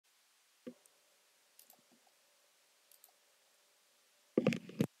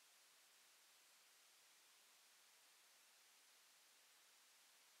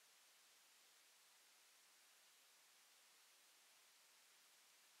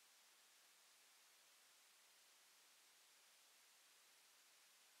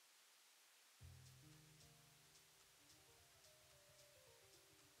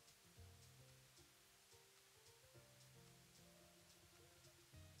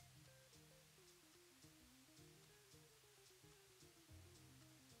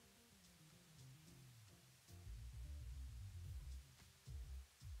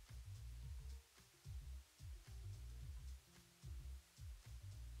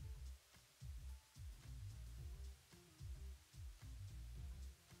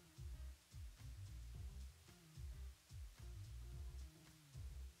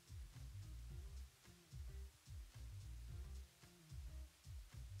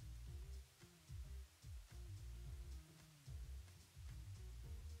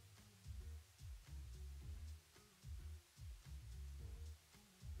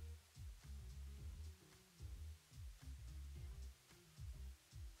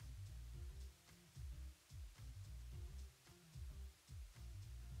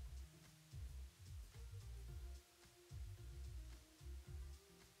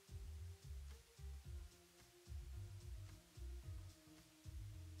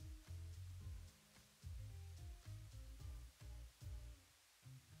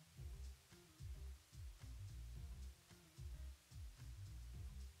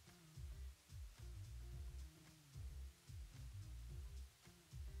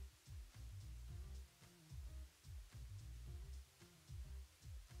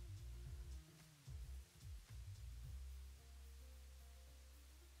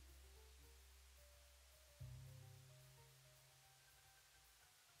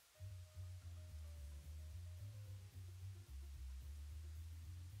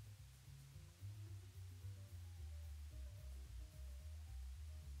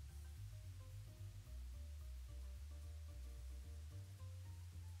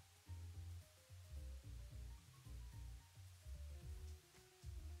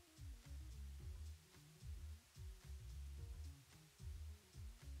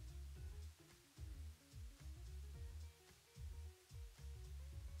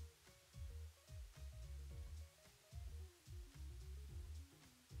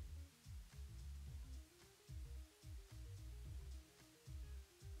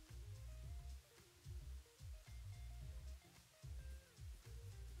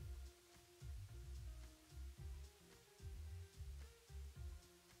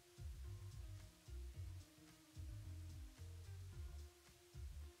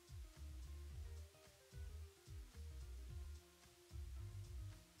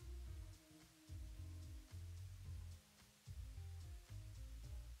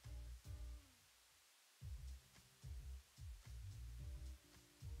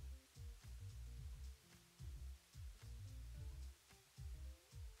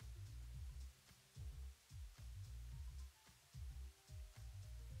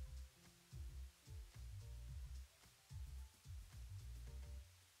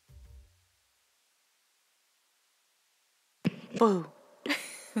Boo!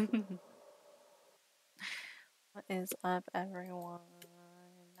 What is up, everyone?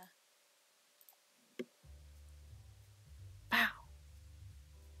 Pow!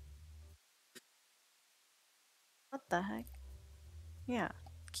 What the heck? Yeah,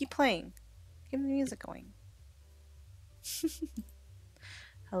 keep playing. Keep the music going.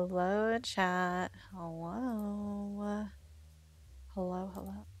 Hello, chat. Hello. Hello,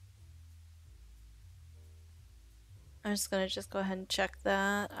 hello. I'm just gonna go ahead and check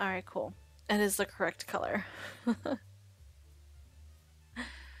that. Alright, cool. It is the correct color.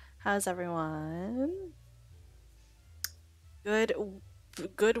 How's everyone? Good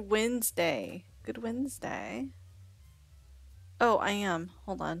Wednesday. Good Wednesday. Oh, I am.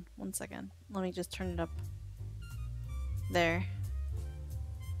 Hold on 1 second. Let me just turn it up. There.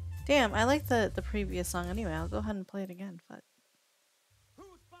 Damn, I like the previous song anyway. I'll go ahead and play it again. Fuck.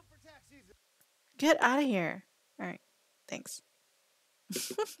 Get out of here. Alright. Thanks.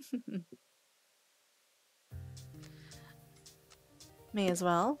 Me as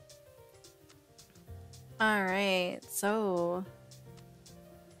well. Alright, so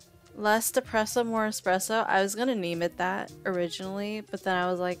less depresso, more espresso. I was gonna name it that originally, but then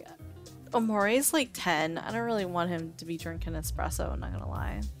I was like, Omori's like 10. I don't really want him to be drinking espresso, I'm not gonna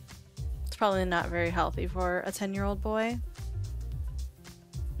lie. It's probably not very healthy for a 10-year-old boy.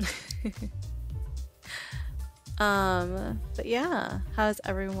 But yeah, how's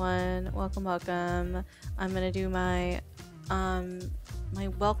everyone? Welcome, welcome. I'm gonna do my my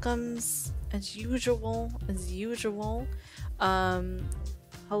welcomes as usual.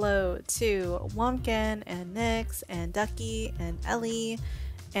 Hello to Womkin and Nyx and Ducky and Ellie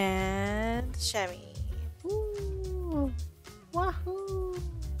and Shemmy. Woo! Wahoo!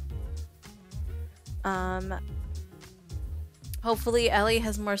 Hopefully Ellie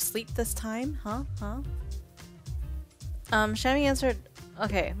has more sleep this time, huh? Shemmy answered.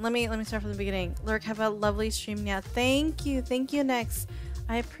 Okay, let me start from the beginning. Lurk, have a lovely stream. Yeah, thank you, Nyx.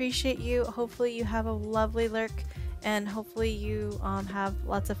 I appreciate you. Hopefully you have a lovely lurk, and hopefully you have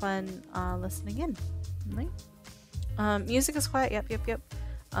lots of fun listening in. Right? Music is quiet. Yep.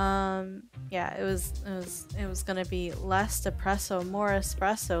 Yeah, it was gonna be less depresso, more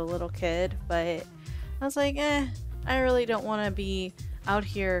espresso, little kid, but I was like, I really don't want to be out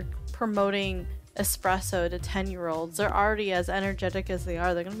here promoting espresso to 10-year-olds. They're already as energetic as they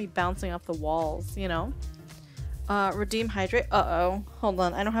are. They're gonna be bouncing off the walls, you know? Redeem hydrate. Uh-oh. Hold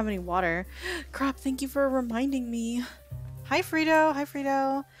on, I don't have any water. Crap, thank you for reminding me. Hi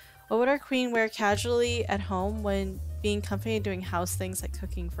Frito. What would our queen wear casually at home when being company and doing house things like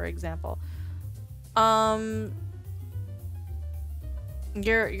cooking, for example?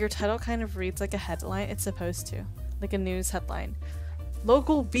 Your title kind of reads like a headline. It's supposed to. Like a news headline.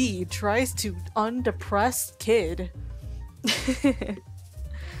 Local bee tries to un-depress kid.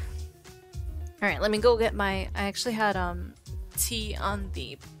 Alright, let me go get my... I actually had tea on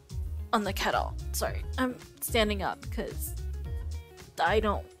the kettle. Sorry, I'm standing up because I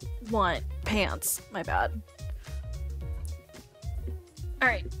don't want pants. My bad.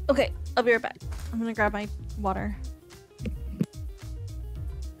 Alright, okay, I'll be right back. I'm gonna grab my water.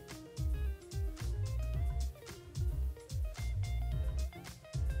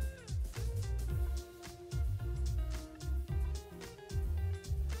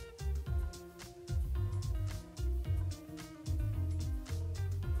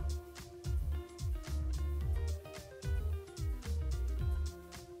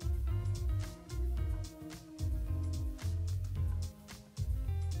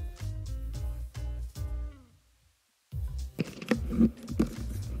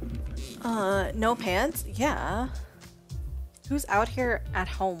 No pants? Yeah. Who's out here at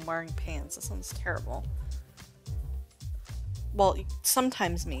home wearing pants? That sounds terrible. Well,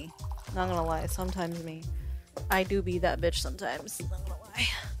 sometimes me. Not gonna lie, sometimes me. I do be that bitch sometimes. Not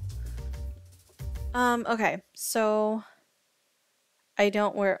gonna lie. Okay, so I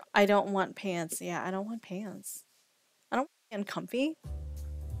don't want pants. Yeah, I don't want pants. I don't want comfy.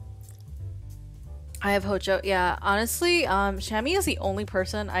 I have Hocho. Yeah, honestly, Shami is the only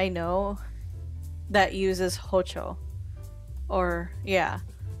person I know that uses Hocho. Or, yeah.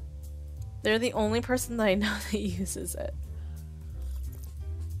 They're the only person that I know that uses it.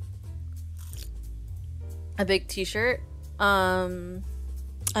 A big t-shirt. I'm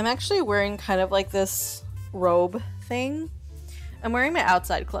actually wearing kind of like this robe thing. I'm wearing my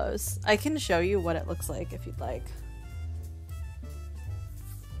outside clothes. I can show you what it looks like if you'd like.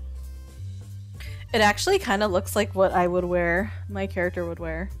 It actually kind of looks like what I would wear, my character would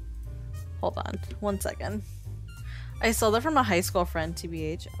wear. Hold on, 1 second. I stole that from a high school friend,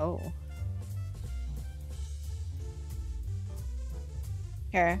 TBH. Oh.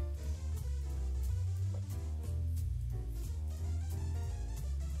 Here.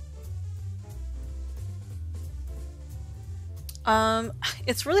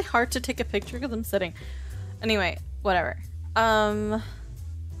 It's really hard to take a picture because I'm sitting. Anyway, whatever. How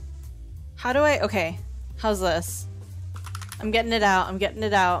do I, okay. How's this? I'm getting it out. I'm getting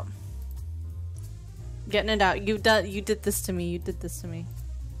it out. Getting it out. You did this to me. You did this to me.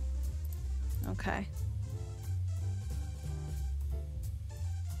 Okay.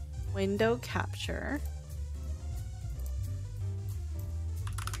 Window capture.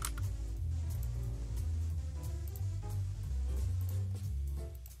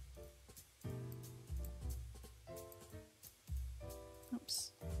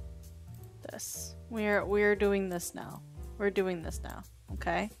 Oops. This. We're doing this now. We're doing this now.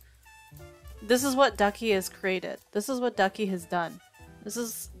 Okay? This is what Ducky has created. This is what Ducky has done. This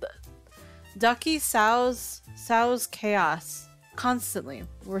is Ducky sows chaos constantly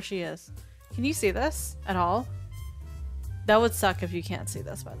where she is. Can you see this at all? That would suck if you can't see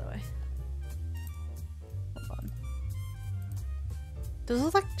this, by the way. Hold on. Does it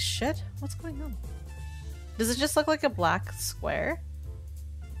look like shit? What's going on? Does it just look like a black square?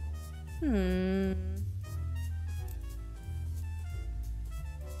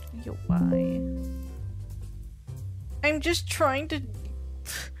 Yo, why? I'm just trying to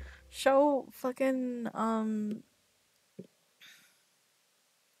show fucking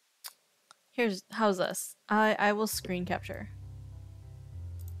how's this? I will screen capture.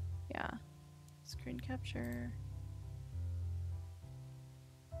 Yeah. Screen capture.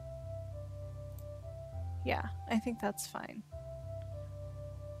 Yeah, I think that's fine.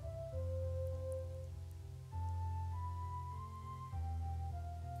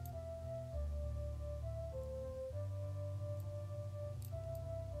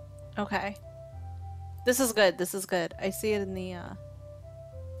 Okay. This is good. This is good. I see it in the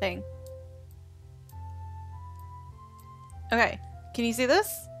thing. Okay. Can you see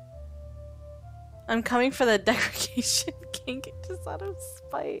this? I'm coming for the degradation kink just out of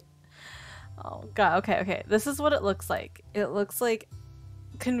spite. Oh god. Okay, okay. This is what it looks like. It looks like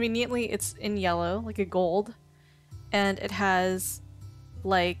conveniently it's in yellow, like a gold, and it has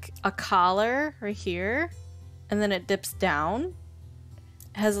like a collar right here, and then it dips down.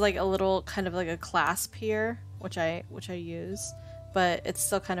 It has like a little kind of like a clasp here, which I use, but it's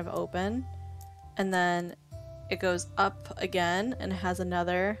still kind of open. And then it goes up again and has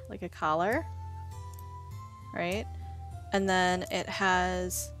another like a collar, right? And then it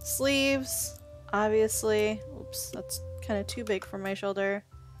has sleeves, obviously. Oops, that's kind of too big for my shoulder.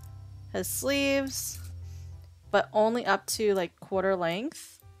 Has sleeves, but only up to like quarter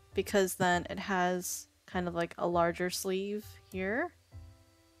length, because then it has kind of like a larger sleeve here.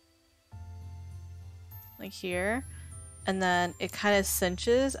 Like here, and then it kind of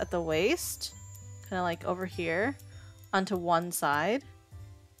cinches at the waist, kind of like over here onto one side,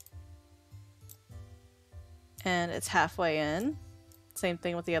 and it's halfway in. Same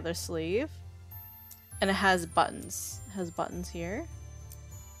thing with the other sleeve, and it has buttons. It has buttons here,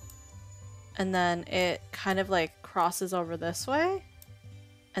 and then it kind of like crosses over this way,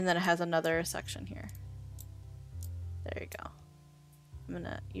 and then it has another section here. There you go. I'm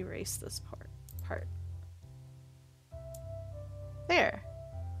gonna erase this part. There.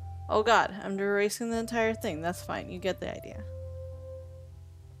 Oh god, I'm erasing the entire thing. That's fine. You get the idea.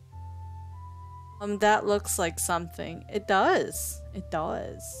 That looks like something. It does. It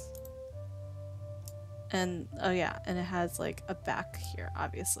does. And, oh yeah, and it has like a back here,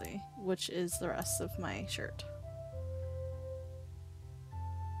 obviously, which is the rest of my shirt.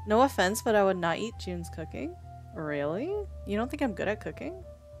 No offense, but I would not eat Jun's cooking. Really? You don't think I'm good at cooking?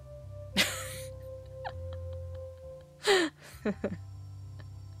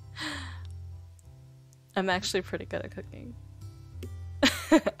 I'm actually pretty good at cooking.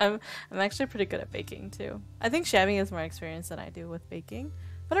 I'm actually pretty good at baking too. I think Shabby has more experience than I do with baking,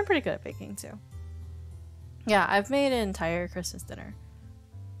 but I'm pretty good at baking too. Yeah, I've made an entire Christmas dinner.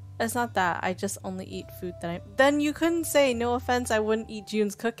 It's not that, I just only eat food that then you couldn't say, no offense, I wouldn't eat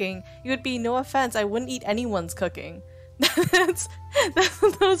Jun's cooking. You would be, no offense, I wouldn't eat anyone's cooking.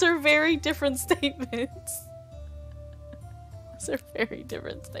 Those are very different statements. Those are very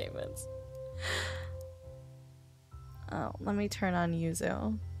different statements. Oh, let me turn on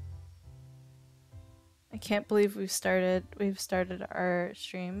Yuzu. I can't believe we've started our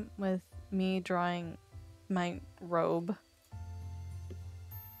stream with me drawing my robe.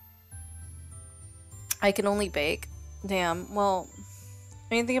 I can only bake. Damn, well,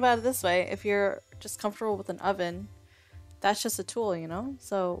 I mean, think about it this way. If you're just comfortable with an oven, that's just a tool, you know?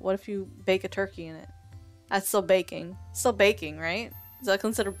 So what if you bake a turkey in it? That's still baking. Still baking, right? Is that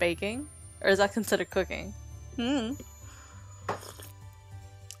considered baking? Or is that considered cooking?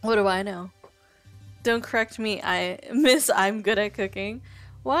 What do I know? Don't correct me, I'm good at cooking.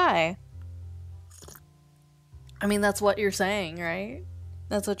 Why? I mean, that's what you're saying, right?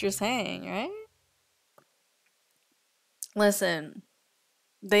 That's what you're saying, right? Listen,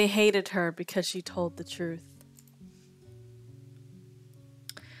 they hated her because she told the truth.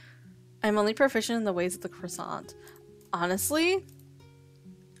 I'm only proficient in the ways of the croissant. Honestly,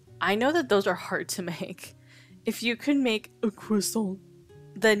 I know that those are hard to make. If you can make a croissant,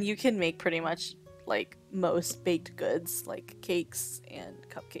 then you can make pretty much like most baked goods, like cakes and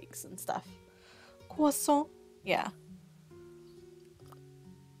cupcakes and stuff. Croissant. Yeah.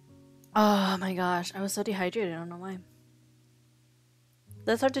 Oh my gosh, I was so dehydrated, I don't know why.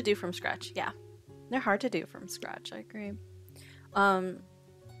 That's hard to do from scratch. Yeah. They're hard to do from scratch, I agree.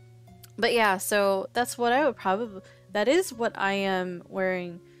 But yeah, so that's what I would probably, that is what I am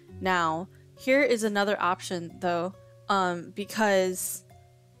wearing now. Here is another option though, because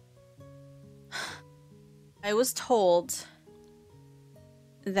I was told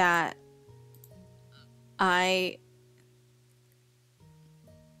that I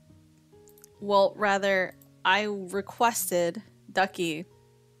requested Ducky.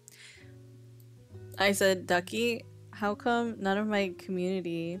 I said, Ducky, how come none of my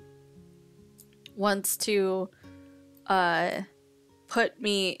community wants to put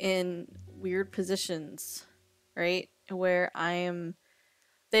me in weird positions, right? Where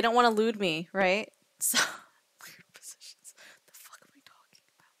they don't want to lewd me, right? So, weird positions. The fuck am I talking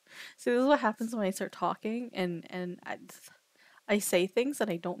about? See, this is what happens when I start talking and I say things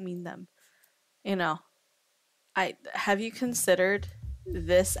and I don't mean them. You know, have you considered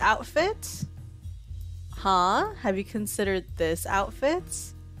this outfit? Huh? Have you considered this outfit?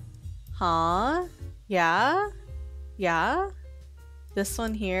 Huh? Yeah? Yeah? This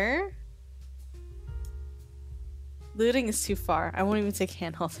one here? Looting is too far. I won't even take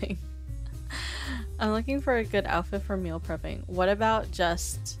hand-holding. I'm looking for a good outfit for meal prepping. What about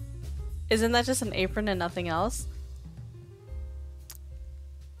just... Isn't that just an apron and nothing else?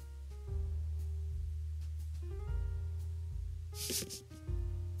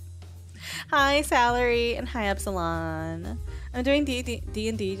 Hi, Salary, and hi, Epsilon. I'm doing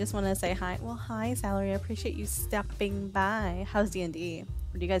D&D. Just want to say hi. Well, hi, Salary. I appreciate you stopping by. How's D&D?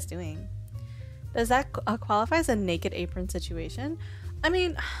 What are you guys doing? Does that qualify as a naked apron situation? I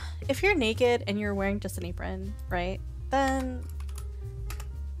mean, if you're naked and you're wearing just an apron, right? Then,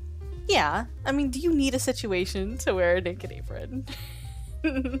 yeah. I mean, do you need a situation to wear a naked apron?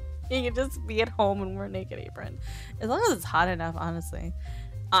 You can just be at home and wear a naked apron. As long as it's hot enough, honestly.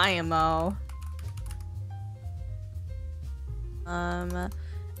 IMO.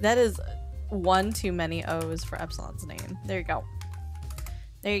 That is one too many O's for Epsilon's name. There you go.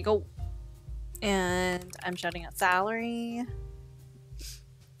 There you go. And I'm shouting out Salary.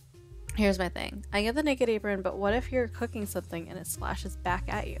 Here's my thing. I get the naked apron, but what if you're cooking something and it splashes back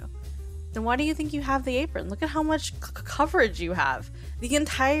at you? Then why do you think you have the apron? Look at how much coverage you have. The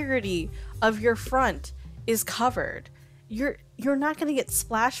entirety of your front is covered. You're not gonna get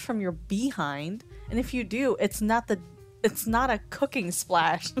splashed from your behind, and if you do, it's not a cooking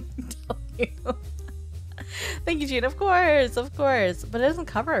splash. Thank you, Jun. Of course, but it doesn't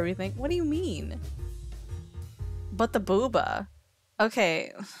cover everything. What do you mean? But the booba.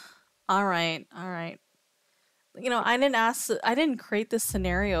 Okay, all right. You know, I didn't create this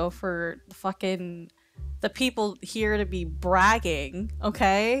scenario for the people here to be bragging.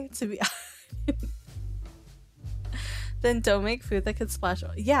 Okay, to be. Then don't make food that could splash.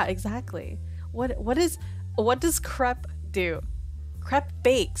 Yeah, exactly. What does crepe do? Crepe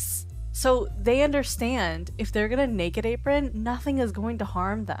bakes. So they understand if they're gonna naked apron, nothing is going to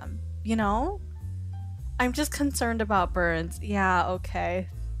harm them. You know? I'm just concerned about burns. Yeah, okay.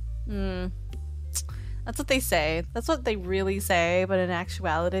 That's what they say. That's what they really say, but in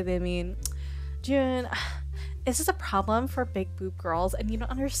actuality they mean, Jun, is this a problem for big boob girls and you don't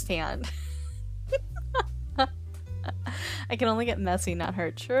understand? I can only get messy, not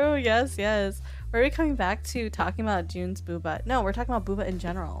hurt. True, yes. Were we coming back to talking about Jun's booba? No, we're talking about booba in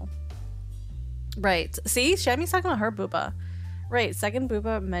general. Right. See, Shami's talking about her booba. Right, second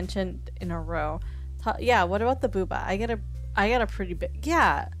booba mentioned in a row. Yeah, what about the booba? I get a pretty big...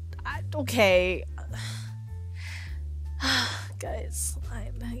 Yeah, okay. Guys,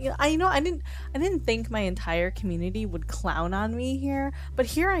 I know I didn't think my entire community would clown on me here, but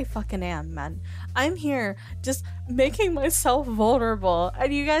here I fucking am, man. I'm here just making myself vulnerable,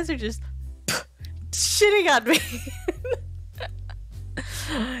 and you guys are just shitting on me.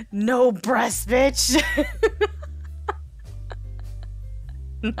 No breast, bitch.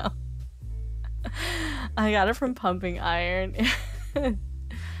 No. I got it from Pumping Iron.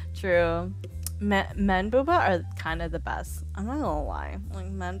 True. Men booba are kind of the best. I'm not gonna lie.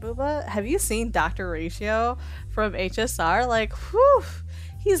 Like, men booba. Have you seen Dr. Ratio from HSR? Like, whew,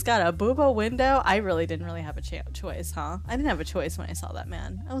 he's got a booba window. I really didn't have a choice, huh? I didn't have a choice when I saw that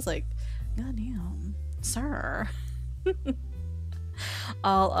man. I was like, goddamn, sir.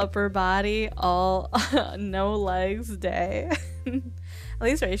 All upper body, all no legs day. At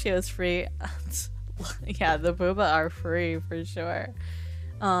least Ratio is free. Yeah, the booba are free for sure.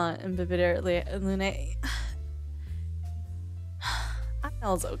 And Bibiter Lune.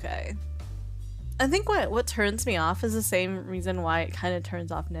 Anel's okay. I think what turns me off is the same reason why it kind of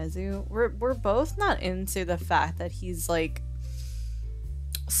turns off Nezu. We're both not into the fact that he's like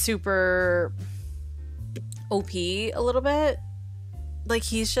super OP a little bit. Like,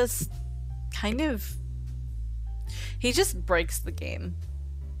 he's just kind of, he just breaks the game.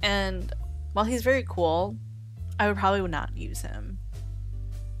 And while he's very cool, I would probably not use him.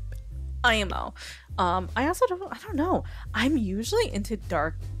 IMO. I also don't know. I'm usually into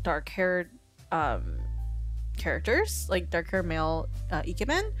dark haired characters, like dark haired male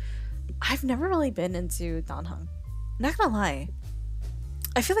ikemen. I've never really been into Danheng. Not gonna lie.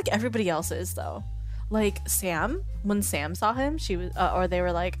 I feel like everybody else is though. Like Sam, when Sam saw him, she was, or they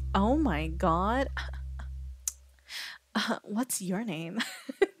were like, "Oh my god, what's your name?"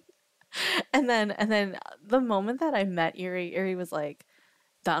 and then the moment that I met Eri was like,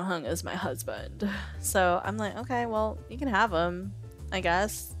 "Danheng is my husband." So I'm like, okay, well, you can have him, I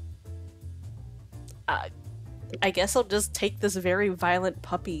guess. I guess I'll just take this very violent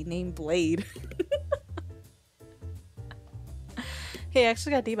puppy named Blade. He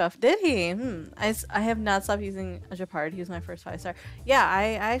actually got debuffed. Did he? I have not stopped using Japard. He was my first 5-star. Yeah,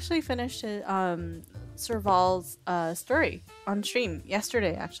 I actually finished it, Serval's story on stream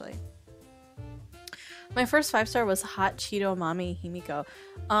yesterday, actually. My first 5-star was Hot Cheeto Mommy Himiko.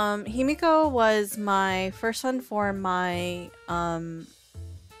 Himiko was my first one for my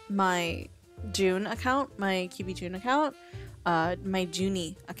my Jun account, my QBJun account, my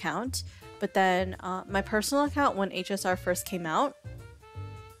Junie account. But then my personal account, when HSR first came out,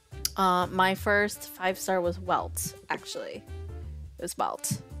 my first 5-star was Welt, actually. It was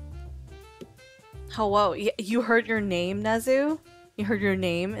Welt. Hello, you heard your name, Nezu? You heard your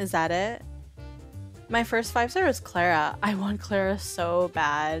name? Is that it? My first 5-star was Clara. I want Clara so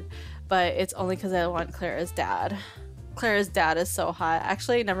bad, but it's only because I want Clara's dad. Clara's dad is so hot.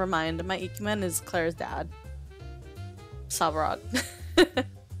 Actually, never mind. My Ikemen is Clara's dad. Savarog.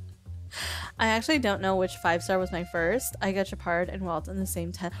 I actually don't know which 5-star was my first. I got Japard and Welt in the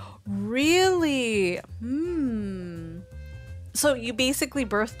same 10. Really? So you basically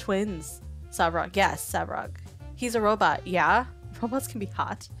birthed twins, Savarog. Yes, Savarog. He's a robot. Yeah? Robots can be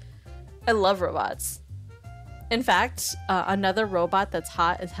hot. I love robots. In fact, another robot that's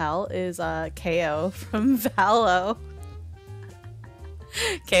hot as hell is KO from Valo.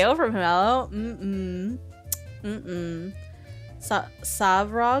 KO from Valo?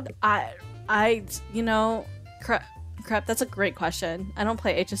 Savrog? You know, crap, that's a great question. I don't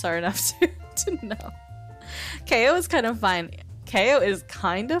play HSR enough to know. KO is kind of fine. KO is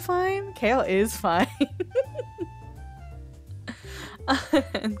kind of fine? KO is fine.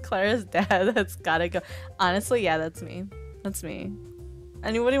 And Clara's dad, that's gotta go. Honestly, yeah, that's me. That's me.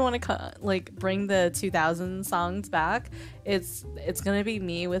 Anybody want to like bring the 2000 songs back? It's gonna be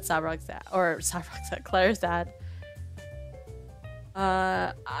me with Savrog's dad, or Savrog's dad, Clara's dad.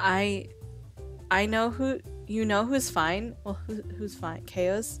 I know who, you know who's fine. Well, who's fine?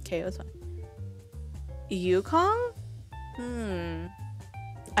 KO's fine. Yukong? I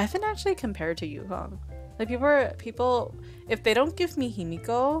haven't actually compared to Yukong. Like people, if they don't give me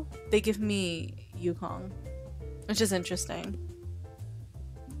Himiko, they give me Yukong, which is interesting.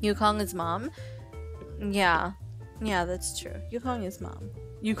 Yukong is mom. Yeah, that's true. Yukong is mom.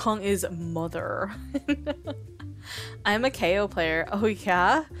 Yukong is mother. I'm a KO player. Oh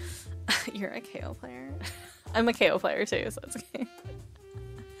yeah, you're a KO player. I'm a KO player too, so it's okay.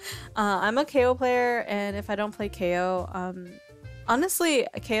 I'm a KO player, and if I don't play KO, honestly,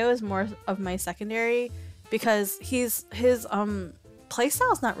 KO is more of my secondary because his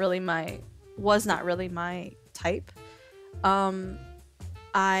playstyle is not really my type.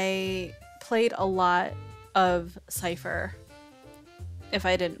 I played a lot of Cypher if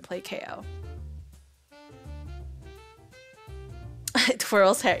I didn't play KO.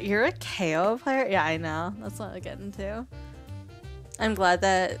 Twirl's hair. You're a KO player? Yeah, I know. That's what I'm getting to. I'm glad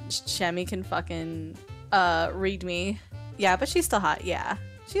that Shami can fucking read me. Yeah, but she's still hot. Yeah,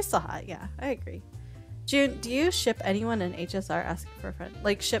 she's still hot. Yeah, I agree. Jun, do you ship anyone in HSR asking for a friend?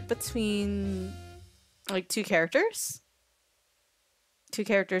 Like ship between like two characters? Two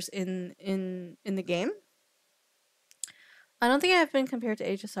characters in the game? I don't think I've been compared to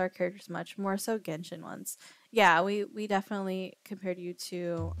HSR characters much, more so Genshin ones. Yeah, we definitely compared you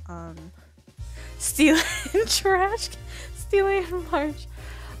to Stealing Trash, Stealing March.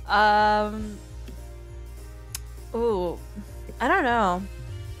 Ooh, I don't know.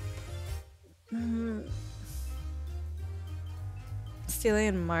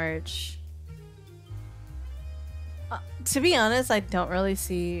 Stealing March. To be honest, I don't really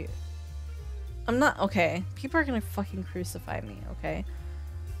see. I'm not okay. People are gonna fucking crucify me. Okay.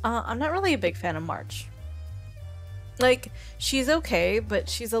 I'm not really a big fan of March. Like, she's okay, but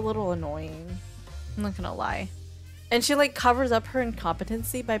she's a little annoying. I'm not gonna lie. And she like covers up her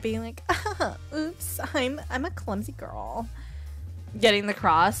incompetency by being like, oops, I'm a clumsy girl. Getting the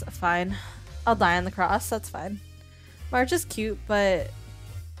cross, fine. I'll die on the cross, that's fine. March is cute, but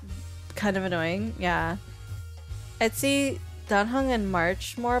kind of annoying, yeah. I'd see Danhung and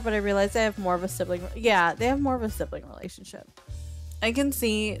March more, but I realized they have more of a sibling. Yeah, they have more of a sibling relationship. I can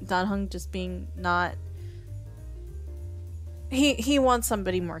see Danhung just being not. He wants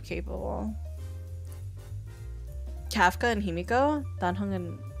somebody more capable. Kafka and Himiko, Danhung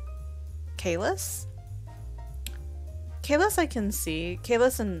and Kalis. Kalis I can see.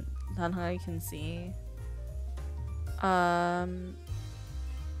 Kalis and Danhung I can see. Danhung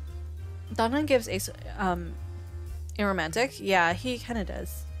gives Ace aromantic. Yeah, he kind of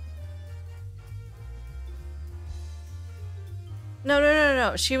does.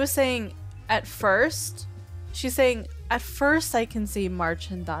 No. She was saying at first. She's saying at first I can see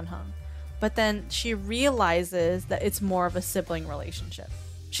March and Danhung, but then she realizes that it's more of a sibling relationship.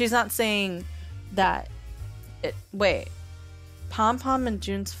 She's not saying that. Wait, Pom Pom and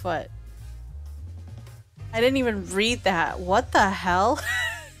Jun's foot. I didn't even read that. What the hell?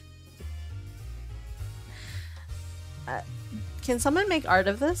 Can someone make art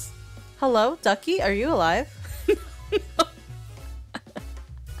of this? Hello, Ducky, are you alive?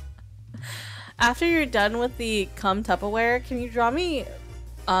 After you're done with the cum Tupperware, can you draw me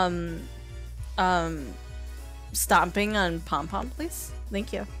stomping on Pom Pom, please?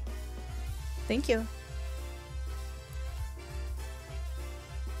 Thank you. Thank you.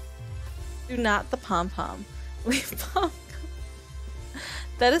 Do not the Pom Pom. Leave Pom Pom.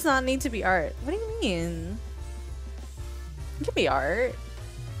 That does not need to be art. What do you mean? It can be art.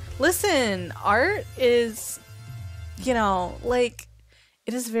 Listen, art is, you know, like,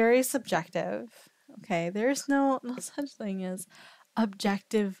 it is very subjective. Okay, there's no such thing as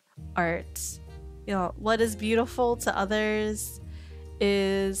objective art. You know, what is beautiful to others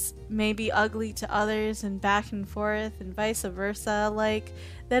is maybe ugly to others, and back and forth and vice versa. Like,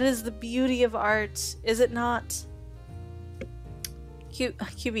 that is the beauty of art, is it not?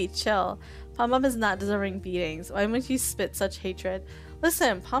 QB, chill. Pom Pom is not deserving beatings. Why would you spit such hatred?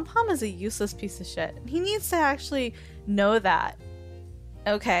 Listen, Pom Pom is a useless piece of shit. He needs to actually know that.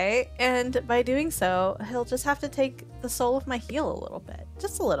 Okay? And by doing so, he'll just have to take the sole of my heel a little bit.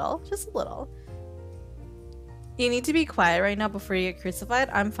 Just a little. Just a little. You need to be quiet right now before you get crucified.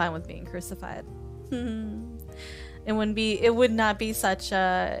 I'm fine with being crucified. It would not be such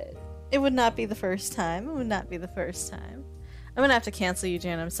a... It would not be the first time. It would not be the first time. I'm gonna have to cancel you,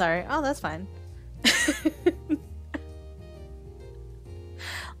 Jan. I'm sorry. Oh, that's fine.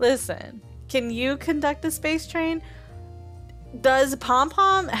 Listen, can you conduct a space train? Does Pom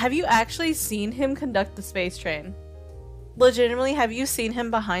Pom... Have you actually seen him conduct the space train? Legitimately, have you seen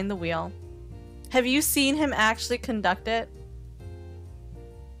him behind the wheel? Have you seen him actually conduct it?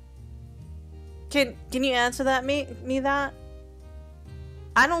 Can you answer that me that?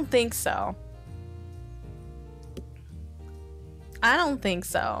 I don't think so. I don't think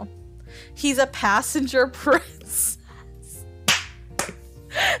so. He's a passenger princess.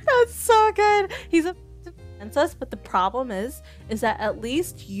 That's so good. He's a princess, but the problem is that at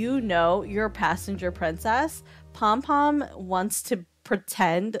least you know you're a passenger princess. Pom Pom wants to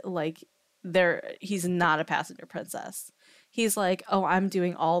pretend like he's not a passenger princess. He's like, oh, I'm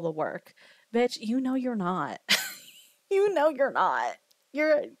doing all the work. Bitch, you know you're not. You know you're not.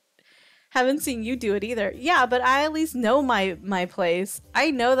 Haven't seen you do it either. Yeah, but I at least know my place.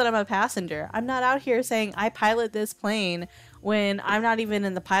 I know that I'm a passenger. I'm not out here saying I pilot this plane when I'm not even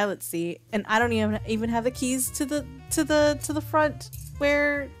in the pilot seat, and I don't even have the keys to the front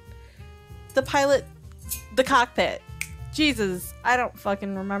where the cockpit. Jesus, I don't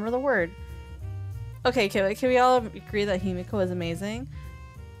fucking remember the word. Okay, can we all agree that Himiko is amazing?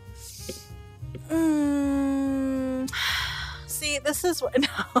 See, this is what... No.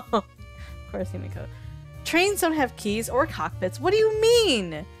 Of course, Himiko. Trains don't have keys or cockpits. What do you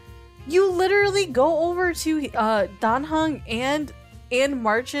mean? You literally go over to Danheng and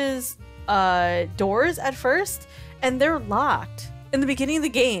March's doors at first, and they're locked. In the beginning of the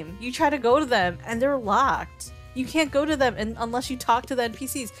game, you try to go to them, and they're locked. You can't go to them unless you talk to the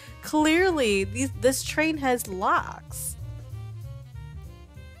NPCs. Clearly, this train has locks.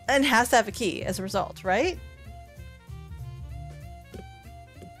 And has to have a key as a result, right?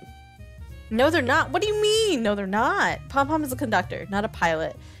 No, they're not. What do you mean? No, they're not. Pom-Pom is a conductor, not a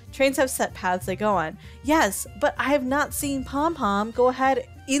pilot. Trains have set paths they go on. Yes, but I have not seen Pom-Pom go ahead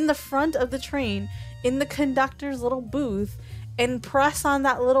in the front of the train in the conductor's little booth and press on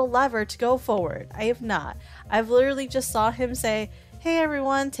that little lever to go forward. I have not. I've literally just saw him say, "Hey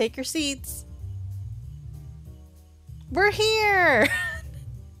everyone, take your seats. We're here."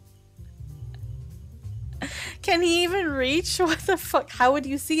 Can he even reach? What the fuck? How would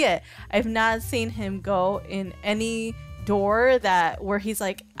you see it? I've not seen him go in any door where he's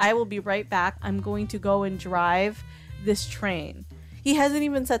like, "I will be right back. I'm going to go and drive this train." He hasn't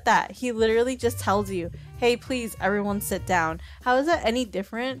even said that. He literally just tells you, "Hey, please, everyone sit down." How is that any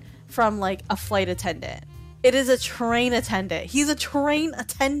different from like a flight attendant? It is a train attendant. He's a train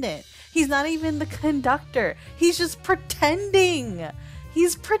attendant. He's not even the conductor. He's just pretending.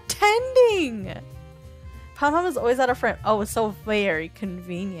 He's pretending. Pom-Pom is always out of frame. Oh, it's so very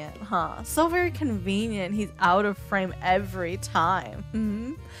convenient, huh? So very convenient. He's out of frame every time.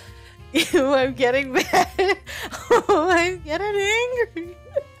 Hmm? I'm getting mad. Oh, I'm getting angry.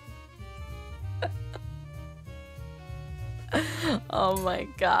 Oh my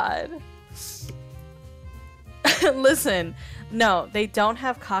god. Listen, no, they don't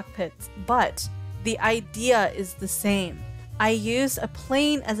have cockpits, but the idea is the same. I used a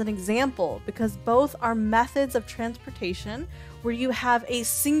plane as an example because both are methods of transportation where you have a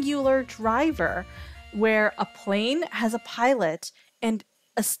singular driver, where a plane has a pilot and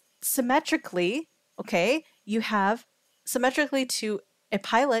symmetrically, okay, you have symmetrically to a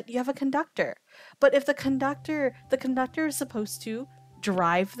pilot, you have a conductor. But if the conductor is supposed to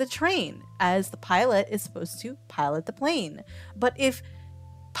drive the train, as the pilot is supposed to pilot the plane. But if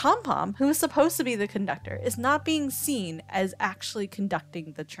Pom-Pom, who is supposed to be the conductor, is not being seen as actually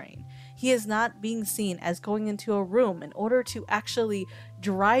conducting the train, he is not being seen as going into a room in order to actually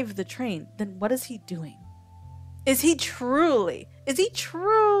drive the train, then what is he doing? Is he truly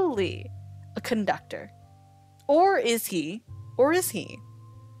a conductor? Or is he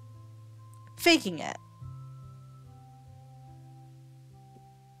faking it?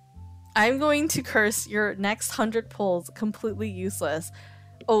 I'm going to curse your next 100 pulls completely useless.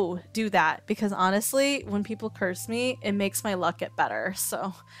 Oh, do that, because honestly, when people curse me, it makes my luck get better,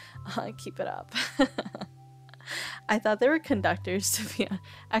 so keep it up. I thought they were conductors, to be honest.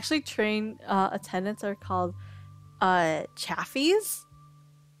 Actually, train attendants are called chaffies?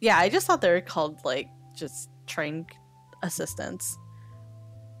 Yeah, I just thought they were called, like, just train assistants.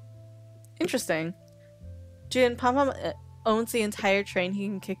 Interesting. Jun, Pom-Pom owns the entire train, he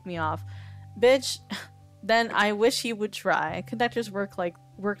can kick me off. Bitch, then I wish he would try. Conductors work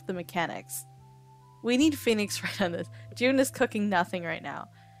the mechanics. We need Phoenix right on this. Jun is cooking nothing right now.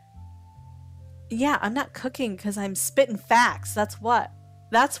 Yeah, I'm not cooking because I'm spitting facts. That's what.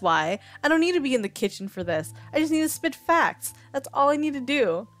 That's why. I don't need to be in the kitchen for this. I just need to spit facts. That's all I need to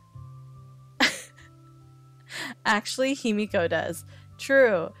do. Actually, Himiko does.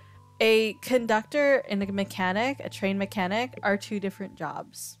 True. A conductor and a mechanic, a train mechanic, are two different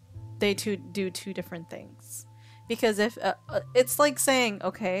jobs. They do two different things. Because if it's like saying,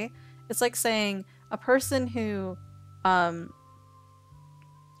 okay, it's like saying a person who,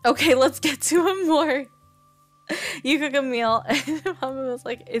 okay, let's get to it more. You cook a meal, and Mama was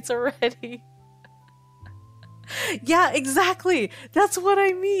like, "It's already." Yeah, exactly. That's what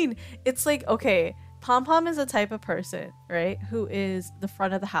I mean. It's like, okay, Pom-Pom is a type of person, right, who is the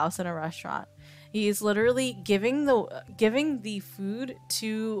front of the house in a restaurant. He is literally giving the food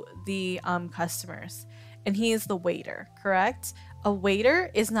to the customers, and he is the waiter, correct? A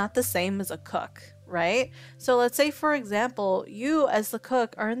waiter is not the same as a cook, right? So let's say, for example, you as the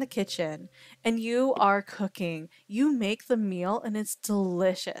cook are in the kitchen and you are cooking. You make the meal and it's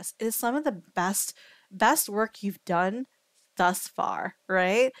delicious. It is some of the best work you've done thus far,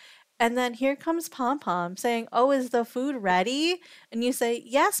 right? And then here comes Pom-Pom saying, "Oh, is the food ready?" And you say,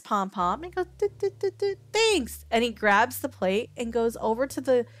 "Yes, Pom-Pom." And he goes, "Thanks." And he grabs the plate and goes over to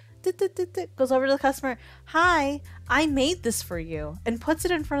the customer. "Hi, I made this for you," and puts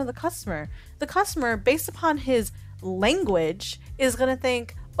it in front of the customer. The customer, based upon his language, is gonna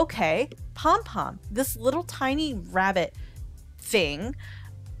think, okay, Pom-Pom, this little tiny rabbit thing,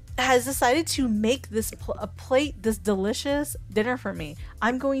 has decided to make this this delicious dinner for me.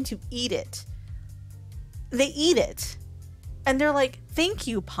 I'm going to eat it. They eat it. And they're like, thank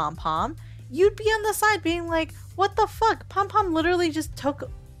you, Pom Pom. You'd be on the side being like, what the fuck? Pom Pom literally just took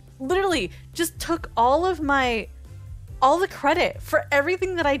all the credit for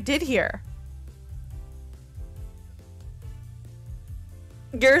everything that I did here.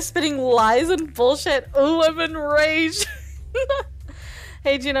 You're spitting lies and bullshit. Oh, I'm enraged.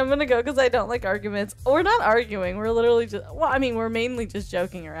 Hey, Jun, I'm gonna go because I don't like arguments. We're not arguing. We're literally just, well, I mean, we're mainly just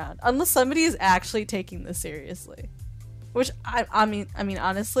joking around. Unless somebody is actually taking this seriously. Which, I mean,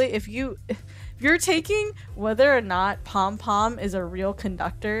 honestly, if you're taking whether or not Pom Pom is a real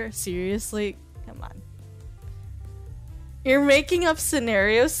conductor seriously, come on. You're making up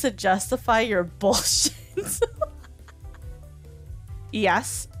scenarios to justify your bullshit.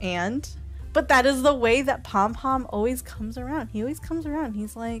 Yes, but that is the way that Pom Pom always comes around. He always comes around.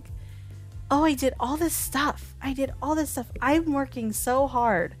 He's like, oh, I did all this stuff. I'm working so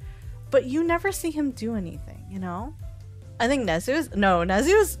hard. But you never see him do anything, you know? I think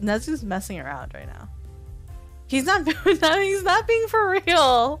Nezu's messing around right now. He's not being for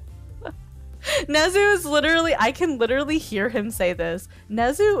real. Nezu is literally, I can literally hear him say this.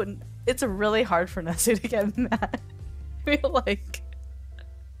 Nezu, it's really hard for Nezu to get mad. I feel like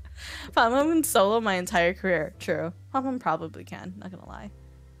Pom Pom can solo my entire career. True. Pom Pom probably can, not gonna lie.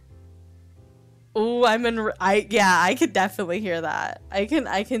 Ooh, I could definitely hear that. I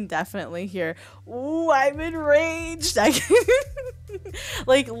can definitely hear. Ooh, I'm enraged.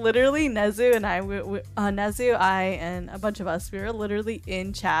 Like literally Nezu and I and a bunch of us, we were literally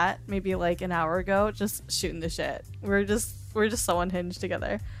in chat maybe like an hour ago just shooting the shit. We're just so unhinged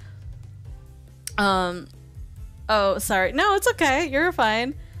together. Oh, sorry. No, it's okay. You're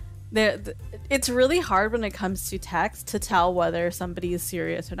fine. It's really hard when it comes to text to tell whether somebody is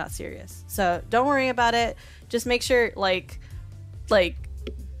serious or not serious. So don't worry about it. Just make sure, like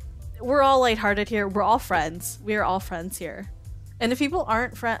we're all lighthearted here. We're all friends. We are all friends here. And if people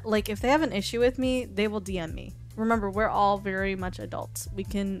aren't like if they have an issue with me, they will DM me. Remember, we're all very much adults. We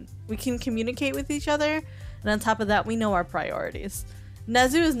can communicate with each other, and on top of that, we know our priorities.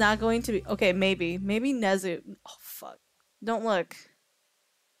 Nezu is not going to be okay. Maybe Nezu. Oh fuck! Don't look.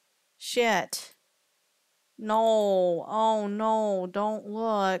 Shit. No. Oh no, don't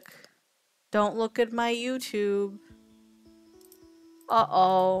look. Don't look at my YouTube.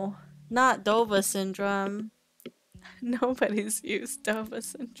 Uh-oh. Not Dova syndrome. Nobody's used Dova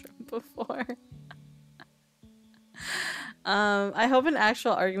syndrome before. I hope an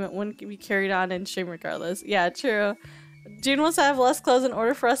actual argument wouldn't be carried on in stream regardless. Yeah, true. Jun wants to have less clothes in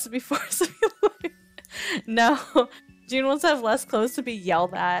order for us to be forced to be like... No. Jun wants to have less clothes to be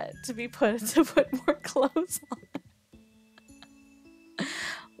yelled at, to put more clothes on.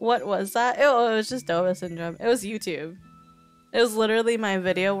 What was that? Oh, it was just Dova syndrome. It was YouTube. It was literally my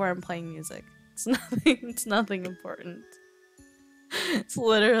video where I'm playing music. It's nothing important. It's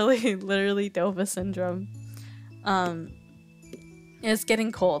literally Dova syndrome. It's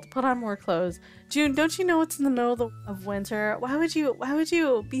getting cold. Put on more clothes. Jun, don't you know it's in the middle of winter? Why would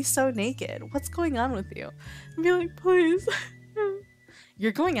you be so naked? What's going on with you? And be like, please.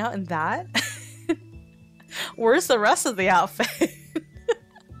 You're going out in that? Where's the rest of the outfit?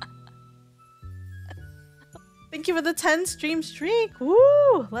 Thank you for the 10 stream streak.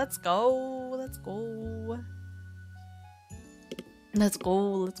 Woo! Let's go. Let's go. Let's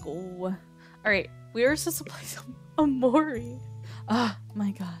go. Let's go. Alright. We are supposed to play some Omori. Oh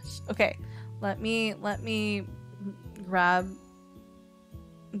my gosh. Okay. Let me grab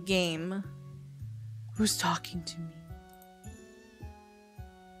game. Who's talking to me?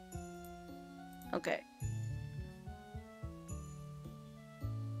 Okay.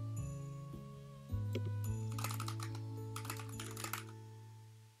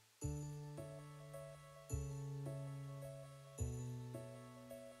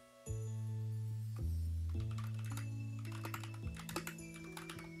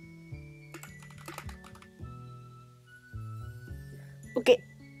 Okay.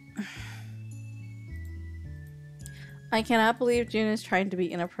 I cannot believe Jun is trying to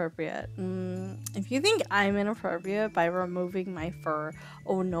be inappropriate. If you think I'm inappropriate by removing my fur,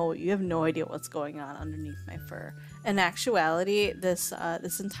 oh no, you have no idea what's going on underneath my fur. In actuality, this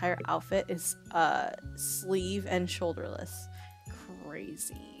entire outfit is sleeve and shoulderless.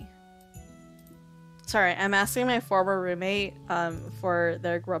 Crazy. Sorry, I'm asking my former roommate for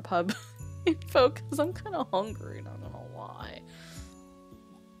their Grubhub info because I'm kind of hungry. Not gonna lie.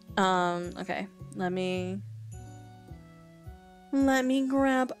 Okay, let me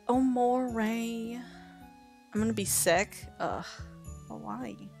grab Omori. I'm gonna be sick. Ugh. Well,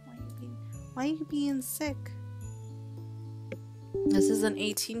 why? Why Why are you being sick? This is an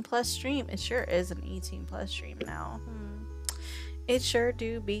 18 plus stream. It sure is an 18 plus stream now. It sure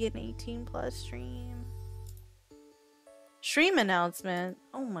do be an 18 plus stream. Stream announcement.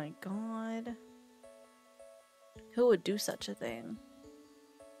 Oh my god. Who would do such a thing?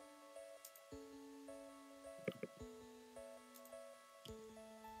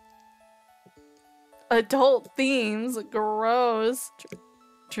 Adult themes. Gross.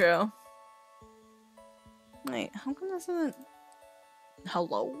 True. Wait, how come this isn't...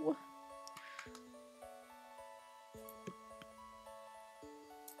 Hello?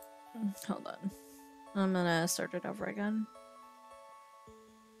 Hold on. I'm gonna start it over again.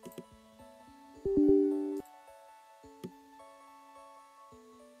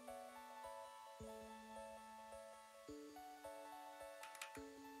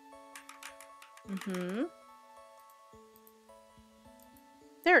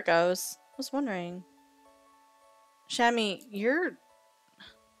 There it goes. I was wondering. Shammy, you're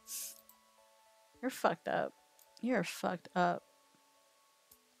fucked up. You're fucked up.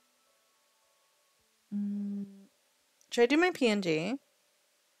 Should I do my PNG?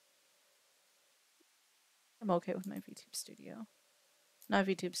 I'm okay with my VTube Studio. Not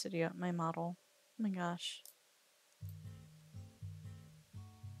VTube Studio, my model. Oh my gosh.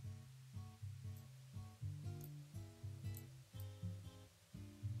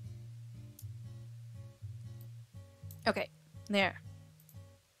 Okay, there.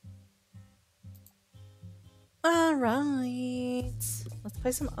 Alright. Let's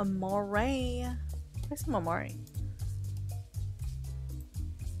play some Omori. Play some Omori.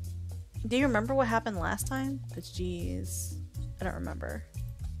 Do you remember what happened last time? But jeez. I don't remember.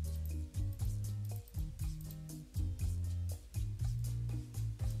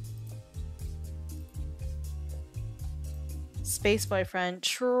 Space boyfriend.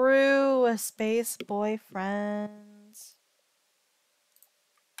 True. Space boyfriend.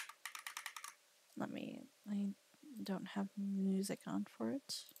 I don't have music on for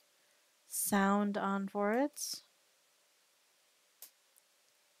it. Sound on for it.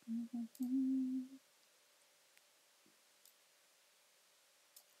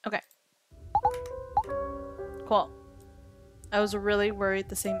 Okay. Cool. I was really worried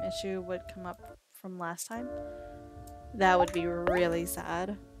the same issue would come up from last time. That would be really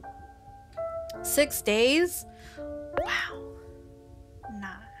sad. 6 days? Wow.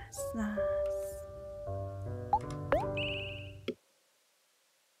 Nice, nice.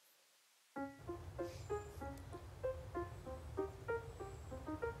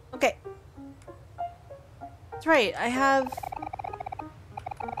 Okay. That's right, I have...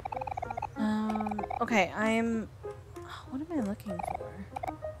 okay, I'm... What am I looking for?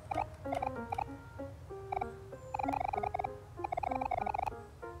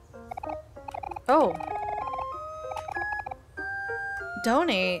 Oh.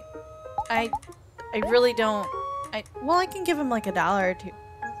 Donate? I really don't... well, I can give him like $1 or $2.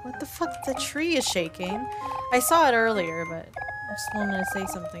 What the fuck? The tree is shaking. I saw it earlier, but I just wanted to say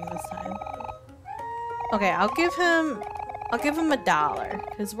something this time. Okay, I'll give him $1,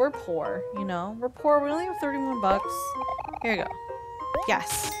 because we're poor, you know? We're poor, we only have 31 bucks. Here you go.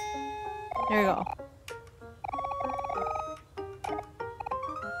 Yes. There you go.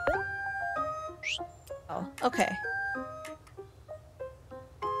 Oh, okay.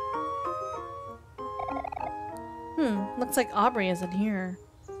 Looks like Aubrey isn't here.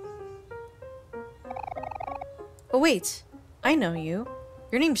 Oh wait, I know you.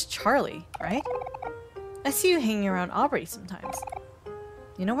 Your name's Charlie, right? I see you hanging around Aubrey sometimes.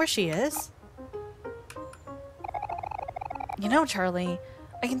 You know where she is? You know, Charlie,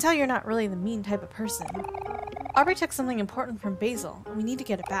 I can tell you're not really the mean type of person. Aubrey took something important from Basil, and we need to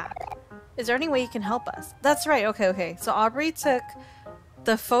get it back. Is there any way you can help us? That's right, okay. So Aubrey took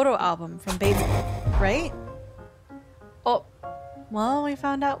the photo album from Basil, right? Oh, well, we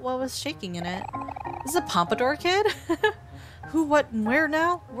found out what was shaking in it. This is a Pompadour kid? Who, what, and where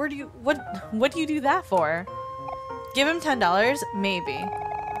now? What do you do that for? Give him $10? Maybe.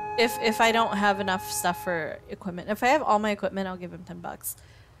 If I don't have enough stuff for equipment. If I have all my equipment, I'll give him 10 bucks.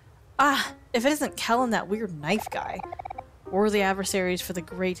 Ah, if it isn't Kellen, that weird knife guy. Worthy adversaries for the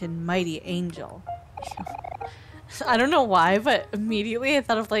great and mighty Angel. I don't know why, but immediately I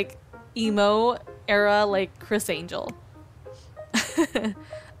thought of like emo era like Chris Angel.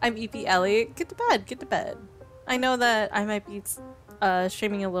 I'm EP Ellie. Get to bed, get to bed. I know that I might be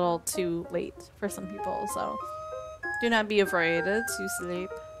streaming a little too late for some people, so do not be afraid to sleep.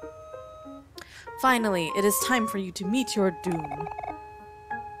 Finally, it is time for you to meet your doom.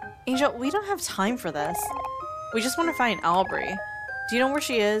 Angel, we don't have time for this. We just want to find Aubrey. Do you know where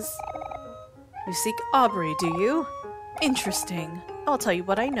she is? You seek Aubrey, do you? Interesting. I'll tell you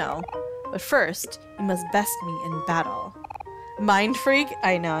what I know. But first, you must best me in battle. Mind freak?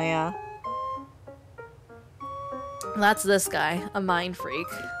 I know, yeah. That's this guy, a mind freak.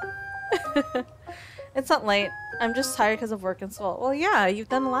 It's not late. I'm just tired because of work and school. Well, yeah, you've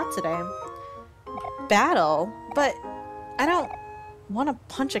done a lot today. Battle? But I don't want to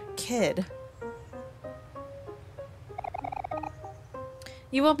punch a kid.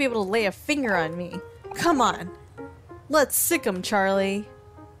 You won't be able to lay a finger on me. Come on. Let's sick 'em, Charlie.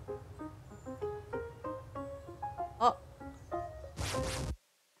 Oh.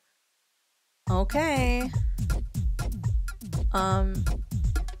 Okay.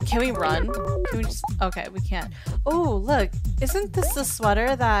 Can we run? Can we just... Okay, we can't. Oh, look. Isn't this the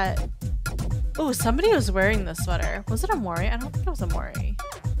sweater that... Oh, somebody was wearing this sweater. Was it a Mori? I don't think it was a Mori.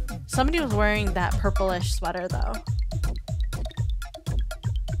 Somebody was wearing that purplish sweater, though.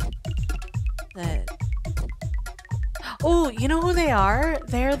 That... Oh, you know who they are?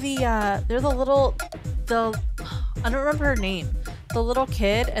 They're the little... I don't remember her name. The little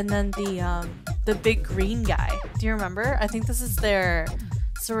kid and then the big green guy. Do you remember? I think this is their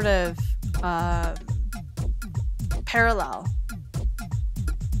sort of parallel.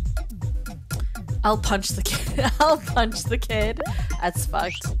 I'll punch the kid. I'll punch the kid. That's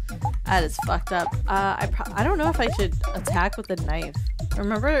fucked. That is fucked up. I don't know if I should attack with a knife.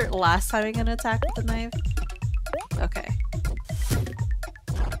 Remember last time I gonna attack with a knife? Okay.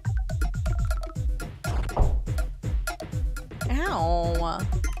 Ow.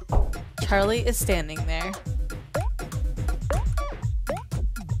 Charlie is standing there.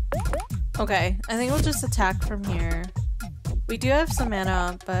 Okay, I think we'll just attack from here. We do have some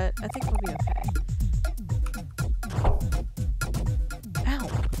mana, but I think we'll be okay. Ow.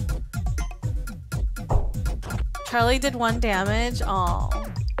 Charlie did 1 damage. Aw.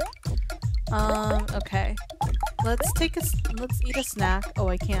 Okay. Let's eat a snack. Oh,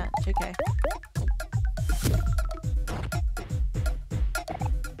 I can't. JK.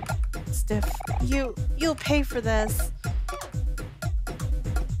 Stiff. You'll pay for this.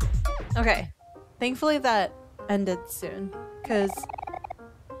 Okay. Thankfully that ended soon. Because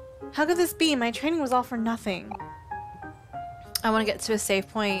how could this be? My training was all for nothing. I want to get to a save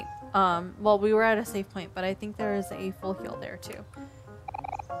point. Well, we were at a save point, but I think there is a full heal there too.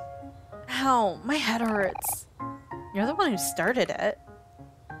 Ow, my head hurts. You're the one who started it.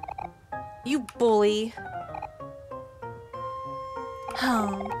 You bully.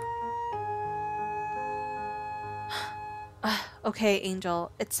 Oh. Okay,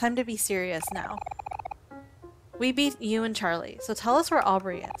 Angel. It's time to be serious now. We beat you and Charlie, so tell us where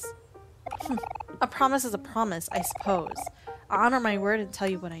Aubrey is. A promise is a promise, I suppose. I'll honor my word and tell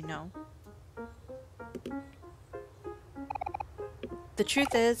you what I know. The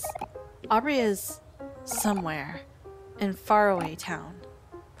truth is, Aubrey is somewhere in faraway town.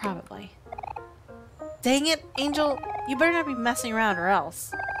 Probably. Dang it, Angel, you better not be messing around or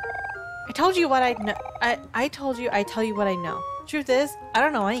else. I told you what I know. I told you I tell you what I know. Truth is, I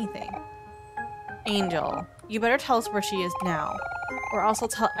don't know anything. Angel, you better tell us where she is now. Or also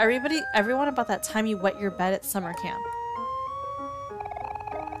tell everyone about that time you wet your bed at summer camp.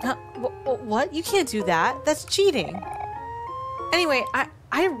 What? You can't do that. That's cheating. Anyway,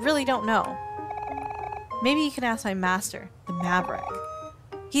 I really don't know. Maybe you can ask my master, the Maverick.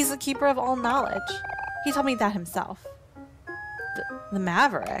 He's the keeper of all knowledge. He told me that himself. The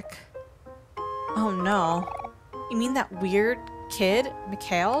Maverick? Oh no. You mean that weird kid,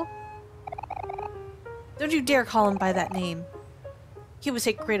 Mikhail? Don't you dare call him by that name. He would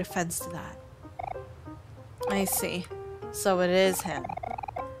take great offense to that. I see. So it is him.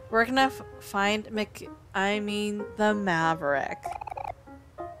 We're gonna find the Maverick.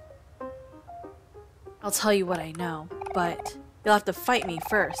 I'll tell you what I know, but you'll have to fight me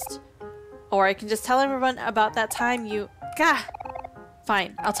first. Or I can just tell everyone about that time you... Gah!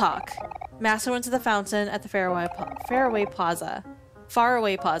 Fine, I'll talk. Master went to the fountain at the Faraway Plaza.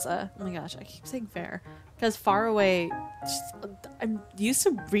 Faraway Plaza. Oh my gosh, I keep saying fair. Because faraway... I'm used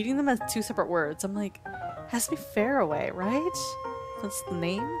to reading them as 2 separate words. I'm like, has to be Faraway, right? That's the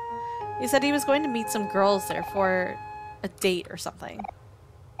name? He said he was going to meet some girls there for a date or something.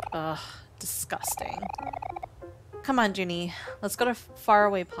 Ugh, disgusting. Come on, Junie. Let's go to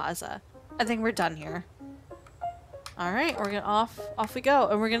Faraway Plaza. I think we're done here. Alright, we're gonna off we go.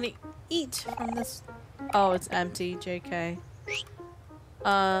 And we're gonna eat from this... Oh, it's empty, JK.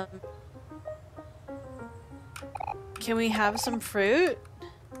 Can we have some fruit?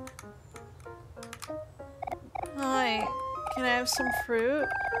 Hi, can I have some fruit?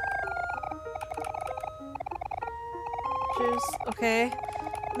 Juice, okay.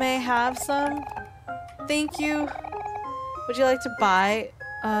 May I have some? Thank you. Would you like to buy?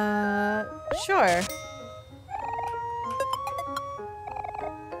 Sure.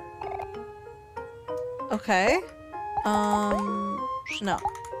 Okay. No.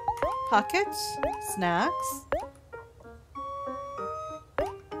 Pockets? Snacks?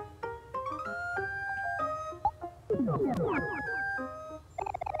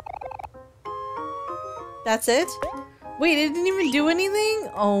 That's it? Wait, it didn't even do anything?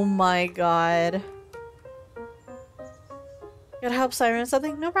 Oh my god. Gotta help Siren with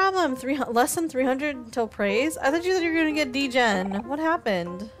something? No problem. Less than 300 until praise? I thought you said you were gonna get D-Gen. What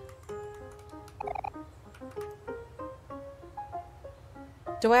happened?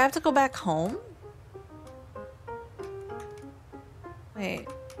 Do I have to go back home? Wait.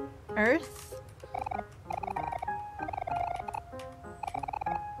 Earth?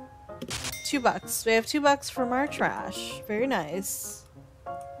 $2. We have $2 from our trash. Very nice.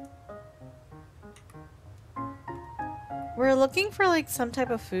 We're looking for like some type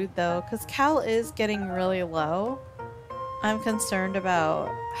of food though, because Cal is getting really low. I'm concerned about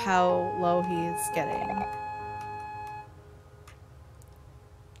how low he's getting.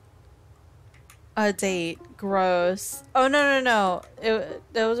 A date. Gross. Oh no. It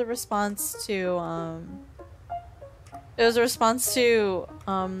was a response to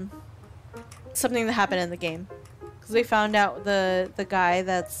something that happened in the game. Because we found out the guy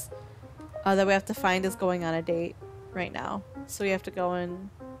that's that we have to find is going on a date right now. So we have to go and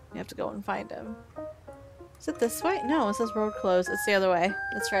find him. Is it this way? No, it says road closed. It's the other way.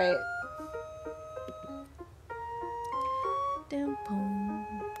 That's right. Down boom.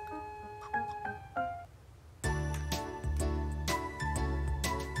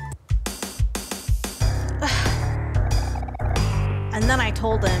 And then I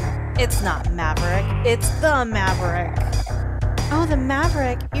told him, it's not Maverick, it's the Maverick. Oh, the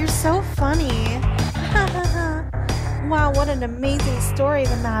Maverick, you're so funny. Wow, what an amazing story,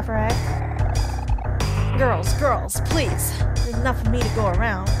 the Maverick. Girls, please. There's enough of me to go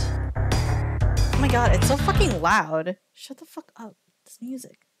around. Oh my god, it's so fucking loud. Shut the fuck up. This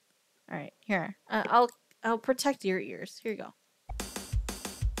music. Alright, here. I'll protect your ears. Here you go.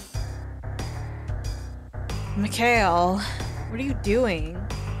 Mikhail, what are you doing?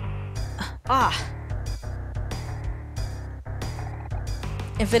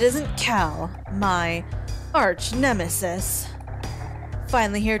 If it isn't Cal, my arch nemesis.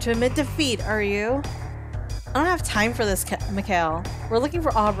 Finally here to admit defeat, are you? I don't have time for this, Mikhail. We're looking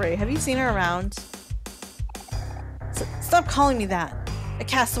for Aubrey. Have you seen her around? Stop calling me that. I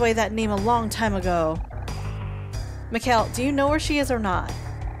cast away that name a long time ago. Mikhail, do you know where she is or not?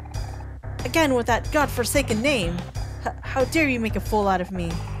 Again with that godforsaken name. How dare you make a fool out of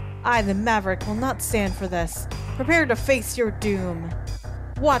me? I, the Maverick, will not stand for this. Prepare to face your doom.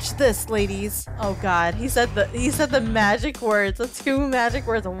 Watch this, ladies. Oh god, he said the magic words, the 2 magic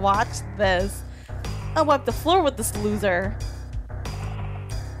words. Watch this. I'll wipe the floor with this loser.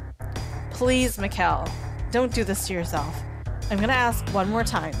 Please, Mikhail, don't do this to yourself. I'm gonna ask one more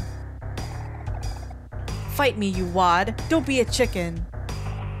time. Fight me, you wad. Don't be a chicken.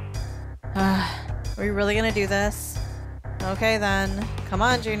 Are we really gonna do this? Okay then. Come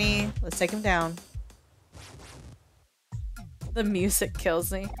on, Junie. Let's take him down. The music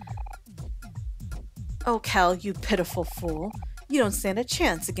kills me. Oh, Cal, you pitiful fool. You don't stand a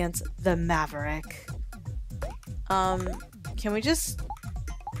chance against the Maverick. Can we just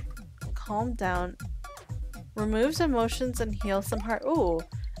calm down? Removes emotions and heals some heart. Ooh,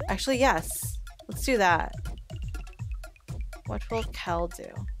 actually, yes. Let's do that. What will Cal do?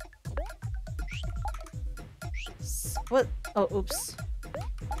 What? Oh, oops.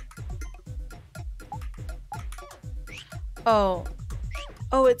 Oh.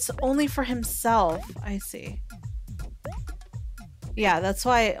 Oh, it's only for himself. I see. Yeah, that's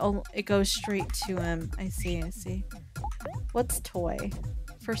why it goes straight to him. I see. What's toy?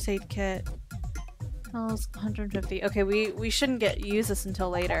 First aid kit. Oh, it's 150. Okay, we shouldn't use this until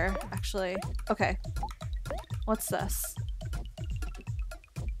later, actually. Okay. What's this?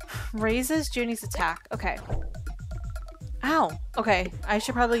 Raises Junie's attack. Okay. Ow! Okay, I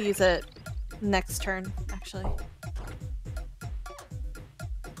should probably use it next turn, actually.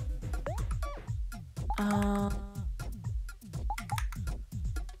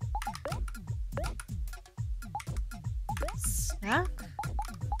 Snack?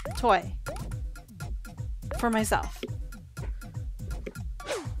 Toy. For myself.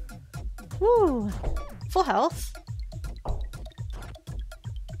 Woo! Full health.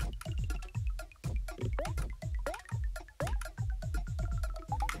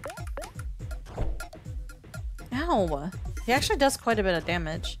 Ow! He actually does quite a bit of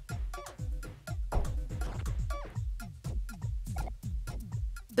damage.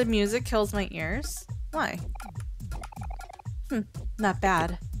 The music kills my ears? Why? Not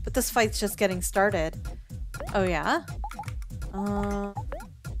bad. But this fight's just getting started. Oh yeah? Let's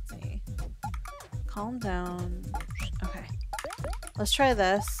see. Calm down. Okay. Let's try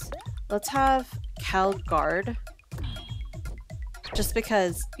this. Let's have Cal guard. Just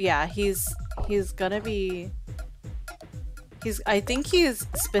because, yeah, he's gonna be... I think he's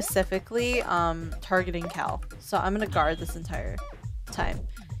specifically targeting Cal. So I'm gonna guard this entire time.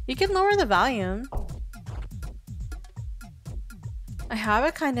 You can lower the volume. I have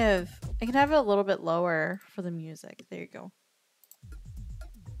it kind of... I can have it a little bit lower for the music. There you go.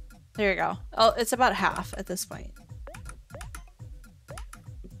 There you go. Oh, it's about half at this point.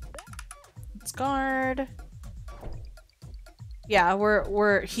 Let's guard. Yeah,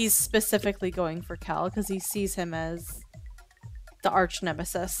 he's specifically going for Cal because he sees him as the arch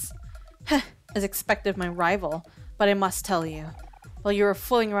nemesis. As expected, my rival. But I must tell you, while you were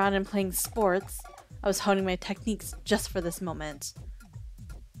fooling around and playing sports, I was honing my techniques just for this moment.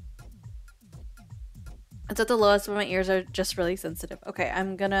 It's at the lowest, but my ears are just really sensitive. Okay,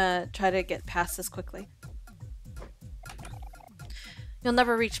 I'm gonna try to get past this quickly. You'll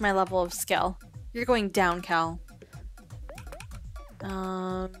never reach my level of skill. You're going down, Cal.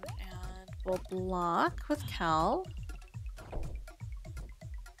 And we'll block with Cal.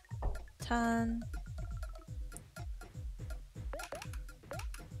 10.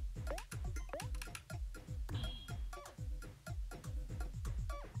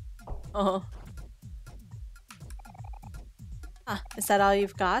 Oh. Ah, is that all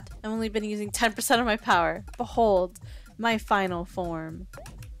you've got? I've only been using 10% of my power. Behold, my final form.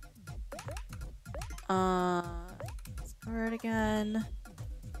 Let's guard again.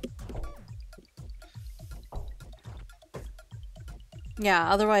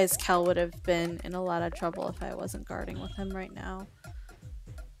 Yeah, otherwise Cal would have been in a lot of trouble if I wasn't guarding with him right now.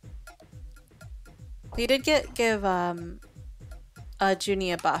 He did give Junie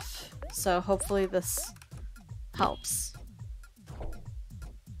a buff, so hopefully this helps.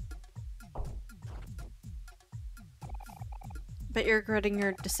 Bet you're regretting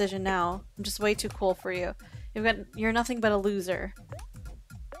your decision now. I'm just way too cool for you. You're nothing but a loser.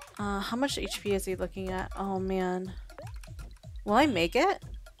 How much HP is he looking at? Oh man. Will I make it?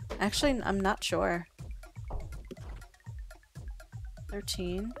 Actually, I'm not sure.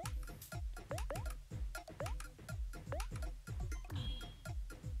 13.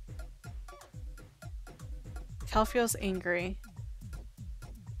 Cal feels angry.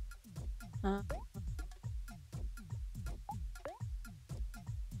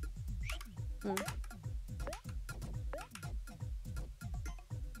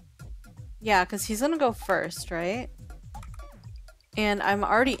 Yeah, because he's gonna go first, right? And I'm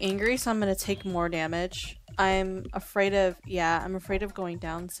already angry, so I'm gonna take more damage. I'm afraid of going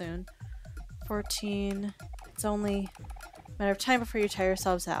down soon. 14. It's only a matter of time before you tire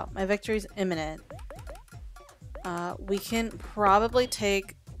yourselves out. My victory's imminent. We can probably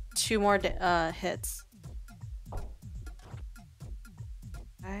take 2 more hits.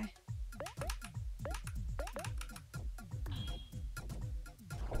 Okay.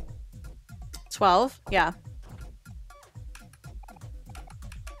 $12? Yeah.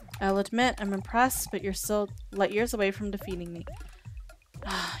 I'll admit, I'm impressed, but you're still light years away from defeating me.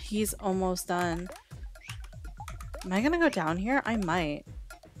 He's almost done. Am I gonna go down here? I might.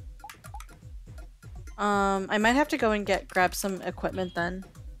 I might have to go and grab some equipment then.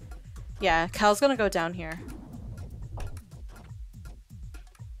 Yeah, Cal's gonna go down here.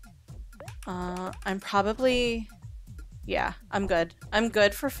 I'm probably... Yeah, I'm good. I'm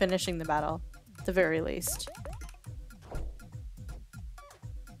good for finishing the battle, at the very least.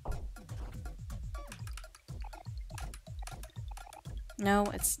 No,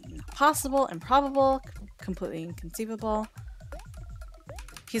 it's possible, improbable, completely inconceivable.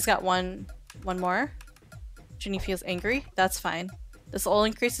 He's got one more. Junie feels angry. That's fine. This will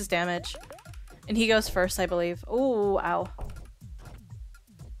increase his damage. And he goes first, I believe. Ooh, ow.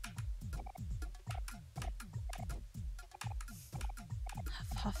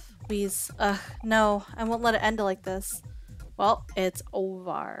 Huff, wheeze. Ugh, no. I won't let it end like this. Well, it's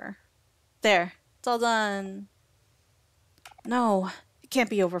over. There. It's all done. No. It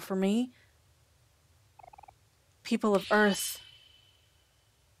can't be over for me. People of Earth.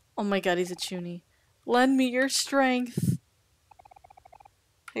 Oh my god, he's a Chuny. Lend me your strength.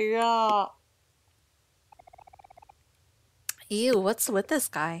 Yeah. Ew, what's with this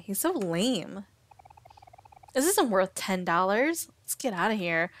guy? He's so lame. This isn't worth $10. Let's get out of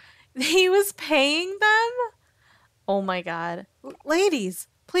here. He was paying them? Oh my god. Ladies,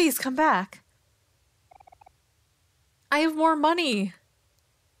 please come back. I have more money.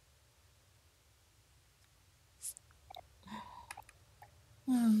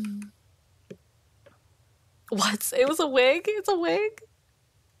 What? It was a wig? It's a wig?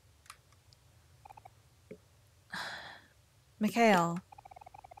 Mikhail,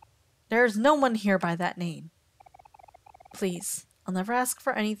 there's no one here by that name. Please, I'll never ask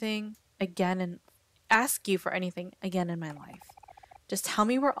for anything again and ask you for anything again in my life. Just tell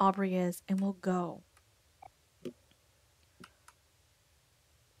me where Aubrey is and we'll go.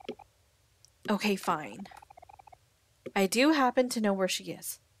 Okay, fine. I do happen to know where she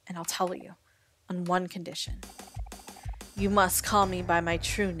is, and I'll tell you, on one condition. You must call me by my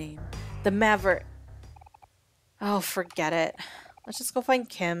true name, the Maverick. Oh, forget it. Let's just go find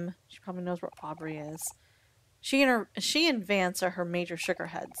Kim. She probably knows where Aubrey is. She and Vance are her major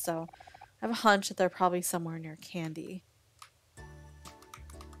sugarheads, so I have a hunch that they're probably somewhere near Candy.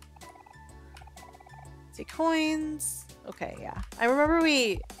 See, coins. Okay, yeah. I remember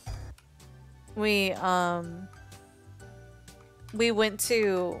we went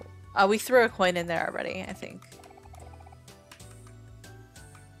to we threw a coin in there already, I think.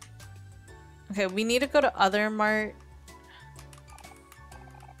 Okay, we need to go to other mart.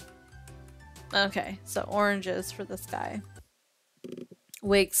 Okay, so oranges for this guy.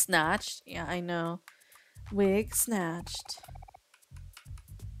 Wig snatched. Yeah, I know. Wig snatched.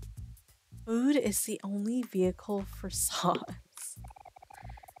 Food is the only vehicle for sauce.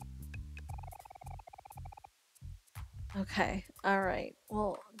 Okay, alright.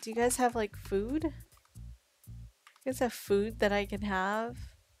 Well, do you guys have like food? You guys have food that I can have?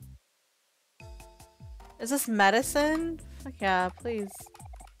 Is this medicine? Fuck yeah, please.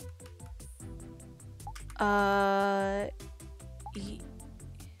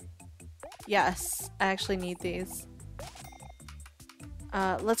 Yes, I actually need these.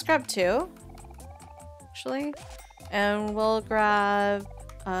 Let's grab 2. Actually. And we'll grab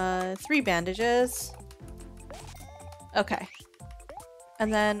 3 bandages. Okay.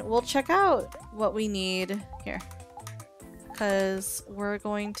 And then we'll check out what we need here. Because we're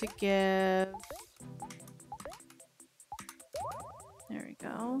going to give... There we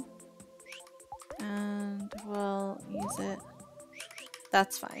go. And we'll use it.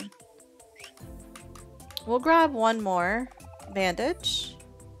 That's fine. We'll grab 1 more bandage.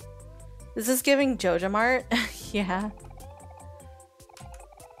 Is this giving Joja Mart? Yeah.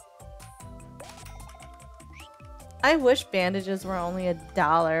 I wish bandages were only $1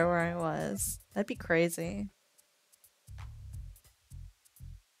 where I was. That'd be crazy.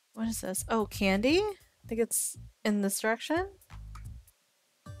 What is this? Oh, candy? I think it's in this direction.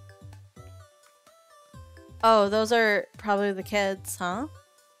 Oh, those are probably the kids, huh?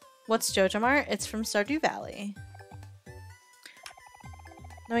 What's Joja Mart? It's from Stardew Valley.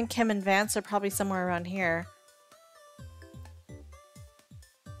 Knowing Kim and Vance are probably somewhere around here.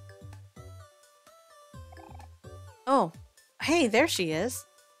 Oh, hey, there she is.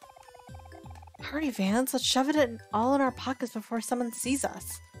 Hurry, Vance. Let's shove it all in our pockets before someone sees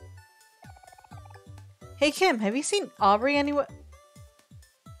us. Hey, Kim, have you seen Aubrey anywhere?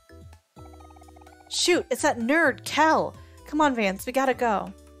 Shoot, it's that nerd, Kel. Come on, Vance, we gotta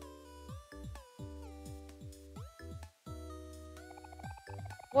go.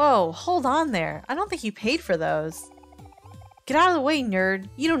 Whoa, hold on there. I don't think you paid for those. Get out of the way, nerd.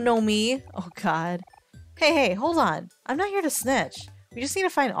 You don't know me. Oh, God. Hey, hold on. I'm not here to snitch. We just need to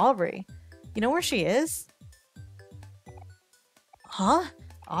find Aubrey. You know where she is? Huh?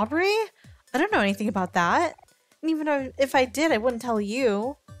 Aubrey? I don't know anything about that. And even if I did, I wouldn't tell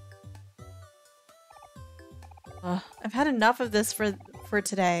you. I've had enough of this for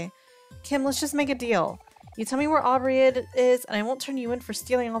today. Kim, let's just make a deal. You tell me where Aubrey is, and I won't turn you in for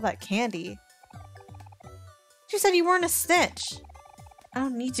stealing all that candy. You said you weren't a snitch. I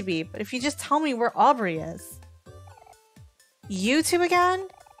don't need to be, but if you just tell me where Aubrey is. You two again?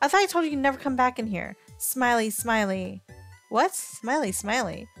 I thought I told you you'd never come back in here. Smiley, smiley. What? Smiley,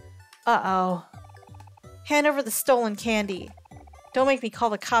 smiley. Uh-oh. Hand over the stolen candy. Don't make me call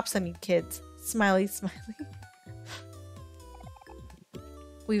the cops on you kids. Smiley, smiley.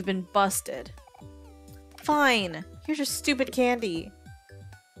 We've been busted. Fine. Here's your stupid candy.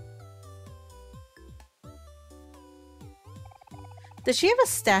 Does she have a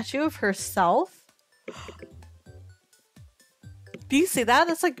statue of herself? Do you see that?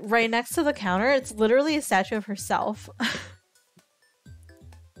 That's like right next to the counter. It's literally a statue of herself.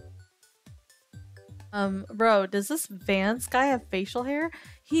 Bro, does this Vance guy have facial hair?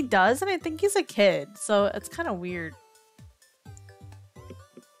 He does, and I think he's a kid, so it's kind of weird.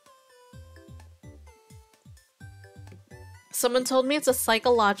 Someone told me it's a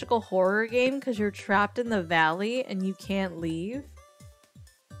psychological horror game because you're trapped in the valley and you can't leave.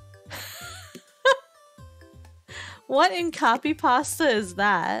 What in copy pasta is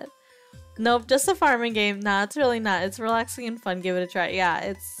that? Nope, just a farming game. Nah, it's really not. It's relaxing and fun. Give it a try.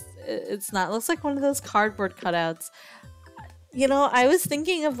 Yeah, it's not. It looks like one of those cardboard cutouts. You know, I was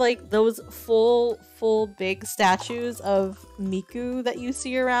thinking of like those full big statues of Miku that you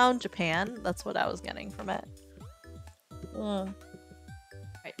see around Japan. That's what I was getting from it. Right,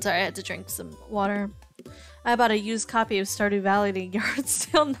 sorry, I had to drink some water. I bought a used copy of Stardew Valley to yard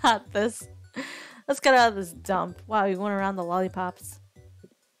sale, not this. Let's get out of this dump. Wow, you went around the lollipops.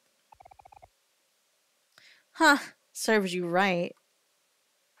 Huh, serves you right.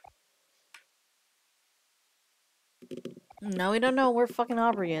 No, we don't know where fucking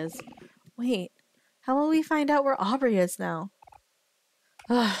Aubrey is. Wait, how will we find out where Aubrey is now?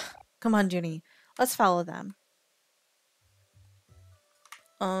 Ugh, come on, Junie. Let's follow them.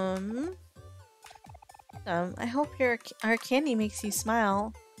 I hope our candy makes you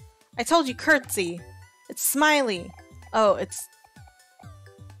smile. I told you curtsy. It's smiley. Oh, it's...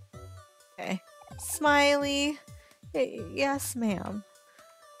 Okay. Smiley. Yes, ma'am.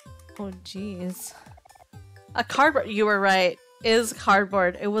 Oh, jeez. A cardboard. You were right. Is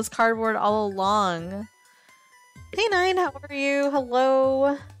cardboard. It was cardboard all along. Hey, Nine. How are you?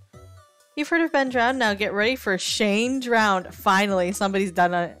 Hello. You've heard of Ben Drowned? Now get ready for Shane Drowned. Finally, somebody's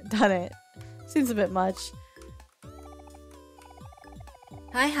done it. Seems a bit much.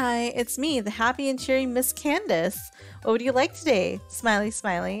 Hi, it's me, the happy and cheery Miss Candace. What would you like today? Smiley,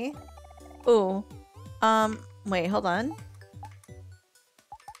 smiley. Ooh. Wait, hold on.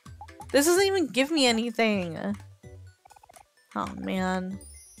 This doesn't even give me anything. Oh, man.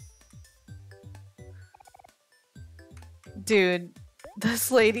 Dude.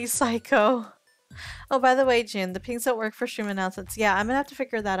 This lady's psycho. Oh, by the way, Jun, the pings don't work for stream announcements. Yeah, I'm gonna have to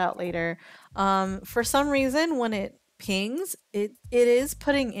figure that out later. For some reason, when it pings, it is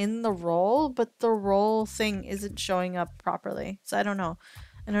putting in the roll, but the roll thing isn't showing up properly. So I don't know.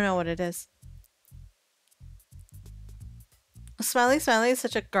 I don't know what it is. Smiley smiley is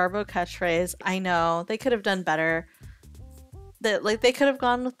such a garbo catchphrase. I know. They could have done better. They could have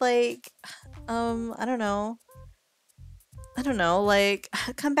gone with like I don't know, like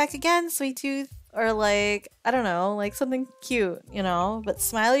come back again, sweet tooth, or like I don't know, like something cute, you know? But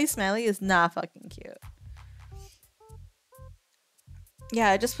smiley smiley is not fucking cute.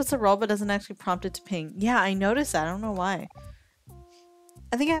 Yeah, it just puts a roll but doesn't actually prompt it to ping. Yeah, I noticed that. I don't know why.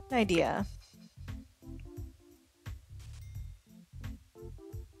 I think I have an idea.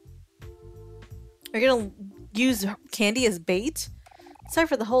 You're gonna use candy as bait? Sorry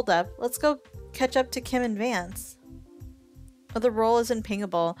for the holdup. Let's go catch up to Kim and Vance. Oh, the roll isn't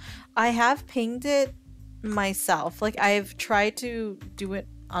pingable. I have pinged it myself. Like, I've tried to do it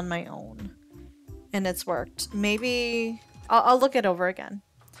on my own. And it's worked. Maybe... I'll look it over again.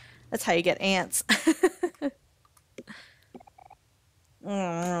 That's how you get ants.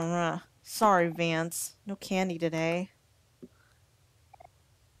 Sorry, Vance. No candy today.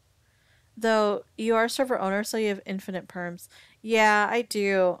 Though, you are server owner, so you have infinite perms. Yeah, I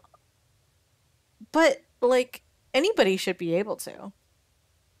do. But, like, anybody should be able to.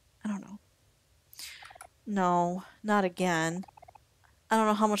 I don't know. No, not again. I don't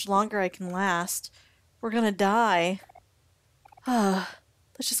know how much longer I can last. We're gonna die.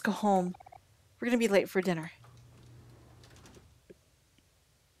 Let's just go home. We're gonna be late for dinner.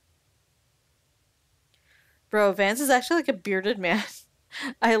 Bro, Vance is actually like a bearded man.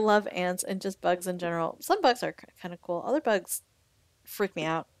 I love ants and just bugs in general. Some bugs are kind of cool. Other bugs freak me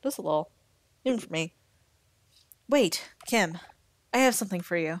out. Just a little. Even for me. Wait, Kim. I have something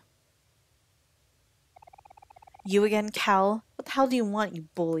for you. You again, Cal? What the hell do you want, you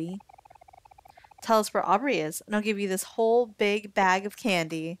bully? Tell us where Aubrey is, and I'll give you this whole big bag of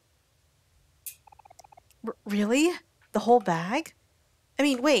candy. Really? The whole bag? I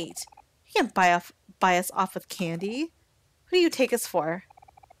mean, wait. You can't buy us off with candy. Who do you take us for?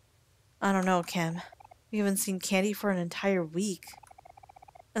 I don't know, Kim. We haven't seen candy for an entire week.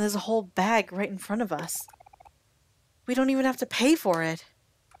 And there's a whole bag right in front of us. We don't even have to pay for it.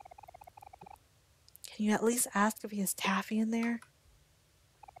 Can you at least ask if he has taffy in there?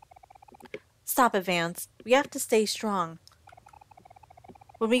 Stop it, Vance. We have to stay strong.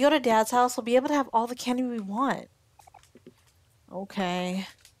 When we go to Dad's house, we'll be able to have all the candy we want. Okay.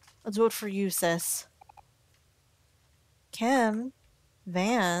 I'll do it for you, sis. Kim?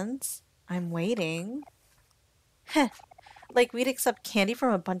 Vance? I'm waiting. Heh. Like we'd accept candy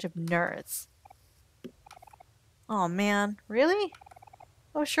from a bunch of nerds. Oh man, really?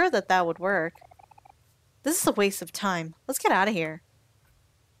 I was sure that would work. This is a waste of time. Let's get out of here.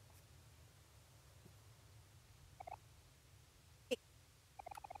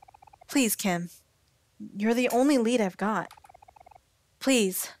 Please, Kim. You're the only lead I've got.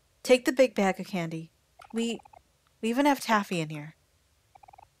 Please, take the big bag of candy. We even have taffy in here.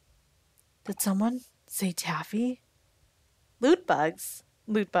 Did someone say taffy? Loot bugs.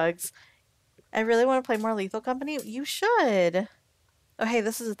 Loot bugs. I really want to play more Lethal Company. You should. Oh, hey,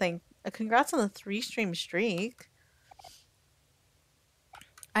 this is the thing. Congrats on the 3-stream streak.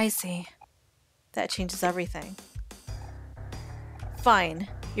 I see. That changes everything. Fine.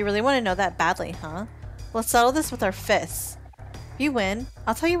 You really want to know that badly, huh? Let's settle this with our fists. If you win,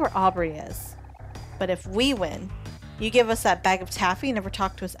 I'll tell you where Aubrey is. But if we win, you give us that bag of taffy and never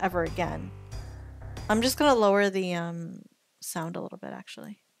talk to us ever again. I'm just gonna lower the sound a little bit,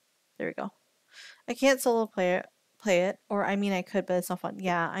 actually. There we go. I can't solo play it, or I mean I could, but it's not fun.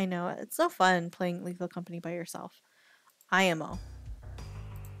 Yeah, I know. It's no fun playing Lethal Company by yourself. IMO.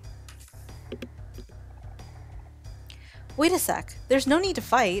 Wait a sec. There's no need to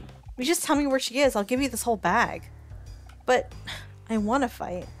fight. You just tell me where she is. I'll give you this whole bag. But I want to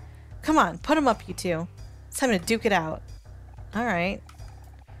fight. Come on, put them up, you two. It's time to duke it out. Alright.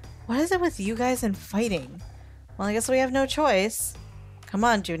 What is it with you guys and fighting? Well, I guess we have no choice. Come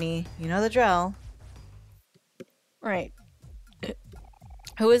on, Junie. You know the drill. Right.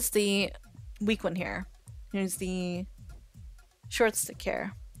 Who is the weak one here? Who's the short stick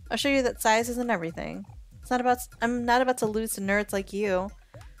here? I'll show you that size isn't everything. I'm not about to lose to nerds like you.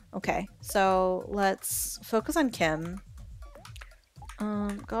 Okay, so let's focus on Kim.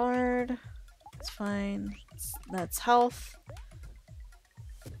 Guard. It's fine. That's health.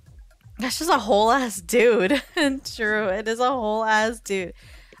 That's just a whole ass dude. True, it is a whole ass dude.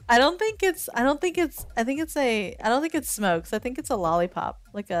 I don't think it's smokes. I think it's a lollipop.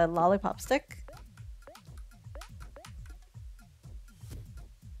 Like a lollipop stick.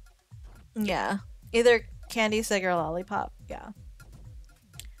 Yeah. Either candy stick or lollipop. Yeah.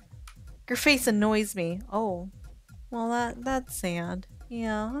 Your face annoys me. Oh. Well, that's sad.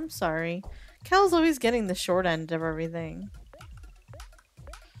 Yeah, I'm sorry. Cal's always getting the short end of everything.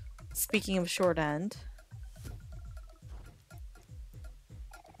 Speaking of short end.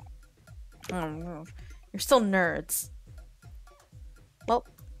 Oh, you're still nerds. Well.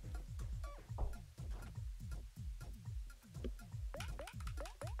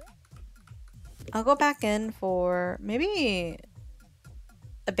 I'll go back in for maybe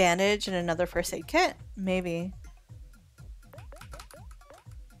a bandage and another first aid kit. Maybe.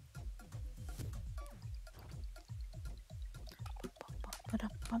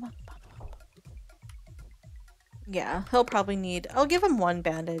 Yeah, he'll probably need... I'll give him one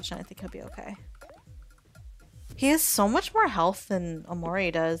bandage and I think he'll be okay. He has so much more health than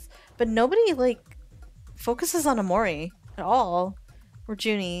Omori does, but nobody, like, focuses on Omori at all. Or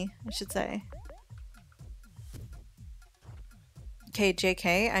Junie, I should say. Okay,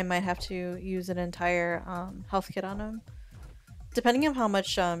 JK, I might have to use an entire health kit on him. Depending on how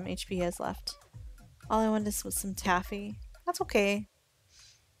much HP he has left. All I wanted was some taffy. That's okay.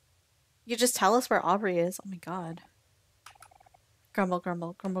 You just tell us where Aubrey is. Oh my god. Grumble,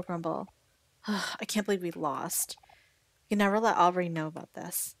 grumble, grumble, grumble. I can't believe we lost. You never let Aubrey know about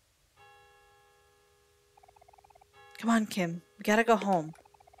this. Come on, Kim. We gotta go home.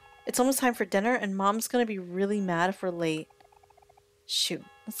 It's almost time for dinner and Mom's gonna be really mad if we're late. Shoot.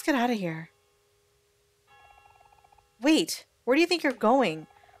 Let's get out of here. Wait. Where do you think you're going?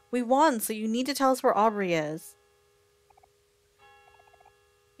 We won, so you need to tell us where Aubrey is.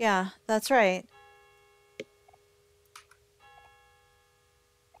 Yeah, that's right.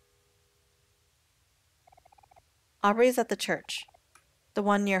 Aubrey's at the church. The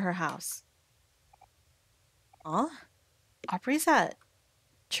one near her house. Huh? Aubrey's at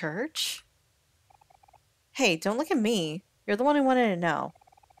church? Hey, don't look at me. You're the one who wanted to know.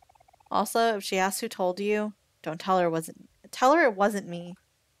 Also, if she asks who told you, don't tell her it wasn't me.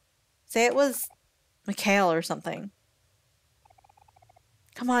 Say it was Mikhail or something.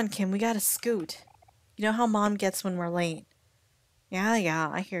 Come on, Kim, we gotta scoot. You know how Mom gets when we're late. Yeah,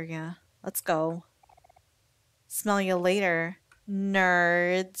 I hear ya. Let's go. Smell you later,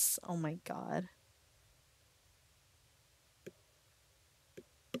 nerds. Oh my god.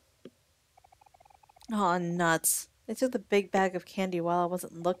 Aw, nuts. They took the big bag of candy while I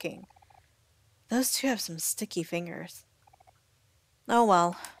wasn't looking. Those two have some sticky fingers. Oh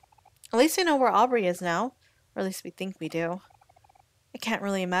well. At least we know where Aubrey is now. Or at least we think we do. I can't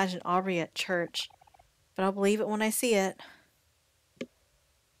really imagine Aubrey at church, but I'll believe it when I see it.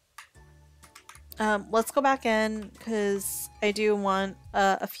 Let's go back in, because I do want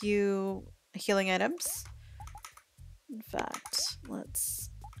a few healing items. In fact, let's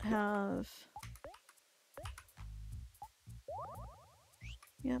have...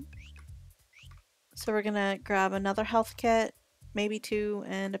 Yep. So we're gonna grab another health kit, maybe 2,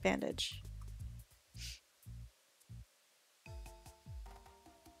 and a bandage.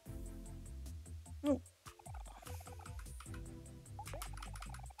 Oh.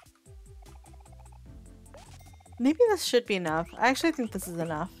 Maybe this should be enough. I actually think this is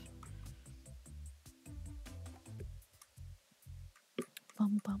enough.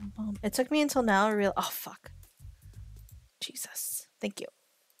 Bum, bum, bum. It took me until now to realize. Oh, fuck. Jesus. Thank you.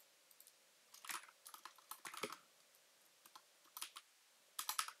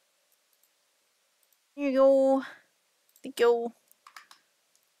 Here you go. Thank you.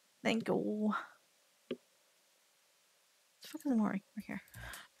 Thank you. The fuck is Mori? We're here.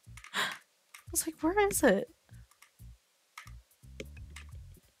 I was like, where is it?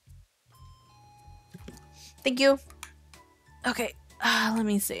 Thank you. Okay. Let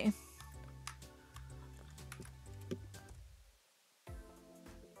me see.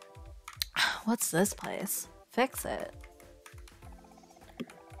 What's this place? Fix it.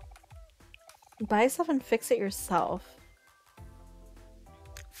 Buy stuff and fix it yourself.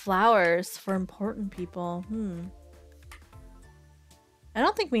 Flowers for important people. I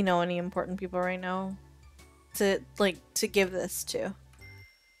don't think we know any important people right now to give this to.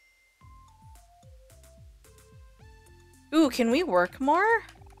 Ooh, can we work more?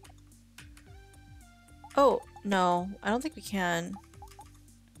 Oh, no. I don't think we can.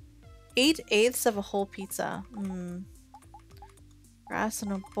 8/8 of a whole pizza. Grass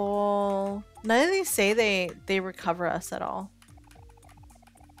in a bowl. None of these say they recover us at all.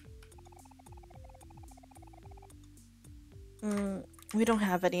 We don't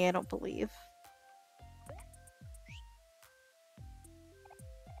have any, I don't believe.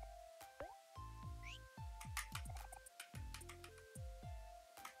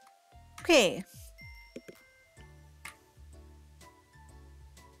 Okay.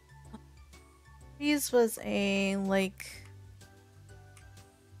 These was a, like...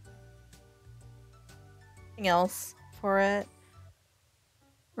 something else for it.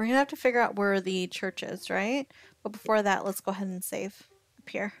 We're gonna have to figure out where the church is, right? But before that, let's go ahead and save up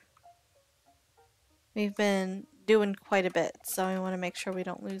here. We've been doing quite a bit, so I want to make sure we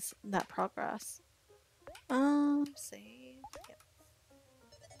don't lose that progress. Save. Yep.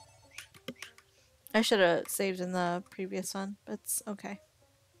 I should have saved in the previous one, but it's okay.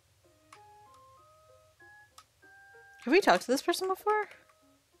 Have we talked to this person before?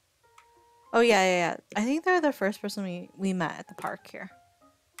 Oh yeah. I think they're the first person we met at the park here.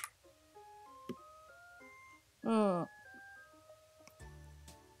 Oh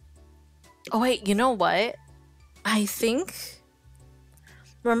wait, you know what? I think...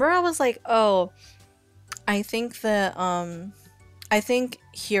 Remember I was like, oh, I think that, I think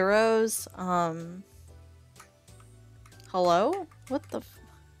heroes, hello? What the f...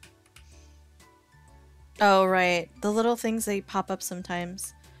 Oh, right. The little things, they pop up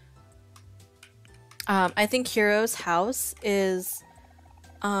sometimes. I think Hero's house is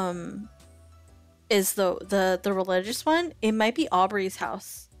the religious one. It might be Aubrey's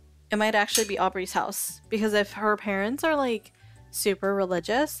house. It might actually be Aubrey's house. Because if her parents are, like, super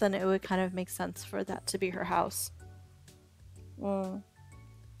religious, then it would kind of make sense for that to be her house.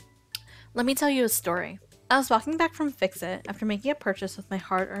 Let me tell you a story. I was walking back from Fix-It after making a purchase with my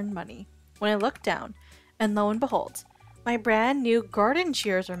hard-earned money when I looked down, and lo and behold, my brand new garden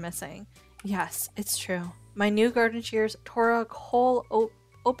shears were missing. Yes, it's true. My new garden shears tore a hole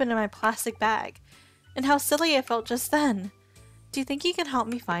open in my plastic bag. And how silly I felt just then. Do you think you can help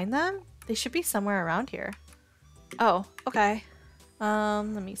me find them? They should be somewhere around here. Oh, okay. Let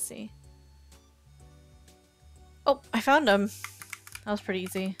me see. Oh, I found them. That was pretty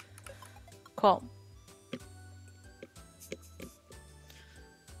easy. Cool.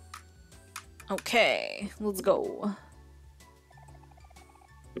 Okay, let's go.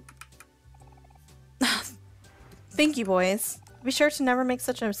 Thank you, boys. Be sure to never make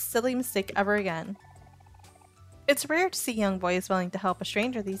such a silly mistake ever again. It's rare to see young boys willing to help a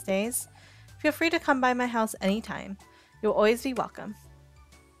stranger these days. Feel free to come by my house anytime. You'll always be welcome.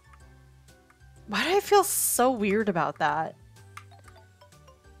 Why do I feel so weird about that?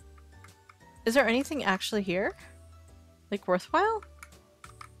 Is there anything actually here? Like, worthwhile?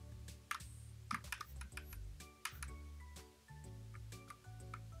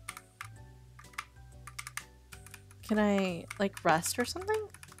 Can I, like, rest or something?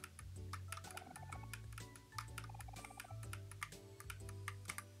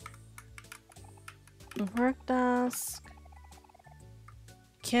 Work desk.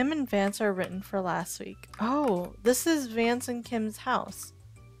 Kim and Vance are written for last week. Oh, this is Vance and Kim's house.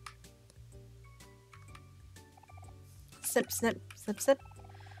 Sip, snip, sip, sip.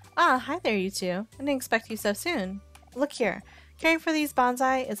 Ah, hi there, you two. I didn't expect you so soon. Look here. Caring for these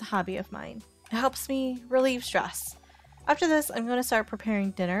bonsai is a hobby of mine. It helps me relieve stress. After this, I'm going to start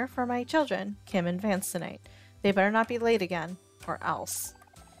preparing dinner for my children, Kim and Vance, tonight. They better not be late again, or else.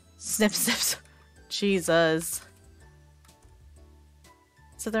 Snip, snip. Jesus.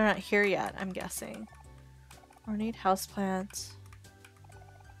 So they're not here yet, I'm guessing. Or need houseplants.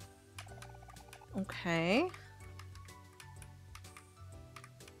 Okay.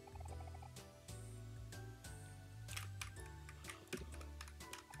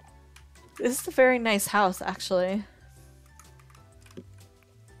 This is a very nice house, actually.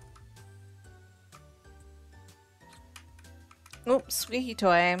 Oops, squeaky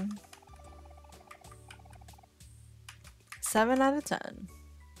toy. 7 out of 10.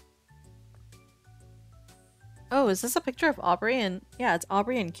 Oh, is this a picture of Aubrey and... Yeah, it's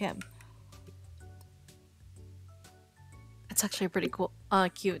Aubrey and Kim. It's actually pretty cool.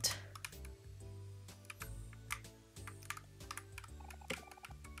 Cute.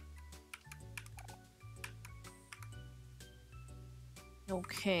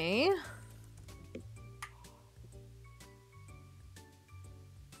 Okay.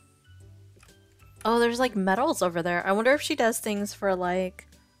 Oh, there's like medals over there. I wonder if she does things for like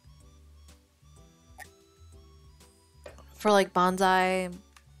bonsai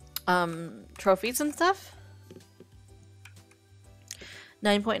trophies and stuff.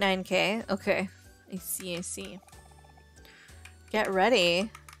 9.9k. Okay. I see, I see. Get ready.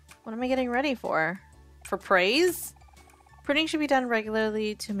 What am I getting ready for? For praise? Pruning should be done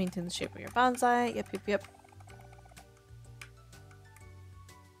regularly to maintain the shape of your bonsai. Yep, yep, yep.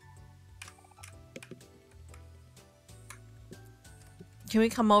 Can we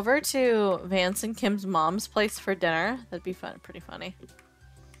come over to Vance and Kim's mom's place for dinner? That'd be fun, pretty funny.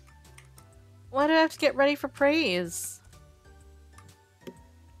 Why do I have to get ready for praise?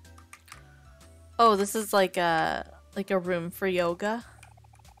 Oh, this is like a room for yoga.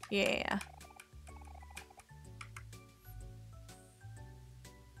 Yeah.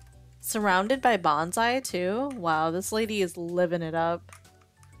 Surrounded by bonsai too? Wow, this lady is living it up.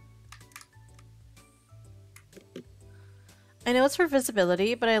 I know it's for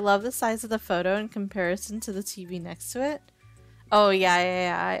visibility, but I love the size of the photo in comparison to the TV next to it. Oh,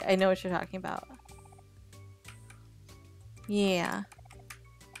 yeah. I know what you're talking about. Yeah.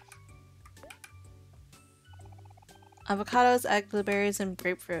 Avocados, egg, blueberries, and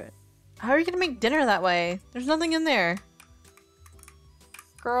grapefruit. How are you gonna make dinner that way? There's nothing in there.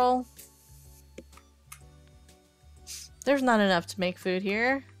 Girl. There's not enough to make food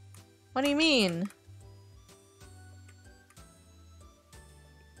here. What do you mean?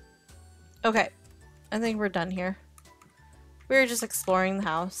 Okay, I think we're done here. We were just exploring the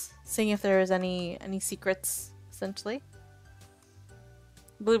house, seeing if there was any secrets, essentially.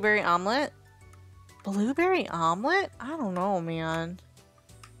 Blueberry omelet? Blueberry omelet? I don't know, man.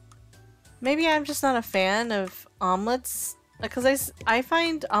 Maybe I'm just not a fan of omelets, because I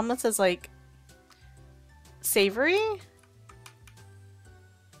find omelets as like savory,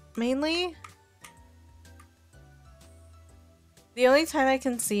 mainly. The only time I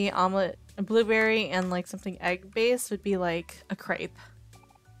can see omelet, blueberry, and like something egg-based would be like a crepe.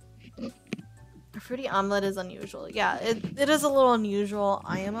 A fruity omelet is unusual. Yeah, it is a little unusual,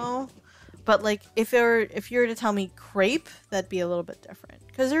 IMO. But like, if you were to tell me crepe, that'd be a little bit different.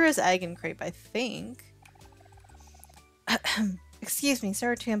 Because there is egg in crepe, I think. Excuse me,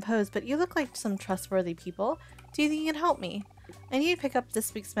 sorry to impose, but you look like some trustworthy people. Do you think you can help me? I need to pick up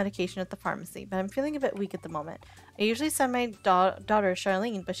this week's medication at the pharmacy, but I'm feeling a bit weak at the moment. I usually send my daughter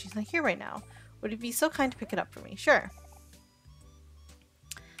Charlene, but she's not here right now. Would you be so kind to pick it up for me? Sure.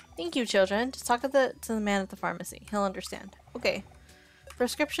 Thank you, children. Just talk to the man at the pharmacy. He'll understand. Okay.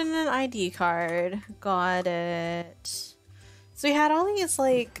 Prescription and ID card. Got it. So we had all these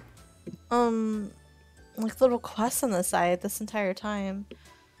like little quests on the side this entire time.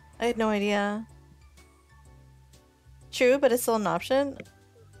 I had no idea. True, but it's still an option.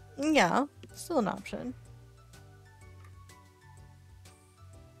 Yeah, still an option.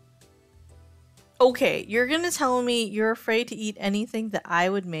 Okay, you're gonna tell me you're afraid to eat anything that I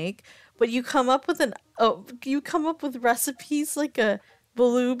would make, but you come up with recipes like a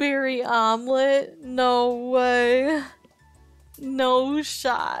blueberry omelet? No way. No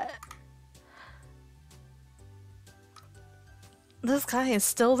shot. This guy is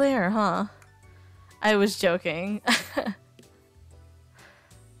still there, huh? I was joking.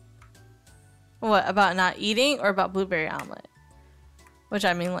 What, about not eating or about blueberry omelet? Which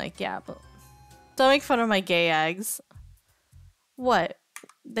I mean, like, yeah, but don't make fun of my gay eggs. What?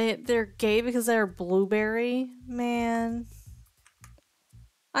 They're gay because they're blueberry? Man.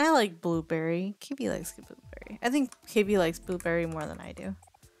 I like blueberry. KB likes blueberry. I think KB likes blueberry more than I do.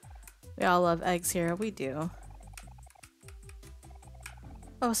 We all love eggs here. We do.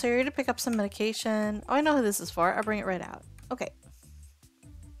 Oh, so you're here to pick up some medication. Oh, I know who this is for. I'll bring it right out. Okay.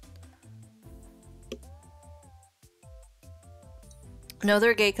 No,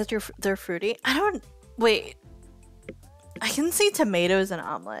 they're gay because they're fruity. I don't... Wait. I can see tomatoes in an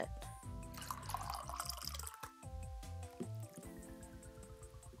omelet.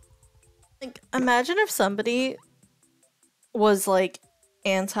 Like, imagine if somebody was like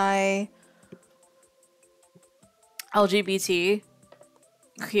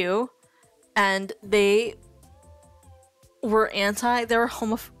anti-LGBTQ and they were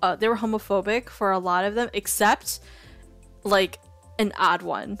homophobic for a lot of them, except like an odd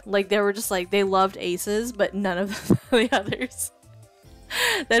one. Like they were just like they loved aces, but none of the others.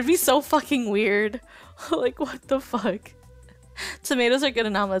 That'd be so fucking weird. Like what the fuck? Tomatoes are good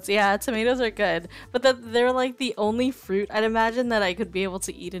in omelets. Yeah, tomatoes are good. But they're like the only fruit I'd imagine that I could be able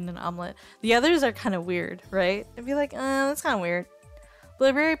to eat in an omelet. The others are kind of weird, right? I'd be like, that's kind of weird.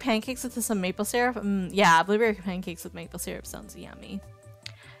 Blueberry pancakes with some maple syrup? Yeah, blueberry pancakes with maple syrup sounds yummy.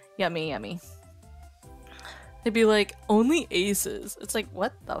 Yummy, yummy. They'd be like, only aces. It's like,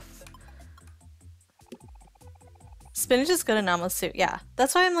 what the f... Spinach is good in omelets too. Yeah,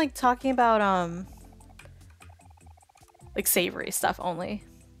 that's why I'm like talking about, like savory stuff only.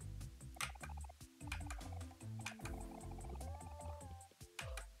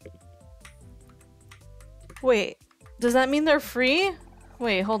 Wait, does that mean they're free?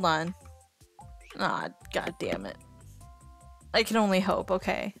 Wait, hold on. Ah, god damn it. I can only hope,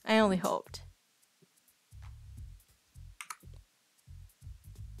 okay. I only hoped.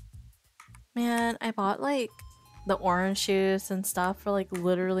 Man, I bought like the orange juice and stuff for like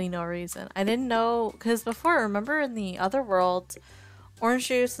literally no reason. I didn't know, because before, remember in the other world, orange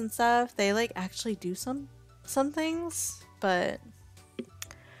juice and stuff, they like actually do some things, but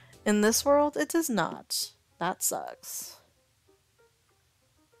in this world, it does not. That sucks.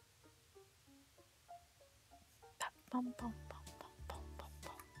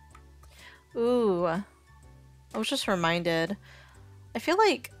 Ooh, I was just reminded. I feel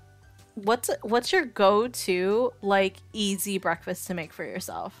like what's your go-to like easy breakfast to make for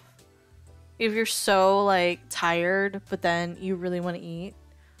yourself? If you're so like tired but then you really want to eat,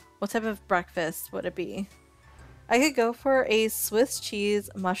 what type of breakfast would it be? I could go for a Swiss cheese,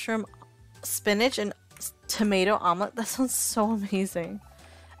 mushroom, spinach, and tomato omelet. That sounds so amazing.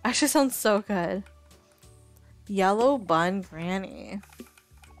 Actually sounds so good. Yellow bun granny.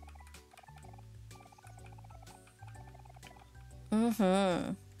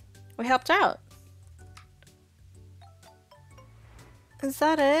 We helped out. Is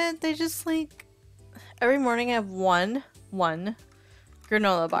that it? They just like every morning I have one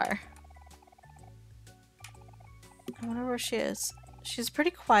granola bar. I wonder where she is. She's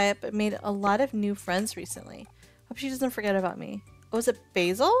pretty quiet but made a lot of new friends recently. Hope she doesn't forget about me. Oh, is it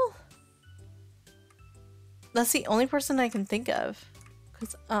Basil? That's the only person I can think of.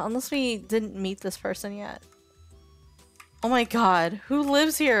 Because unless we didn't meet this person yet. Oh my god, who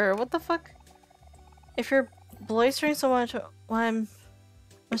lives here? What the fuck? If you're blistering so much, I'm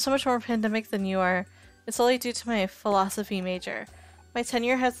so much more pandemic than you are. It's only due to my philosophy major. My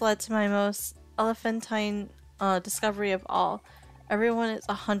tenure has led to my most elephantine discovery of all. Everyone is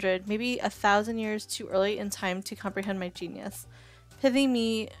 100, maybe 1,000 years too early in time to comprehend my genius. Pity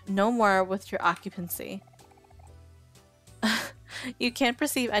me no more with your occupancy. You can't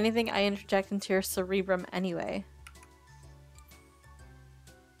perceive anything I interject into your cerebrum anyway.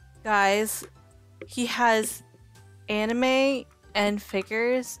 Guys, he has anime and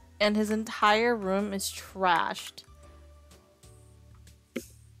figures and his entire room is trashed.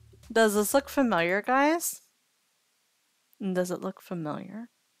 Does this look familiar, guys? Does it look familiar?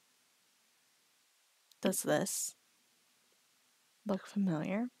 Does this look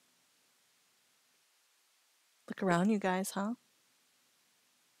familiar? Look around, you guys, huh?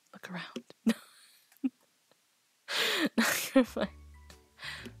 Look around.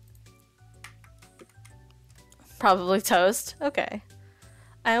 Probably toast. Okay.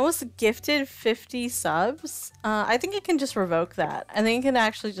 I almost gifted 50 subs. I think I can just revoke that. I think I can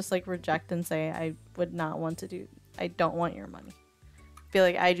actually just like reject and say I would not want to do. I don't want your money. Be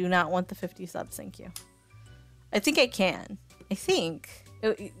like, I do not want the 50 subs. Thank you. I think I can. I think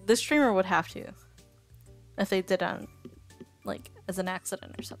the streamer would have to if they did on like as an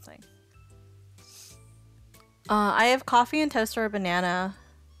accident or something. I have coffee and toast or a banana.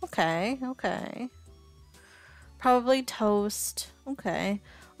 Okay, okay. Probably toast. Okay.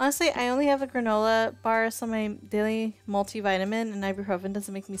 Honestly, I only have a granola bar, so my daily multivitamin and ibuprofen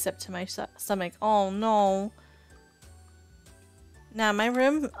doesn't make me sick to my stomach. Oh no. Now my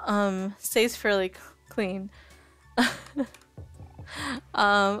room stays fairly clean.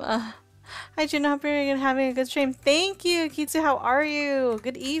 Hi Jun, hope you're having a good stream. Thank you, Kitsu. How are you?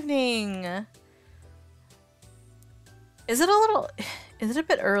 Good evening. Is it a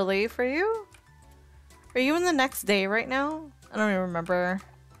bit early for you? Are you in the next day right now? I don't even remember.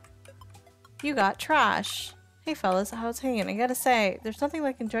 You got trash. Hey fellas, how's it hanging? I gotta say, there's nothing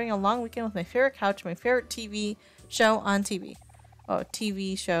like enjoying a long weekend with my favorite couch, my favorite TV show on TV. Oh,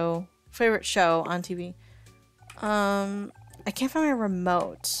 TV show. Favorite show on TV. I can't find my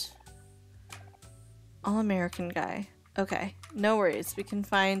remote. All-American guy. Okay, no worries. We can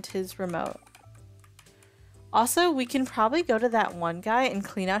find his remote. Also, we can probably go to that one guy and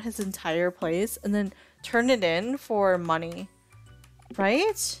clean out his entire place and then turn it in for money.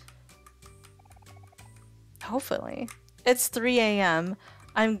 Right? Hopefully. It's 3 a.m.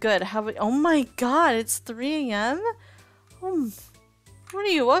 I'm good. Oh my god, it's 3 a.m.? What are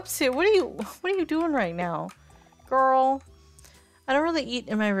you up to? What are you doing right now? Girl. I don't really eat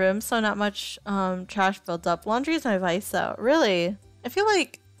in my room, so not much trash builds up. Laundry is my vice though. Really? I feel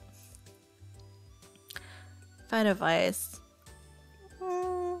like if I had a vice,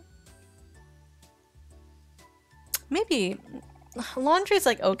 maybe laundry is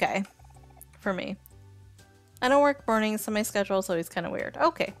like okay for me. I don't work mornings, so my schedule is always kind of weird.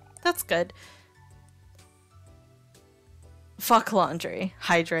 Okay, that's good. Fuck laundry.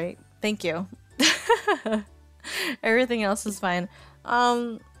 Hydrate. Thank you. Everything else is fine.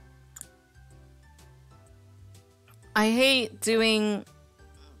 I hate doing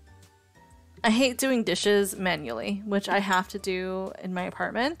dishes manually, which I have to do in my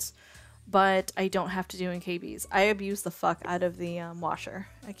apartment, but I don't have to do in KB's. I abuse the fuck out of the washer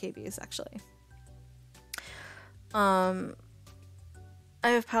at KB's actually. I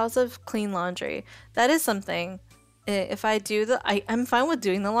have piles of clean laundry. That is something. If I do I'm fine with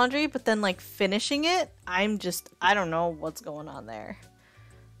doing the laundry, but then like finishing it, I don't know what's going on there.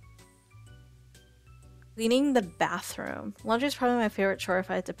 Cleaning the bathroom. Laundry is probably my favorite chore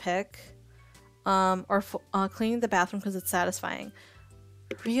if I had to pick. Or cleaning the bathroom because it's satisfying.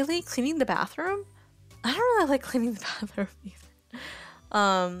 Really? Cleaning the bathroom? I don't really like cleaning the bathroom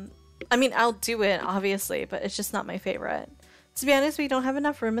either. I mean, I'll do it, obviously, but it's just not my favorite. To be honest, we don't have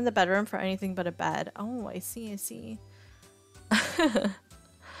enough room in the bedroom for anything but a bed. Oh, I see, I see.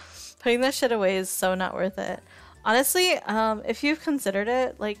 Putting that shit away is so not worth it. Honestly, if you've considered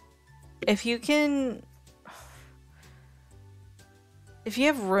it, like, if you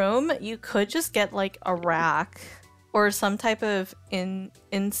have room, you could just get, like, a rack or some type of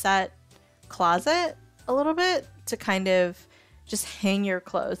inset closet a little bit to kind of just hang your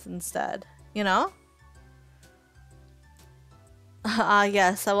clothes instead, you know?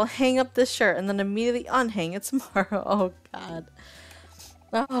 Yes, I will hang up this shirt and then immediately unhang it tomorrow. Oh god.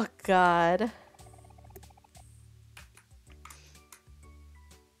 Oh god.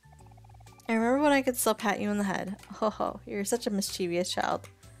 I remember when I could still pat you on the head. Ho ho, you're such a mischievous child.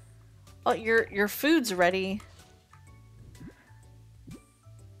 Oh, your food's ready.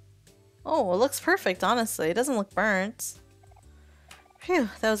 Oh, it looks perfect, honestly. It doesn't look burnt. Phew,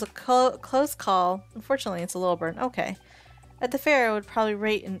 that was a close call. Unfortunately, it's a little burnt. Okay. At the fair, I would probably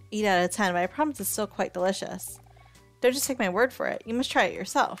rate an 8 out of 10, but I promise it's still quite delicious. Don't just take my word for it. You must try it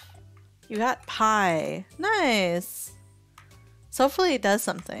yourself. You got pie. Nice. So hopefully it does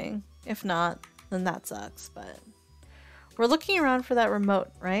something. If not, then that sucks, but... We're looking around for that remote,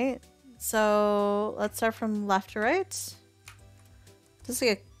 right? So let's start from left to right.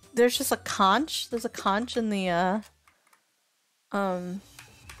 There's just a conch. There's a conch in the,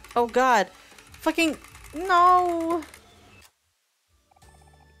 oh god. Fucking... No!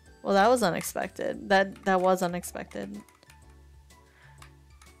 Well, that was unexpected. That was unexpected.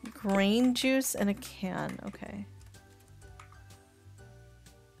 Grain juice in a can. Okay.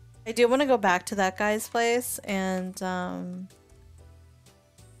 I do want to go back to that guy's place and,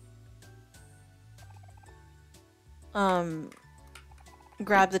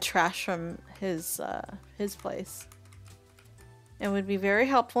 grab the trash from his place. It would be very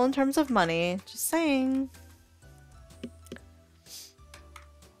helpful in terms of money. Just saying.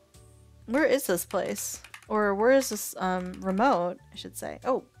 Where is this place? Or where is this remote, I should say.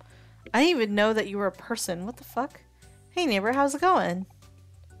 Oh, I didn't even know that you were a person. What the fuck? Hey neighbor, how's it going?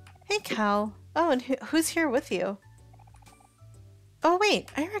 Hey cow. Oh, and who's here with you? Oh wait,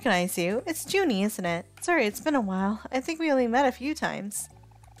 I recognize you. It's Junie, isn't it? Sorry, it's been a while. I think we only met a few times.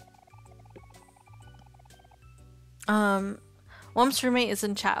 Wump's roommate is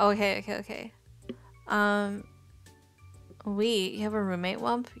in chat. Okay. Wait, you have a roommate,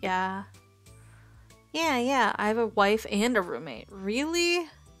 Wump? Yeah. Yeah, I have a wife and a roommate. Really?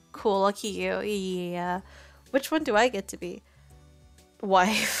 Cool, lucky you. Yeah. Which one do I get to be?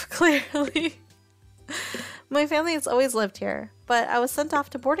 Wife, clearly. My family has always lived here, but I was sent off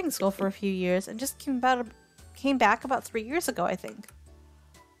to boarding school for a few years and just came back about 3 years ago, I think.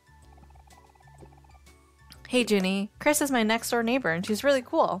 Hey Junie, Chris is my next door neighbor and she's really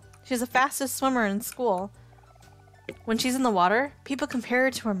cool. She's the fastest swimmer in school. When she's in the water, people compare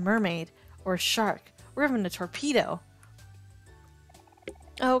her to a mermaid or a shark or even a torpedo.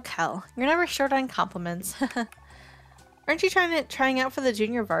 Oh, Kel, you're never short on compliments. Aren't you trying out for the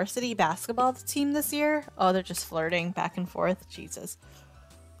junior varsity basketball team this year? Oh, they're just flirting back and forth. Jesus.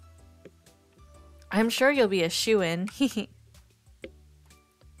 I'm sure you'll be a shoo-in.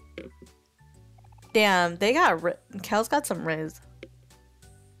 Damn, Kel's got some riz.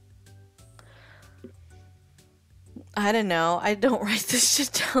 I don't know. I don't write this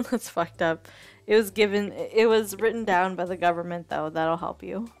shit down. That's fucked up. It was written down by the government though. That'll help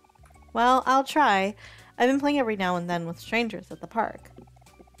you. Well, I'll try. I've been playing every now and then with strangers at the park.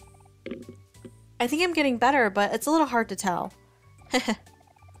 I think I'm getting better, but it's a little hard to tell.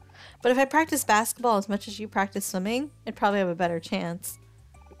 But if I practice basketball as much as you practice swimming, I'd probably have a better chance.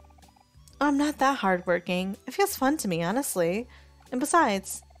 Oh, I'm not that hardworking. It feels fun to me, honestly. And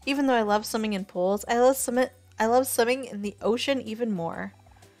besides, even though I love swimming in pools, I love swimming in the ocean even more.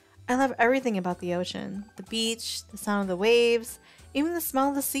 I love everything about the ocean. The beach, the sound of the waves, even the smell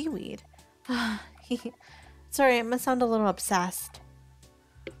of the seaweed. Sorry, it must sound a little obsessed.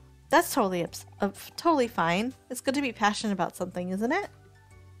 That's totally fine. It's good to be passionate about something, isn't it?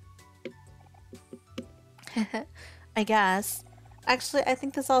 I guess. Actually, I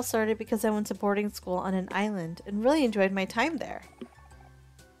think this all started because I went to boarding school on an island and really enjoyed my time there.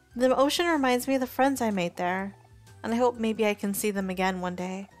 The ocean reminds me of the friends I made there, and I hope maybe I can see them again one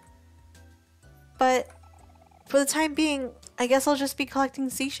day. But for the time being, I guess I'll just be collecting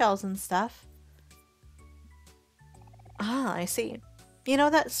seashells and stuff. Ah, I see. You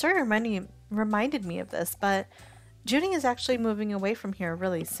know, that sir reminded me of this, but Junie is actually moving away from here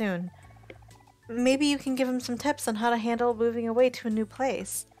really soon. Maybe you can give him some tips on how to handle moving away to a new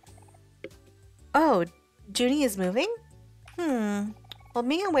place. Oh, Junie is moving? Well,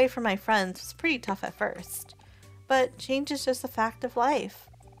 being away from my friends was pretty tough at first. But change is just a fact of life.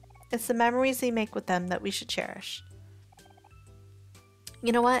 It's the memories we make with them that we should cherish.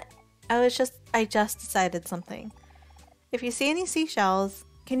 You know what? I just decided something. If you see any seashells,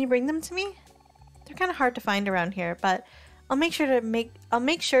 can you bring them to me? They're kind of hard to find around here, but I'll make sure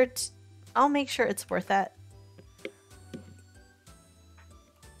it's worth it.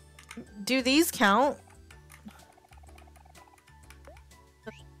 Do these count?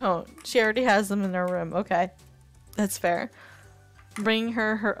 Oh, she already has them in her room. Okay. That's fair. Bringing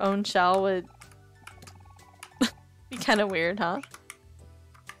her own shell would be kind of weird, huh?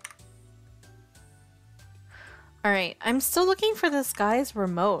 Alright, I'm still looking for this guy's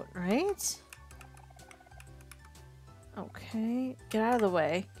remote, right? Okay, get out of the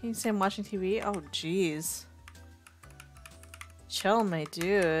way. Can you say I'm watching TV? Oh, jeez. Chill, my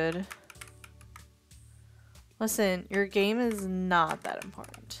dude. Listen, your game is not that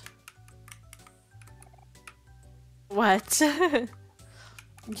important. What?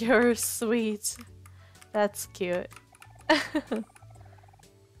 You're sweet. That's cute.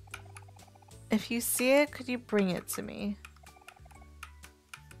 If you see it, could you bring it to me?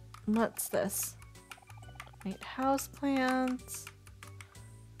 What's this? Wait, house plants.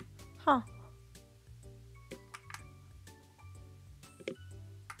 Huh.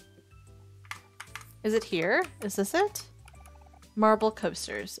 Is it here? Is this it? Marble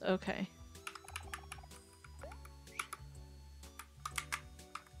coasters. Okay.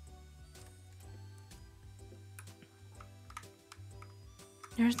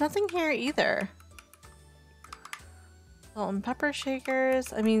 There's nothing here either. Salt and pepper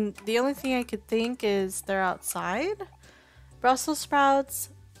shakers. I mean, the only thing I could think is they're outside. Brussels sprouts,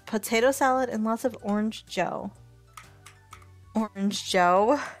 potato salad, and lots of orange joe. Orange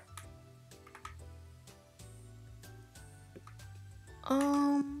joe?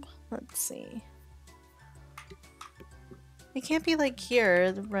 Let's see. It can't be like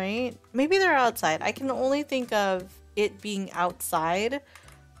here, right? Maybe they're outside. I can only think of it being outside,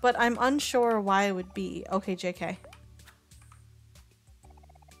 but I'm unsure why it would be. Okay, JK.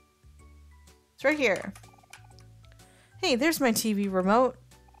 It's right here. Hey, there's my TV remote.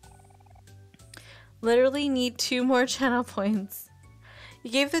 Literally need 2 more channel points. You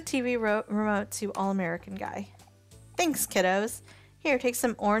gave the TV remote to All-American guy. Thanks, kiddos. Here, take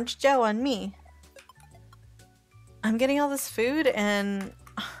some orange Joe on me. I'm getting all this food and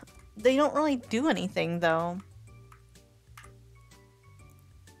they don't really do anything though.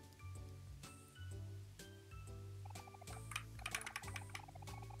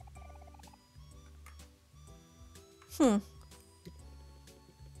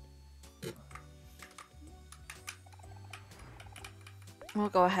 We'll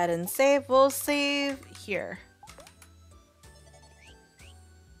go ahead and save. We'll save here.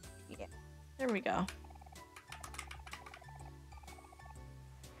 Yeah, there we go.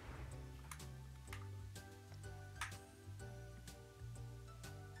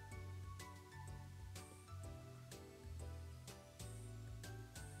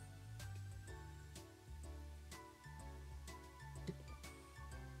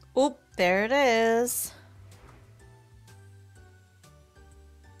 Oop, there it is.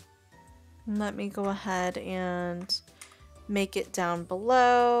 Let me go ahead and make it down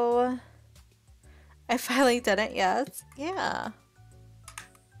below. I finally did it, yes. Yeah.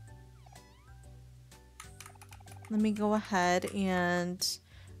 Let me go ahead and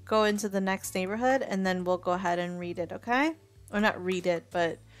go into the next neighborhood and then we'll go ahead and read it, okay? Or not read it,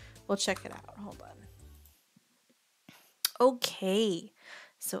 but we'll check it out. Hold on. Okay.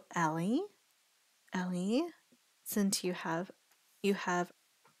 So Ellie, since you have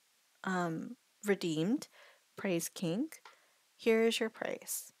redeemed Praise King, here is your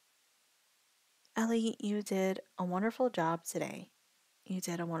praise. Ellie, you did a wonderful job today. You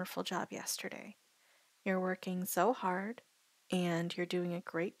did a wonderful job yesterday. You're working so hard and you're doing a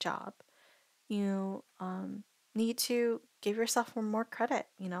great job. You need to give yourself more credit,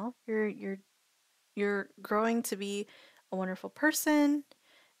 you know? You're growing to be a wonderful person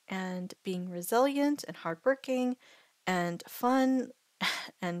and being resilient and hardworking and fun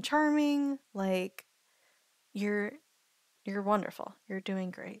and charming. Like you're wonderful. You're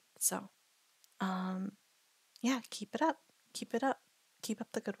doing great. So yeah, keep it up. Keep it up. Keep up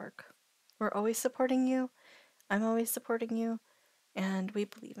the good work. We're always supporting you. I'm always supporting you, and we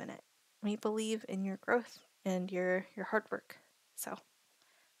believe in it. We believe in your growth and your hard work. So,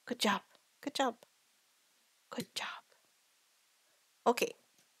 good job. Good job. Good job. Okay.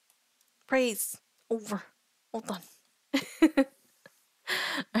 Praise over. Hold on.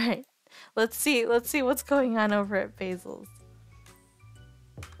 All right. Let's see what's going on over at Basil's.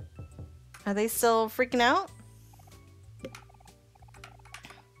 Are they still freaking out?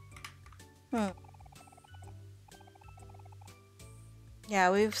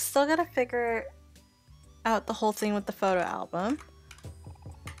 Yeah, we've still got to figure out the whole thing with the photo album.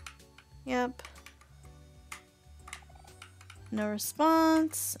 Yep. No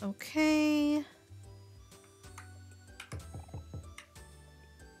response. Okay.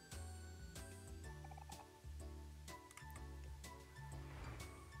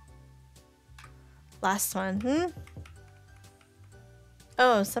 Last one,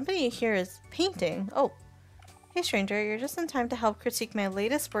 Oh, somebody here is painting. Oh. Hey stranger, you're just in time to help critique my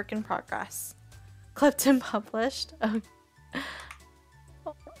latest work in progress. Clipped and published. Oh.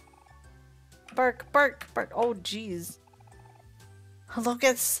 Bark, bark, bark. Oh, jeez.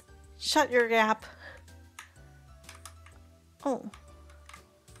 Lucas, shut your gap. Oh.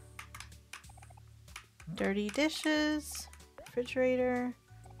 Dirty dishes. Refrigerator.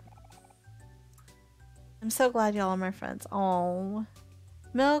 I'm so glad y'all are my friends. Oh.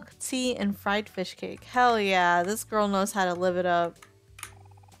 Milk, tea, and fried fish cake. Hell yeah, this girl knows how to live it up.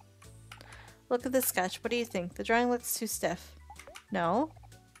 Look at this sketch. What do you think? The drawing looks too stiff. No?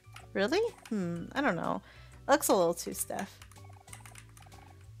 Really? I don't know. It looks a little too stiff.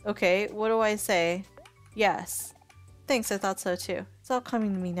 Okay, what do I say? Yes. Thanks, I thought so too. It's all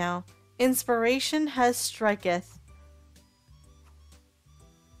coming to me now. Inspiration has striketh.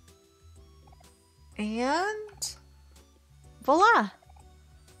 And voila!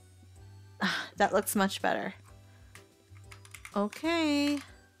 That looks much better. Okay.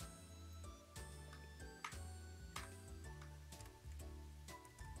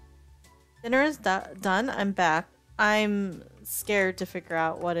 Dinner is done. I'm back. I'm scared to figure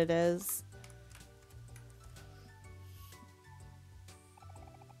out what it is.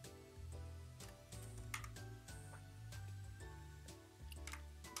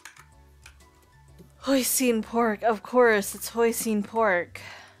 Hoisin pork. Of course, it's hoisin pork.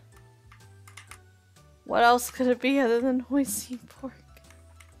 What else could it be other than hoisin pork?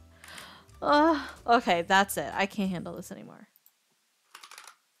 Okay, that's it. I can't handle this anymore.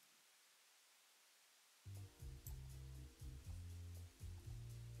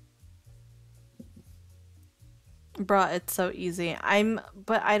 Bruh, it's so easy.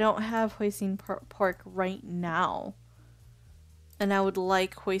 But I don't have hoisin pork right now. And I would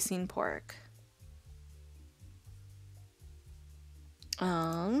like hoisin pork.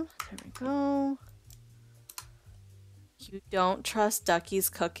 There we go. You don't trust Ducky's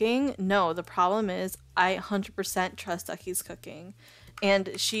cooking? No, the problem is I 100% trust Ducky's cooking.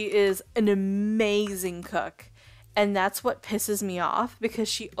 And she is an amazing cook. And that's what pisses me off because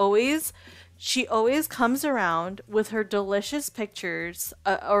she always comes around with her delicious pictures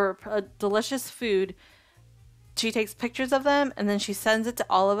or delicious food. She takes pictures of them and then she sends it to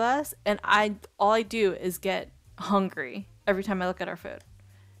all of us, and all I do is get hungry every time I look at our food.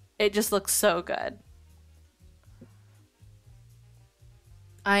 It just looks so good.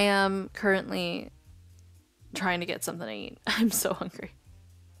 I am currently trying to get something to eat. I'm so hungry.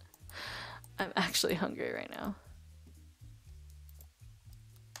 I'm actually hungry right now.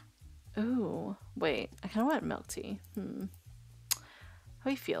 Ooh, wait. I kind of want milk tea. How do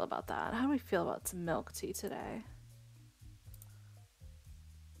we feel about that? How do we feel about some milk tea today?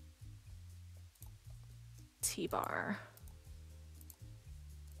 Tea bar.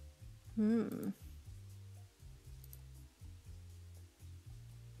 What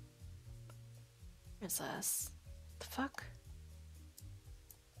is this? The fuck?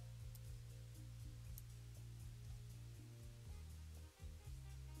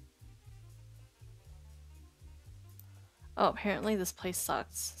 Oh, apparently this place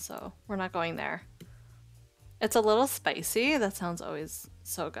sucks, so we're not going there. It's a little spicy. That sounds always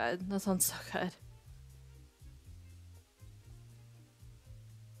so good. That sounds so good.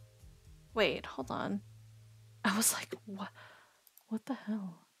 Wait, hold on. I was like, what? What the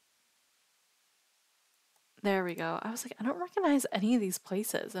hell? There we go. I was like, I don't recognize any of these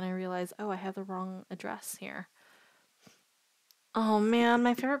places. And I realized, oh, I have the wrong address here. Oh man,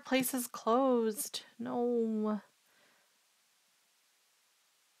 my favorite place is closed. No.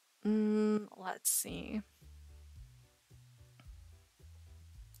 Let's see.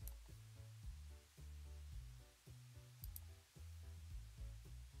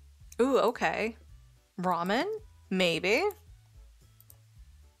 Ooh, okay. Ramen? Maybe.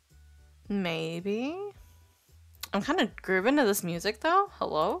 Maybe. I'm kind of grooving to this music though.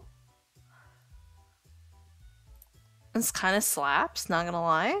 Hello? This kind of slaps, not gonna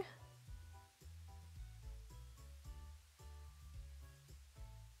lie.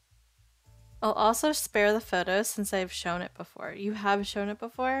 I'll also spare the photos since I've shown it before. You have shown it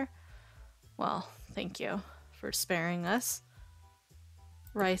before? Well, thank you for sparing us.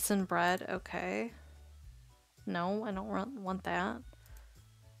 Rice and bread, okay. No, I don't want that.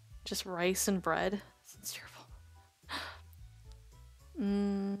 Just rice and bread. It's terrible.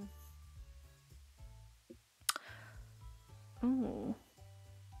 Ooh.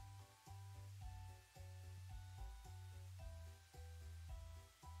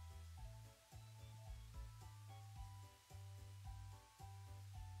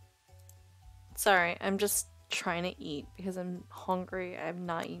 Sorry, I'm just trying to eat because I'm hungry. I've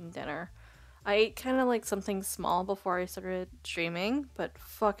not eaten dinner. I ate kind of like something small before I started streaming, but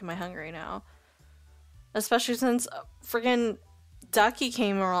fuck am I hungry now. Especially since friggin' Ducky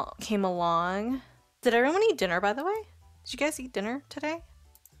came along. Did everyone eat dinner, by the way? Did you guys eat dinner today?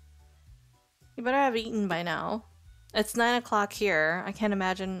 You better have eaten by now. It's 9 o'clock here. I can't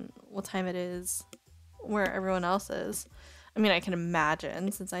imagine what time it is where everyone else is. I mean, I can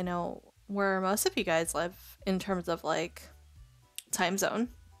imagine since I know where most of you guys live in terms of like time zone,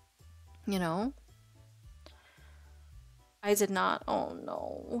 you know? I did not. Oh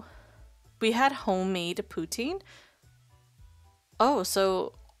no. We had homemade poutine. Oh,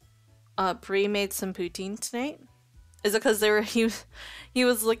 so Bree made some poutine tonight? Is it because he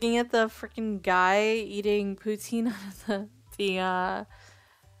was looking at the freaking guy eating poutine out of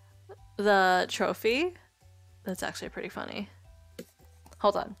the trophy? That's actually pretty funny.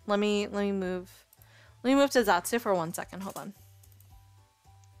 Hold on. Let me move to Zatsu for 1 second. Hold on.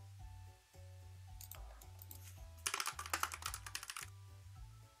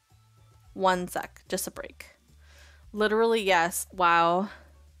 One sec. Just a break. Literally, yes. Wow.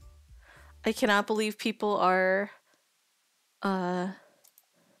 I cannot believe people are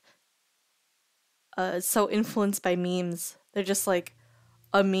so influenced by memes. They're just like,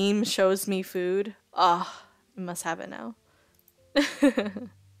 a meme shows me food. Ah, I must have it now.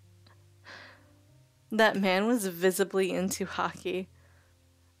 That man was visibly into hockey.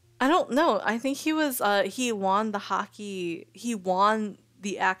 I don't know. I think he was he won the hockey, he won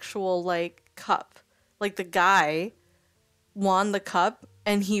the actual like cup. Like the guy won the cup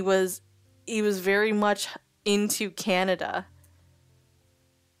and he was very much into Canada.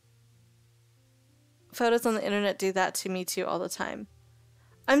 Photos on the internet do that to me too all the time.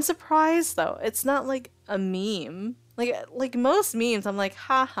 I'm surprised though. It's not like a meme. Like most memes, I'm like,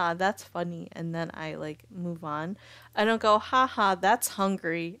 haha, that's funny, and then I like move on. I don't go, haha, that's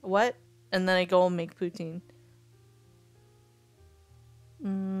hungry. What? And then I go and make poutine.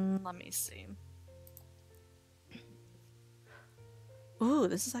 Let me see. Ooh,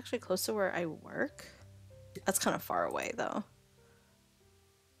 this is actually close to where I work. That's kind of far away though.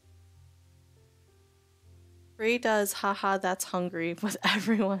 Ray does, haha, that's hungry with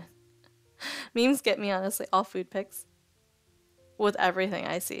everyone. Memes get me, honestly. All food pics. With everything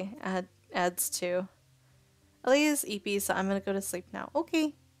I see. Ads too. Ellie is EP, so I'm gonna go to sleep now.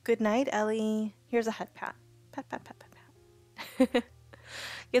 Okay. Good night, Ellie. Here's a head pat. Pat, pat, pat, pat, pat.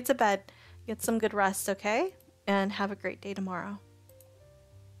 Get to bed. Get some good rest, okay? And have a great day tomorrow.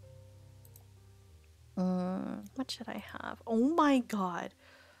 What should I have? Oh my god.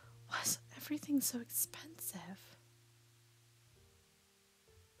 Why is everything so expensive?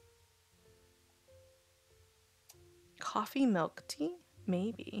 Coffee milk tea?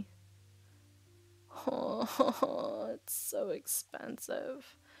 Maybe. Oh, it's so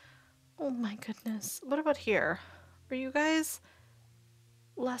expensive. Oh my goodness. What about here? Are you guys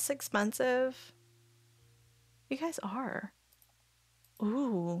less expensive? You guys are.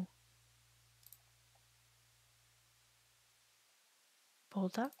 Ooh.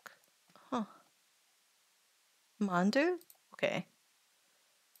 Bulldog? Huh. Mandu? Okay.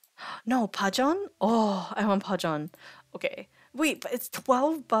 No, Pajon? Oh, I want Pajon. Okay. Wait, but it's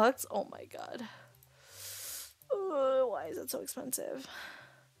 12 bucks? Oh my god. Why is it so expensive?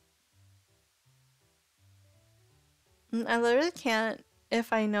 I literally can't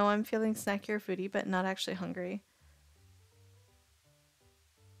if I know I'm feeling snacky or foodie but not actually hungry.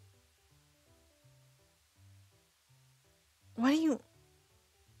 What do you...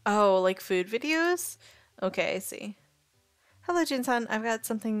 Oh, like food videos? Okay, I see. Hello, Jin-san. I've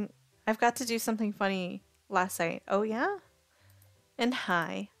got to do something funny last night. Oh, yeah? And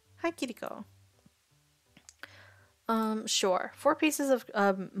hi. Hi, Kiriko. Sure. 4 pieces of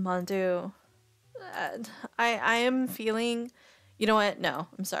mandu. I am feeling... You know what? No,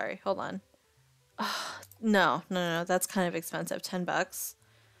 I'm sorry. Hold on. No. That's kind of expensive. 10 bucks.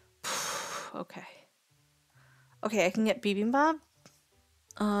 Okay. Okay, I can get bibimbap.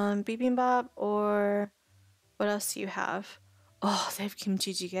 Bibimbap or... What else do you have? Oh, they have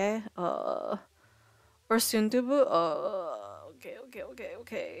kimchi jjigae. Or sundubu.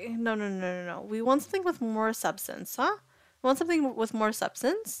 Okay. No. We want something with more substance, huh? We want something with more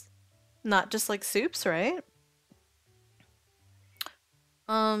substance? Not just like soups, right?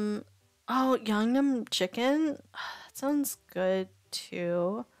 Oh, Yangnam chicken? That sounds good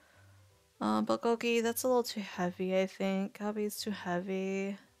too. Bulgogi, that's a little too heavy, I think. Galbi's too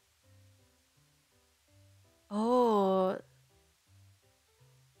heavy. Oh.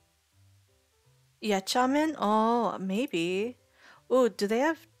 Yachamen? Oh, maybe. Oh, do they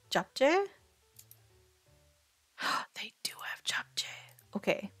have japchae? They do have japchae.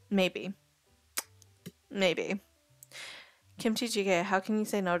 Okay, maybe. Kimchi jjigae, how can you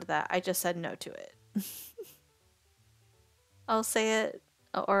say no to that? I just said no to it. I'll say it,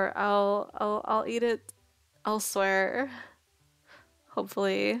 or I'll eat it elsewhere.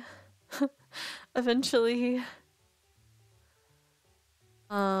 Hopefully. Eventually.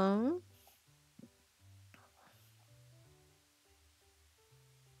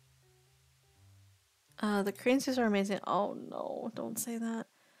 The Korean stews are amazing. Oh no, don't say that.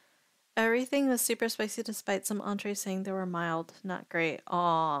 Everything was super spicy despite some entrees saying they were mild. Not great.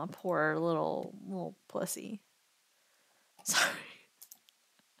 Aw, poor little pussy. Sorry.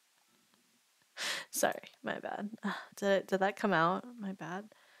 Sorry, my bad. Did that come out? My bad.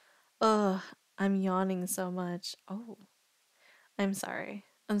 Ugh, I'm yawning so much. Oh, I'm sorry.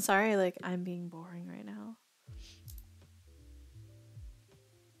 I'm sorry, like, I'm being boring right now.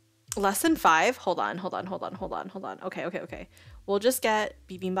 Lesson 5? Hold on. Okay. We'll just get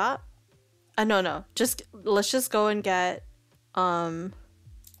bibimbap. No. Let's just go and get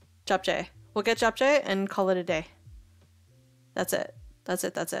japchae. We'll get japchae and call it a day. That's it.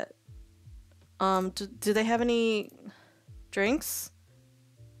 Do they have any drinks?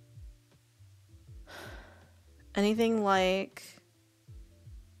 Anything like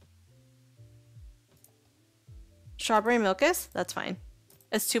strawberry milkus? That's fine.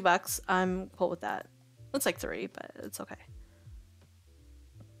 It's $2. I'm cool with that. It's like 3, but it's okay.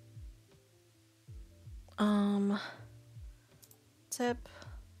 Tip.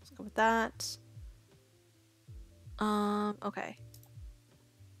 Let's go with that. Okay.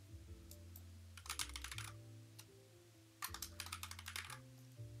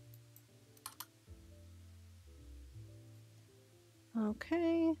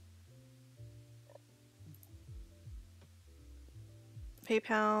 Okay.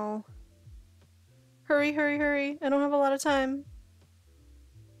 PayPal. Hurry, hurry, hurry. I don't have a lot of time.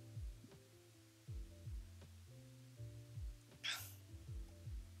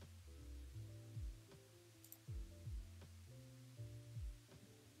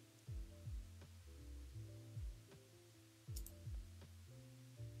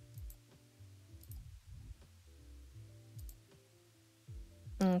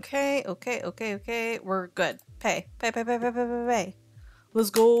 Okay, okay, okay, okay. We're good. Pay. Pay, pay, pay, pay, pay, pay, pay. Let's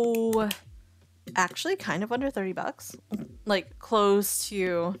go. Actually, kind of under 30 bucks. Like, close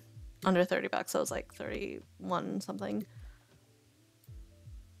to under 30 bucks. I was like 31 something.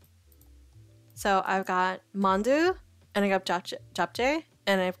 So I've got mandu, and I got japchae,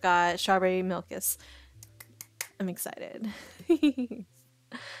 and I've got strawberry milkis. I'm excited.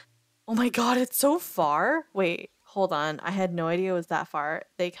 Oh my god, it's so far. Wait, hold on. I had no idea it was that far.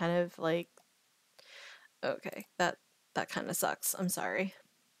 They kind of like, okay, that kind of sucks. I'm sorry.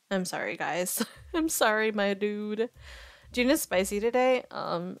 I'm sorry, guys. I'm sorry, my dude. Jun is spicy today.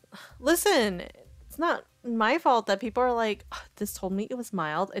 Listen, it's not my fault that people are like, "Ugh, this told me it was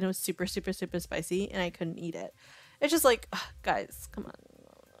mild and it was super, super, super spicy and I couldn't eat it." It's just like, ugh, guys, come on.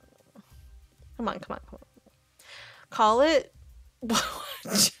 Come on, come on, come on. Call it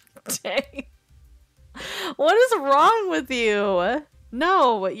day. What is wrong with you?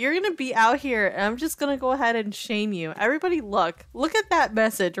 No, you're gonna be out here and I'm just gonna go ahead and shame you. Everybody look at that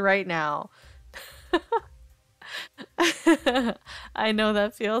message right now. I know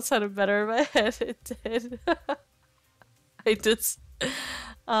that feels sounded better in my head. It did. I just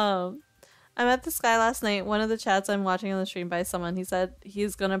I met this guy last night. One of the chats I'm watching on the stream by someone, he said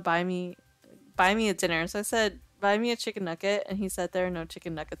he's gonna buy me a dinner. So I said, buy me a chicken nugget, and he said there are no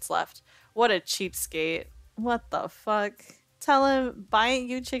chicken nuggets left. What a cheapskate. What the fuck? Tell him, buying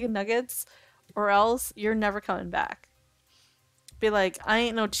you chicken nuggets or else you're never coming back. Be like, I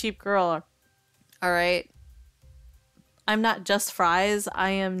ain't no cheap girl. Alright? I'm not just fries,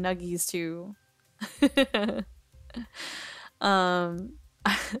 I am nuggies too.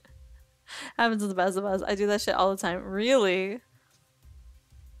 Happens to the best of us. I do that shit all the time. Really?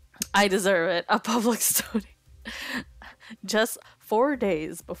 I deserve it. A public stoning. Just 4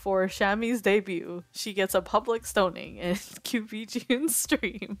 days before Shami's debut, she gets a public stoning in QBJun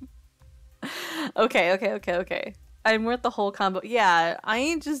stream. Okay. I'm worth the whole combo. Yeah, I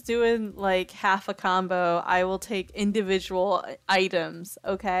ain't just doing like half a combo. I will take individual items,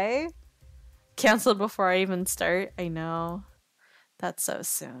 okay? Canceled before I even start. I know. That's so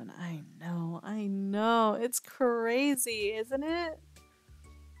soon. I know. It's crazy, isn't it?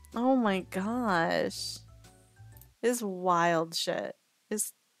 Oh my gosh. It's wild shit.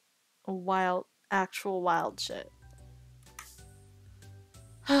 It's wild, actual wild shit.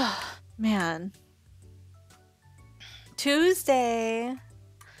 Man. Tuesday.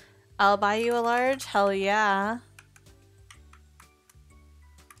 I'll buy you a large? Hell yeah.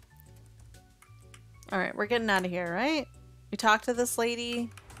 Alright, we're getting out of here, right? We talked to this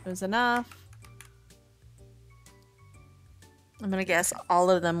lady. It was enough. I'm gonna guess all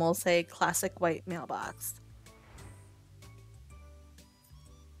of them will say classic white mailbox.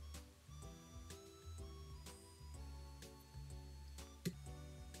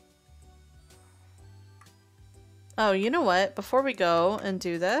 Oh, you know what? Before we go and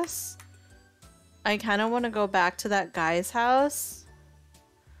do this, I kind of want to go back to that guy's house.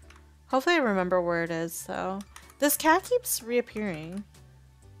 Hopefully I remember where it is, though. This cat keeps reappearing.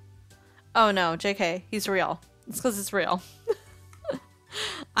 Oh no, JK, he's real. It's because it's real.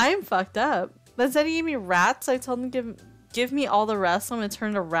 I'm fucked up. But said he gave me rats. I told him to give me all the rest. I'm gonna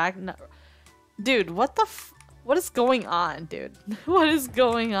turn to Ragnar. Dude, what the what is going on, dude? What is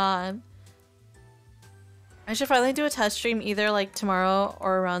going on? I should finally do a test stream either like tomorrow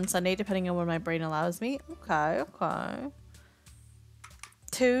or around Sunday, depending on when my brain allows me. Okay.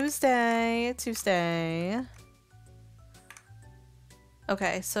 Tuesday.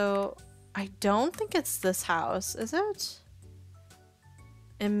 Okay, so I don't think it's this house, is it?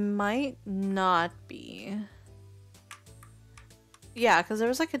 It might not be. Yeah, because there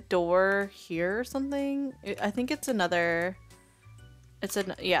was like a door here or something. I think it's another...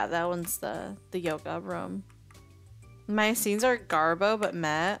 yeah, that one's the yoga room. My scenes are garbo, but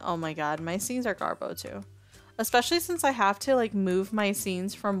meh. Oh my god, my scenes are garbo too. Especially since I have to like move my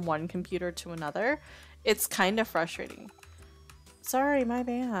scenes from one computer to another. It's kind of frustrating. Sorry, my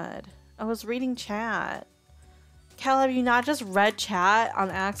bad. I was reading chat. Cal, have you not just read chat on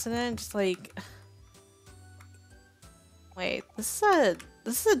accident? Just like... Wait, this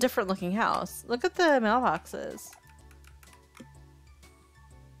is a different looking house. Look at the mailboxes.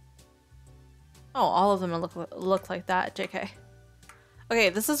 Oh, all of them look like that, JK. Okay,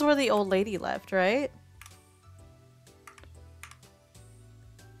 this is where the old lady lived, right?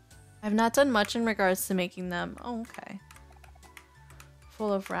 I've not done much in regards to making them. Oh, okay.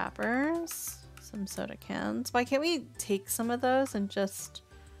 Full of wrappers. Some soda cans. Why can't we take some of those and just,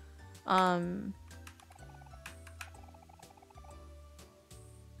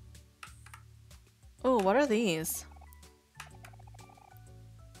 Oh, what are these?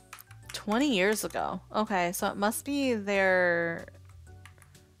 20 years ago. Okay, so it must be their...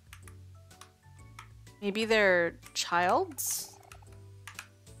 Maybe their child's?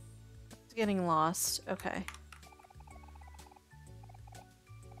 It's getting lost. Okay.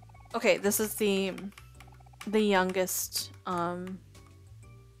 Okay, this is the youngest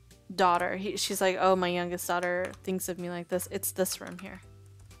daughter. She's like, oh, my youngest daughter thinks of me like this. It's this room here.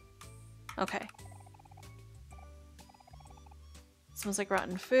 Okay. Smells like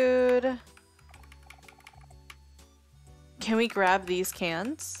rotten food. Can we grab these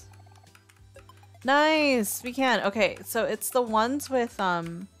cans? Nice, we can. Okay, so it's the ones with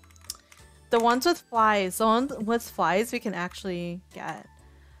flies. The ones with flies we can actually get.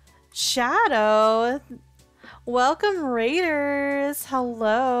 Shadow, welcome Raiders.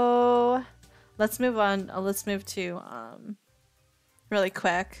 Hello. Let's move on. Let's move to really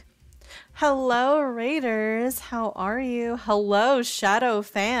quick. Hello Raiders, how are you? Hello Shadow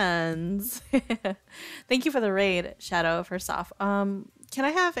fans. Thank you for the raid, Shadow. First off, can I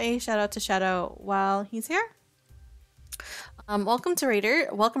have a shout out to Shadow while he's here? Welcome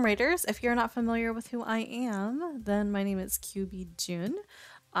Raiders. If you're not familiar with who I am, then my name is QBJun.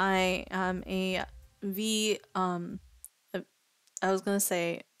 I am I was gonna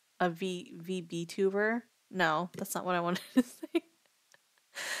say a VB tuber. No, that's not what I wanted to say.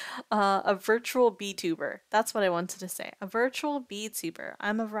 A virtual BTuber. That's what I wanted to say. A virtual BTuber.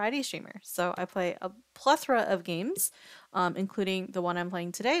 I'm a variety streamer, so I play a plethora of games, including the one I'm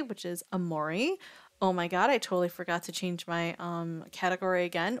playing today, which is Omori. Oh my god, I totally forgot to change my category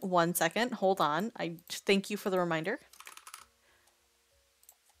again. 1 second, hold on. I thank you for the reminder.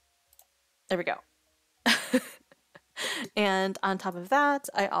 There we go. And on top of that,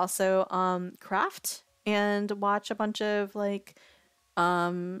 I also craft and watch a bunch of like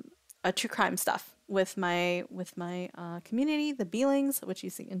true crime stuff with my community, the beelings, which you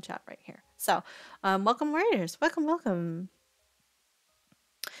see in chat right here. So welcome Raiders, welcome.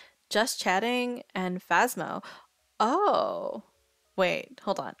 Just chatting and Phasmo. Oh wait,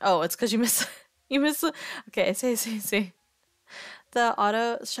 hold on. Oh, it's because you miss okay, see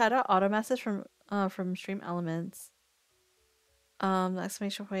the shadow auto message from Stream Elements. The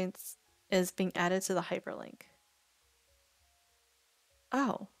exclamation points is being added to the hyperlink.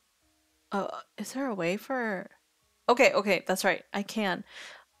 Oh, is there a way for... Okay, that's right. I can,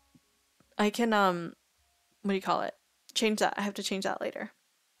 what do you call it? Change that. I have to change that later.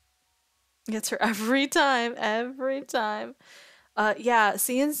 Gets her every time. Yeah,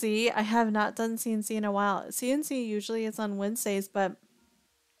 CNC. I have not done CNC in a while. CNC usually is on Wednesdays, but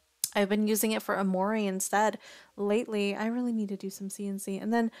I've been using it for Omori instead lately. I really need to do some CNC.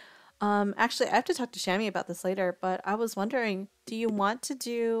 And then actually, I have to talk to Shami about this later, but I was wondering, do you want to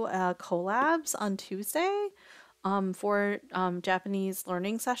do collabs on Tuesday for Japanese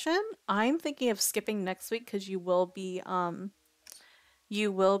learning session? I'm thinking of skipping next week because you will be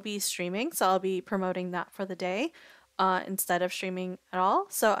streaming, so I'll be promoting that for the day instead of streaming at all.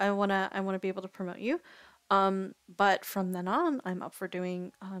 So I wanna be able to promote you. But from then on, I'm up for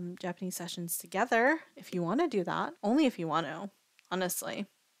doing Japanese sessions together if you want to do that. Only if you want to, honestly.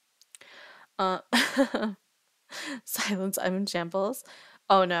 Silence, I'm in shambles.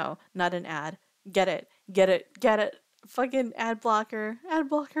 Oh no, not an ad. Get it. Fucking ad blocker,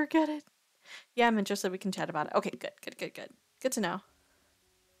 get it. Yeah, I'm interested. We can chat about it. Okay, good. Good to know.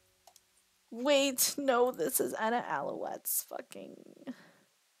 Wait, no, this is Anna Alouette's fucking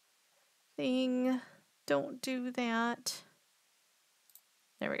thing. Don't do that.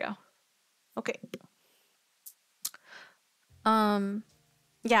 There we go. Okay.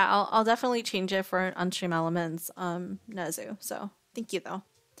 Yeah, I'll definitely change it for Unstream Elements, Nezu. So thank you though.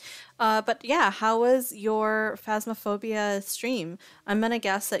 But yeah, how was your Phasmophobia stream? I'm gonna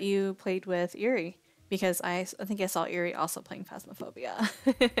guess that you played with Eerie because I think I saw Eerie also playing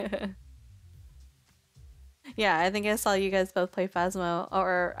Phasmophobia. Yeah, I think I saw you guys both play Phasmo,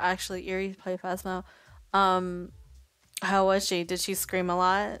 or actually Eerie play Phasmo. How was she? Did she scream a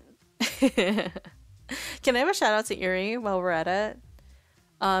lot? Can I have a shout out to Eerie while we're at it?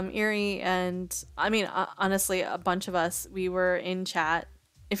 Eerie and I mean, honestly, a bunch of us, we were in chat.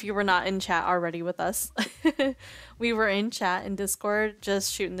 If you were not in chat already with us, we were in chat in Discord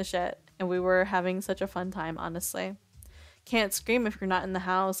just shooting the shit. and we were having such a fun time, honestly. Can't scream if you're not in the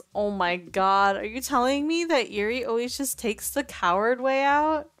house. Oh my god, are you telling me that Yuri always just takes the coward way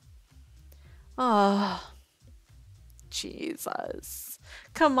out? Oh, Jesus.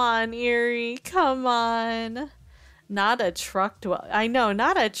 Come on, Yuri, come on. Not a truck dweller. I know,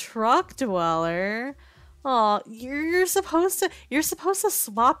 not a truck dweller. Oh, you're supposed to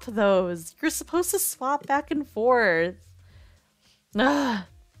swap those. You're supposed to swap back and forth. Ugh.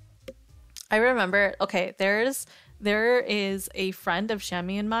 I remember, okay, there is a friend of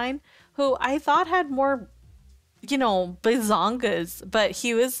Shami and mine who I thought had more, you know, bazongas, but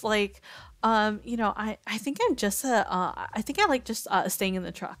he was like, you know, I think I'm just I think I like just staying in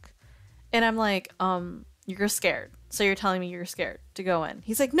the truck. And I'm like, you're scared. So you're telling me you're scared to go in.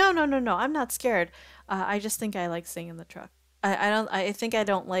 He's like, no, no, no, no, I'm not scared. I just think I like staying in the truck. I think I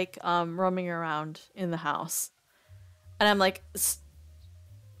don't like roaming around in the house. And I'm like,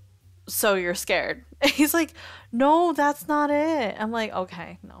 so you're scared. And he's like, no, that's not it. I'm like,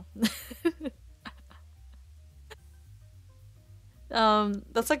 okay, no.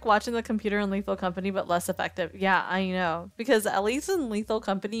 That's like watching the computer in Lethal Company, but less effective. Yeah, I know. Because at least in Lethal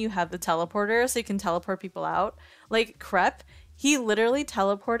Company, you have the teleporter, so you can teleport people out. Like Crep, he literally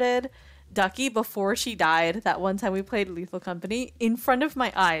teleported Ducky before she died that one time we played Lethal Company in front of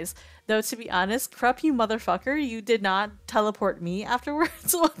my eyes. Though, to be honest, Crep, you motherfucker, you did not teleport me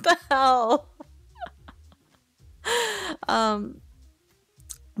afterwards. What the hell?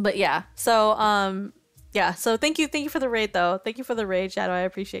 But yeah, so, yeah, so thank you for the raid though. Thank you for the raid, Shadow. I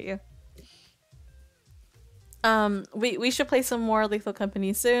appreciate you. We should play some more Lethal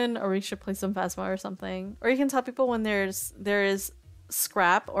Company soon, or we should play some Phasma or something. Or you can tell people when there is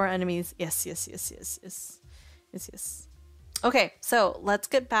scrap or enemies. Yes, yes, yes, yes, yes, yes, yes. Okay, so let's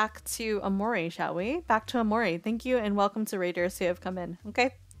get back to Omori, shall we? Back to Omori. Thank you and welcome to raiders who have come in.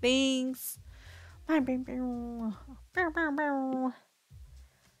 Okay, thanks.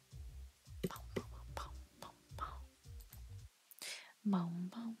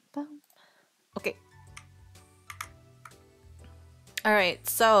 Okay. All right,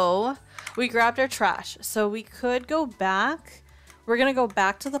 so we grabbed our trash. So we could go back. We're gonna go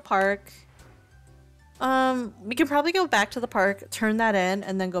back to the park. We can probably go back to the park, turn that in,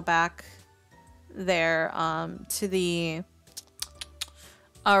 and then go back there to the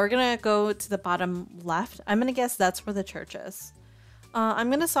we're gonna go to the bottom left. I'm gonna guess that's where the church is. I'm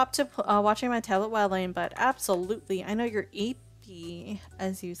gonna stop to watching my tablet while laying, but absolutely, I know you're eepy,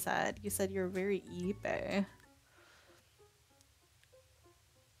 as you said. You said you're very eepy.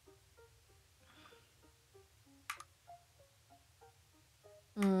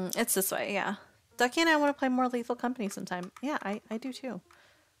 It's this way, yeah. Ducky and I want to play more Lethal Company sometime. Yeah, I do too.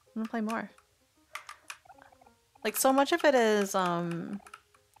 I want to play more. Like, so much of it is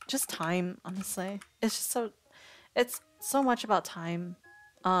just time, honestly. It's just it's so much about time.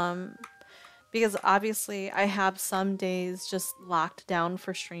 Because obviously I have some days just locked down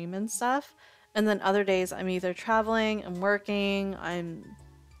for stream and stuff, and then other days I'm either traveling, I'm working, I'm,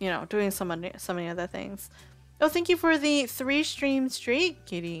 you know, doing so many other things. Oh, thank you for the 3 stream straight,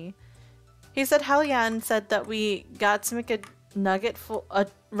 Kitty. He said hell yeah and said that we got to make a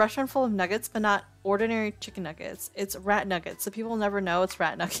restaurant full of nuggets, but not ordinary chicken nuggets. It's rat nuggets, so people never know it's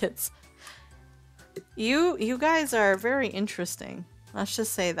rat nuggets. You guys are very interesting. Let's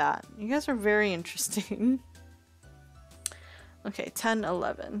just say that. You guys are very interesting. Okay,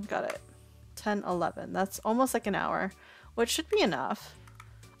 10:11. Got it. 10:11. That's almost like an hour, which should be enough.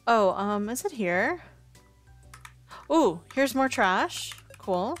 Oh, is it here? Ooh, here's more trash.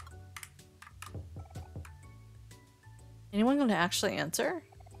 Cool. Anyone gonna actually answer?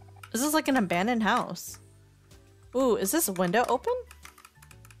 This is like an abandoned house. Ooh, is this window open?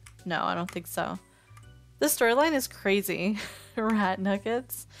 No, I don't think so. This storyline is crazy. Rat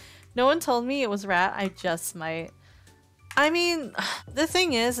nuggets. No one told me it was rat. I just might. I mean, the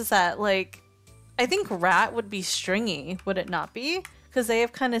thing is that, like, I think rat would be stringy, would it not be? Because they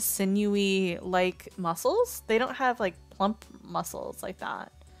have kind of sinewy, like, muscles. They don't have, like, plump muscles like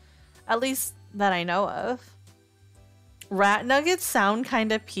that. At least that I know of. Rat nuggets sound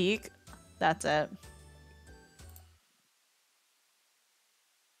kind of peak. That's it.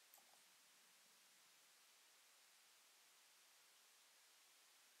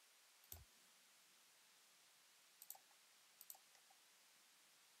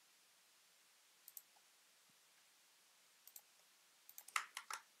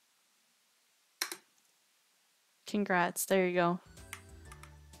 Congrats. There you go.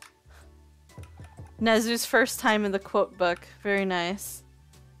 Nezu's first time in the quote book. Very nice.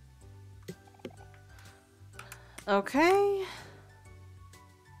 Okay.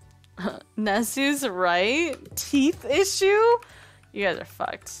 Nezu's right? Teeth issue? You guys are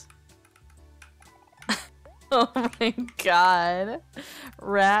fucked. Oh my god.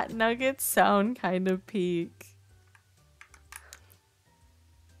 Rat nuggets sound kind of peak.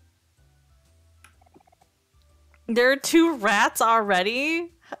 There are 2 rats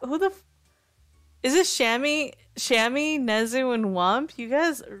already? Who the f— is it Shammy, Nezu, and Wump? You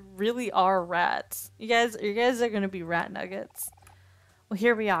guys really are rats. You guys are gonna be rat nuggets. Well,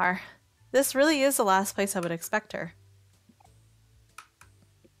 here we are. This really is the last place I would expect her.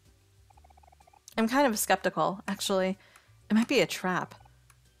 I'm kind of skeptical, actually. It might be a trap.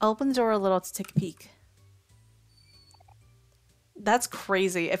 I'll open the door a little to take a peek. That's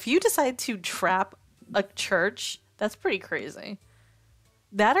crazy. If you decide to trap a church, that's pretty crazy.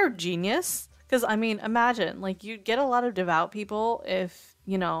 That or genius. Because, I mean, imagine, like, you'd get a lot of devout people if,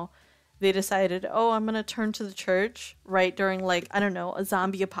 you know, they decided, oh, I'm going to turn to the church right during, like, I don't know, a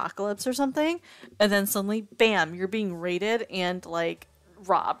zombie apocalypse or something. And then suddenly, bam, you're being raided and, like,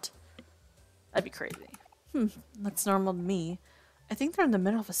 robbed. That'd be crazy. That's normal to me. I think they're in the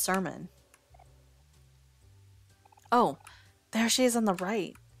middle of a sermon. Oh, there she is on the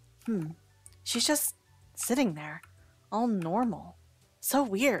right. She's just sitting there. All normal. So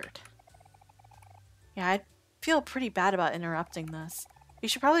weird. Yeah, I'd feel pretty bad about interrupting this. We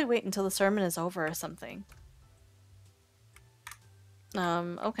should probably wait until the sermon is over or something.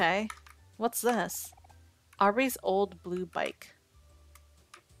 Okay. What's this? Aubrey's old blue bike.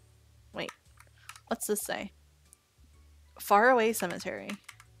 Wait. What's this say? Faraway cemetery.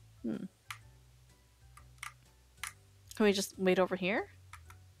 Can we just wait over here?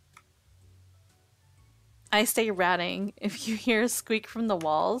 I stay ratting. If you hear a squeak from the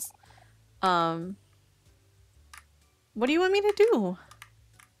walls, what do you want me to do?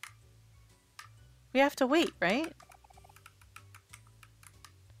 We have to wait, right?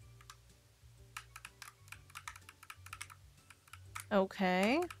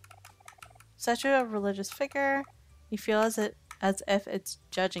 Okay. Such a religious figure. You feel as if it's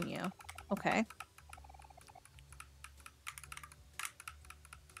judging you. Okay.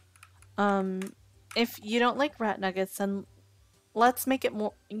 If you don't like rat nuggets, then let's make it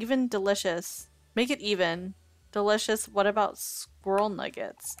more even delicious. Make it even delicious. What about squirrel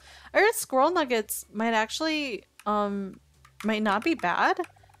nuggets? I heard squirrel nuggets might actually might not be bad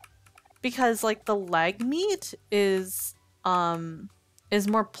because like the leg meat is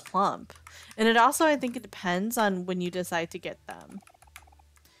more plump. And it also, I think it depends on when you decide to get them.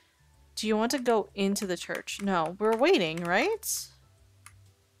 Do you want to go into the church? No, we're waiting, right?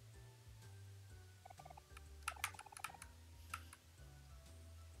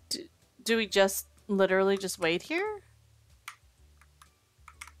 Do we just literally just wait here?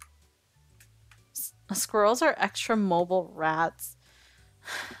 Squirrels are extra mobile rats.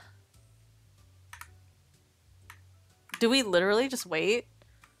 Do we literally just wait?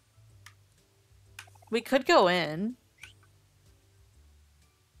 We could go in.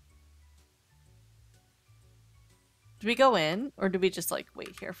 Do we go in? Or do we just like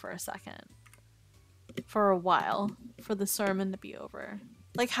wait here for a second? For a while. For the sermon to be over.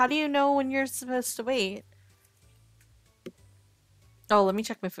 Like, how do you know when you're supposed to wait? Oh, let me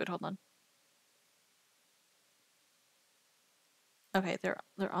check my food. Hold on. Okay, they're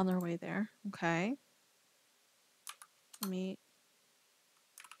on their way there. Okay. Let me...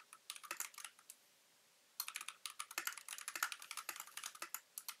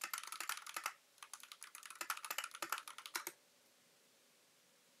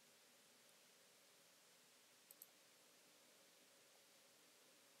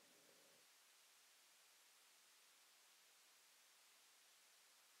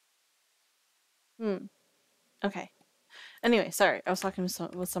 Okay. Anyway, sorry. I was talking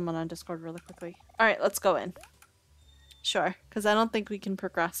with someone on Discord really quickly. Alright, let's go in. Sure, because I don't think we can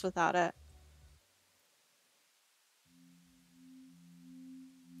progress without it.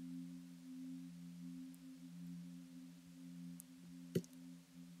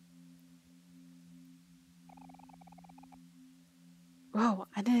 Whoa,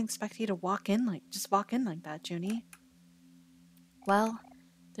 I didn't expect you to just walk in like that, Junie. Well,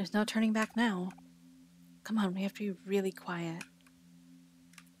 there's no turning back now. Come on, we have to be really quiet.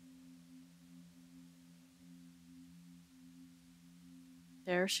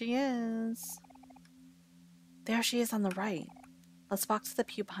 There she is. There she is on the right. Let's walk to the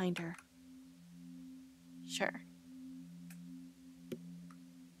pew behind her. Sure.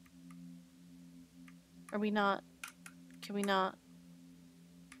 Are we not? Can we not?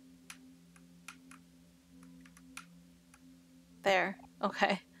 There.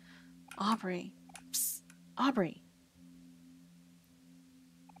 Okay. Aubrey. Psst. Aubrey.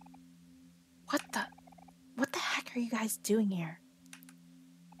 heck are you guys doing here?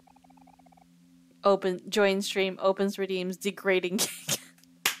 Join stream, opens, redeems, degrading cake.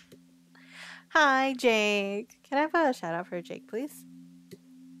 Hi, Jake. Can I have a shout out for Jake, please?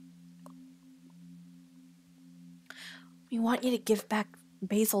 We want you to give back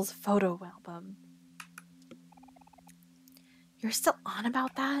Basil's photo album. You're still on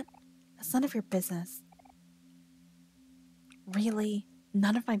about that? That's none of your business. Really?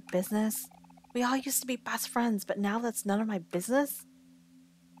 None of my business? We all used to be best friends, but now that's none of my business?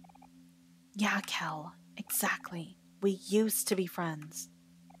 Yeah, Kel. Exactly. We used to be friends.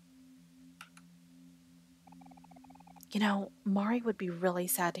 You know, Mari would be really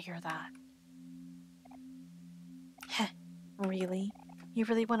sad to hear that. Heh. Really? You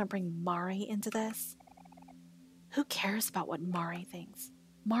really want to bring Mari into this? Who cares about what Mari thinks?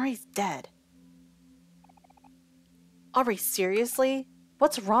 Mari's dead. Aubrey, seriously?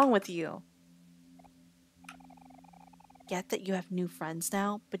 What's wrong with you? Get that you have new friends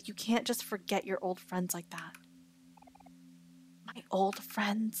now, but you can't just forget your old friends like that. My old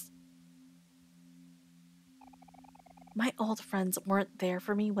friends? My old friends weren't there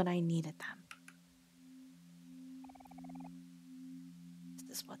for me when I needed them. Is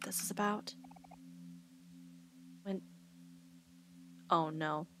this what this is about? Oh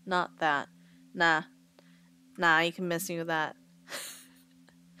no, not that. Nah, you can miss me with that.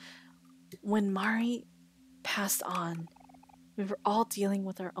 When Mari passed on, we were all dealing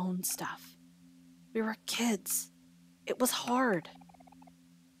with our own stuff. We were kids. It was hard.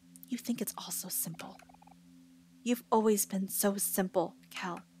 You think it's all so simple. You've always been so simple,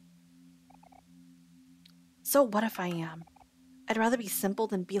 Kel. So what if I am? I'd rather be simple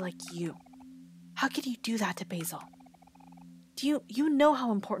than be like you. How could you do that to Basil? You know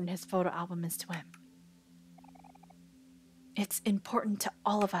how important his photo album is to him? It's important to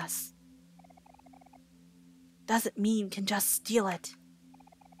all of us. Doesn't mean you can just steal it.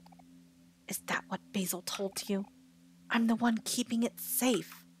 Is that what Basil told you? I'm the one keeping it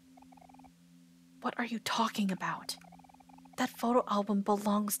safe. What are you talking about? That photo album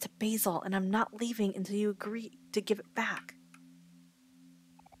belongs to Basil, and I'm not leaving until you agree to give it back.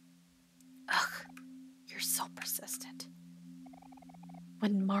 Ugh, you're so persistent.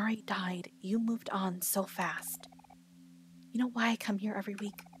 When Mari died, you moved on so fast. You know why I come here every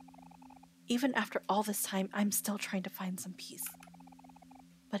week? Even after all this time, I'm still trying to find some peace.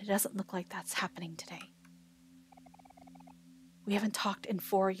 But it doesn't look like that's happening today. We haven't talked in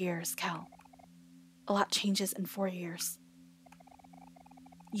 4 years, Kel. A lot changes in 4 years.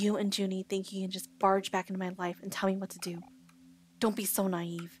 You and Junie think you can just barge back into my life and tell me what to do. Don't be so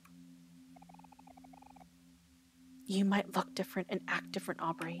naive. You might look different and act different,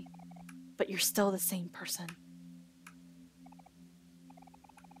 Aubrey, but you're still the same person.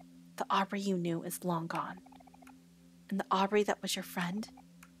 The Aubrey you knew is long gone. And the Aubrey that was your friend,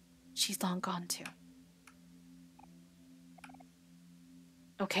 she's long gone too.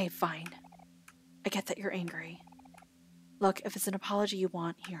 Okay, fine. I get that you're angry. Look, if it's an apology you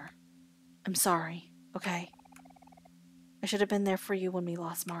want, here. I'm sorry, okay? I should have been there for you when we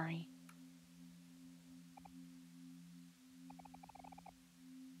lost Mari.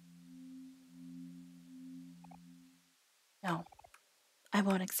 No, I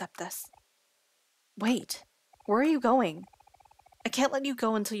won't accept this. Wait, where are you going? I can't let you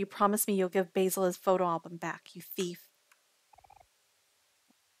go until you promise me you'll give Basil his photo album back, you thief.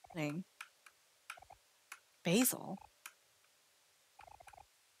 Basil?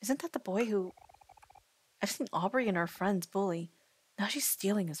 Isn't that the boy who... I've seen Aubrey and her friends bully. Now she's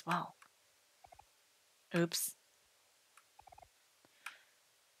stealing as well. Oops.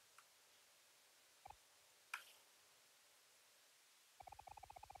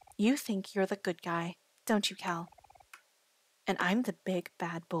 You think you're the good guy, don't you, Cal? And I'm the big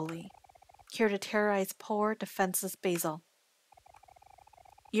bad bully, here to terrorize poor, defenseless Basil.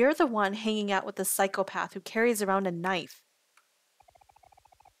 You're the one hanging out with the psychopath who carries around a knife.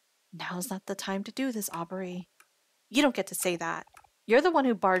 Now's not the time to do this, Aubrey. You don't get to say that. You're the one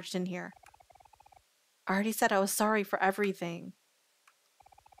who barged in here. I already said I was sorry for everything.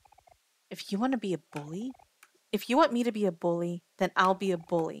 If you want to be a bully, if you want me to be a bully, then I'll be a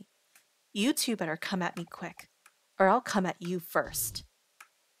bully. You two better come at me quick, or I'll come at you first.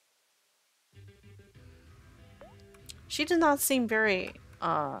 She does not seem very,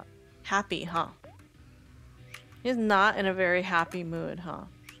 happy, huh? She's not in a very happy mood, huh?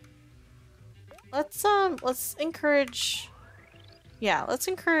 Let's encourage... Yeah, let's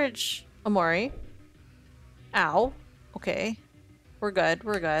encourage Omori. Ow. Okay. We're good,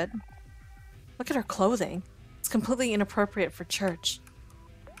 we're good. Look at her clothing. It's completely inappropriate for church.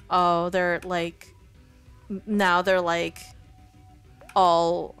 Oh, they're like now they're like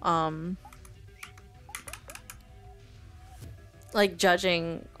all like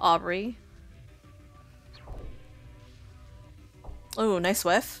judging Aubrey. Oh, nice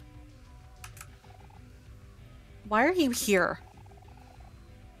whiff. Why are you here?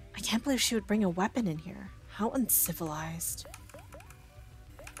 I can't believe she would bring a weapon in here. How uncivilized.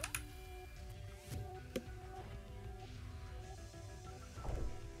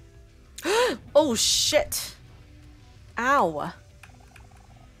 Oh shit! Ow!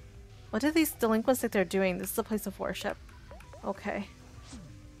 What do these delinquents think they're doing? This is a place of worship. Okay.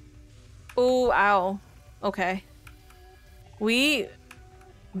 Oh, ow. Okay. We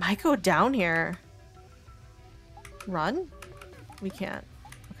might go down here. Run? We can't.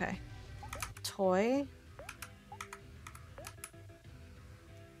 Okay. Toy.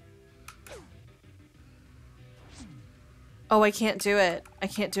 Oh, I can't do it. I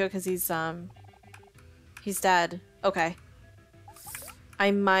can't do it because he's dead. Okay.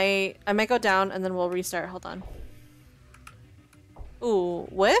 I might go down and then we'll restart. Hold on. Ooh,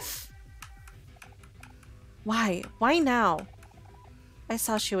 whiff? Why? Why now? I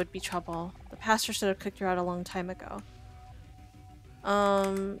saw she would be trouble. The pastor should have kicked her out a long time ago.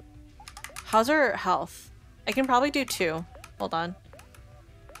 How's her health? I can probably do 2. Hold on.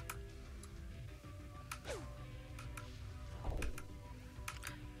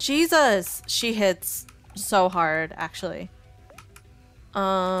 Jesus! She hits so hard, actually.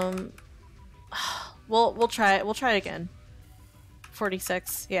 We'll try it. We'll try it again.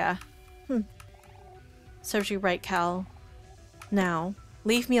 46, yeah. Serves you right, Cal. Now,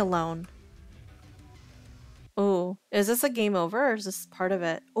 leave me alone. Oh, is this a game over or is this part of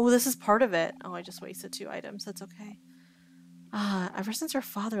it? Oh, this is part of it. Oh, I just wasted 2 items. That's okay. Ah, ever since her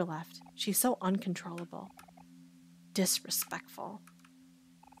father left, she's so uncontrollable. Disrespectful.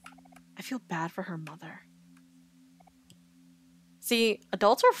 I feel bad for her mother. See,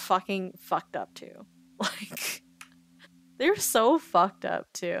 adults are fucking fucked up too. Like, they're so fucked up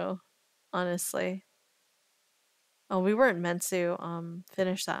too, honestly. Oh, we weren't meant to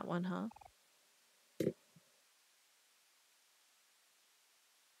finish that one, huh?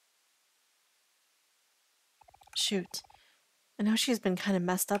 Shoot. I know she's been kind of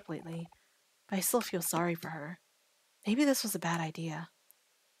messed up lately, but I still feel sorry for her. Maybe this was a bad idea.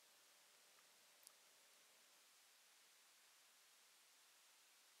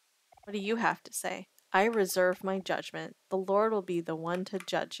 What do you have to say? I reserve my judgment. The Lord will be the one to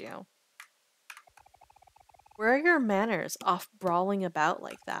judge you. Where are your manners off brawling about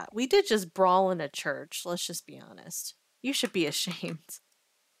like that? We did just brawl in a church, let's just be honest. You should be ashamed.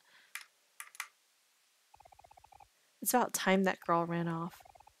 It's about time that girl ran off.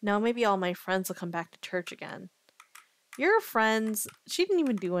 Now maybe all my friends will come back to church again. Your friends, she didn't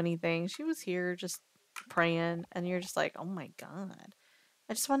even do anything. She was here just praying, and you're just like, oh my god.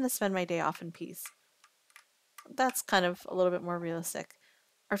 I just wanted to spend my day off in peace. That's kind of a little bit more realistic.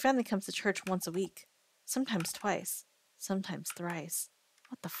 Our family comes to church once a week. Sometimes twice. Sometimes thrice.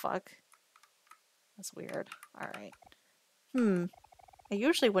 What the fuck? That's weird. Alright. I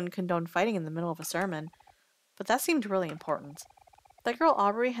usually wouldn't condone fighting in the middle of a sermon, but that seemed really important. That girl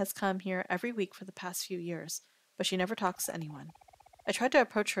Aubrey has come here every week for the past few years, but she never talks to anyone. I tried to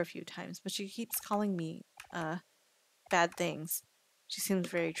approach her a few times, but she keeps calling me, bad things. She seems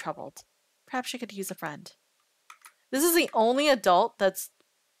very troubled. Perhaps she could use a friend. This is the only adult that's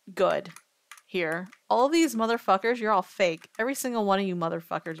good here. All these motherfuckers, you're all fake. Every single one of you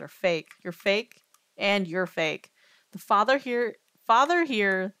motherfuckers are fake. You're fake, and you're fake. The father here,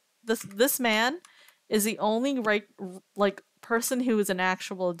 this man is the only right, like, person who is an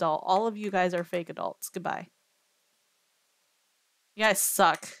actual adult. All of you guys are fake adults. Goodbye. You guys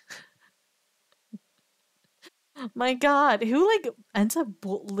suck. My god, who, like, ends up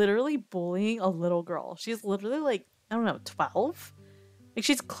literally bullying a little girl? She's literally, like, I don't know, 12? Like,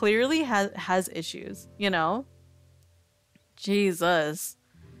 she's clearly has issues, you know? Jesus.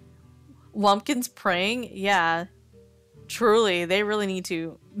 Lumpkin's praying? Yeah. Truly, they really need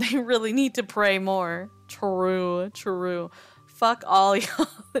to pray more. True. Fuck all y'all.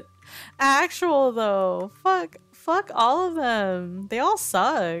 Actual though. Fuck all of them. They all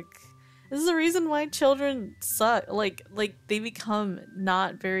suck. This is the reason why children suck. Like they become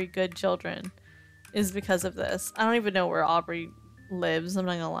not very good children. Is because of this. I don't even know where Aubrey lives, I'm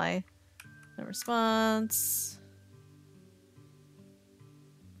not gonna lie. No response.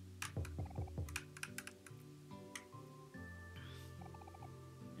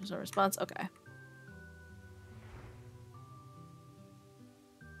 There's no response. Okay.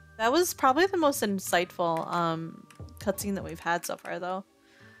 That was probably the most insightful cutscene that we've had so far, though.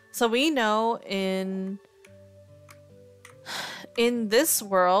 So we know in in this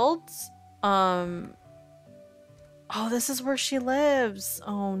world, oh, this is where she lives.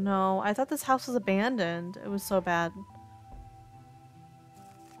 Oh no, I thought this house was abandoned. It was so bad.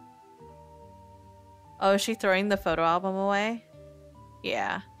 Oh, is she throwing the photo album away?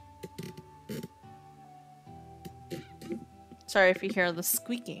 Yeah. Sorry if you hear the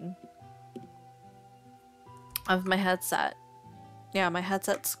squeaking of my headset. Yeah, my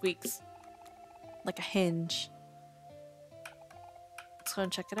headset squeaks like a hinge. Let's go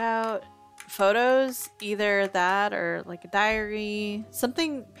and check it out. Photos, either that or like a diary.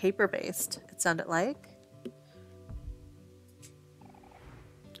 Something paper-based, it sounded like.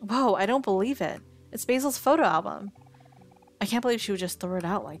 Whoa, I don't believe it. It's Basil's photo album. I can't believe she would just throw it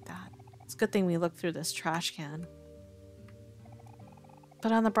out like that. It's a good thing we looked through this trash can.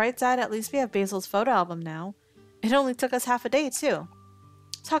 But on the bright side, at least we have Basil's photo album now. It only took us half a day, too.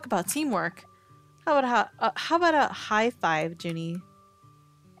 Talk about teamwork. How about a high five, Junie?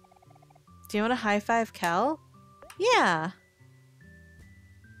 Do you want a high five, Kel? Yeah.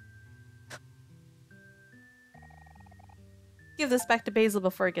 Give this back to Basil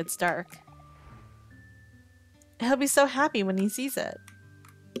before it gets dark. He'll be so happy when he sees it.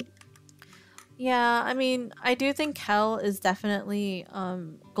 Yeah, I mean, I do think Kel is definitely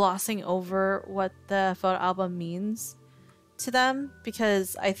glossing over what the photo album means to them,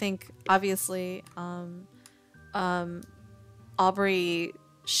 because I think obviously Aubrey,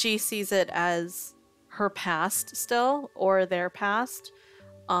 she sees it as her past still, or their past,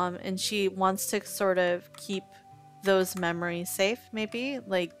 and she wants to sort of keep those memories safe, maybe,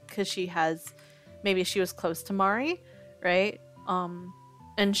 like, because maybe she was close to Mari, right?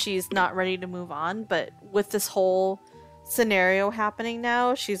 And she's not ready to move on, but with this whole scenario happening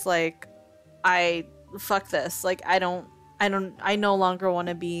now, she's like, fuck this. Like, I no longer want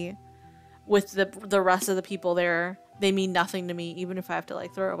to be with the rest of the people there. They mean nothing to me, even if I have to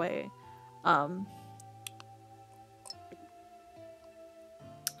like throw away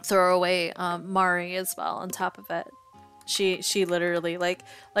Mari as well on top of it. She literally like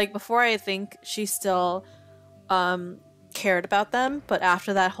before, I think she still cared about them, but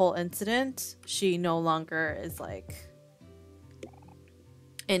after that whole incident, she no longer is like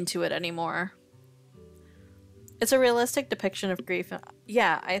into it anymore. It's a realistic depiction of grief.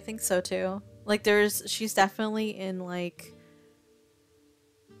 Yeah, I think so too. Like she's definitely in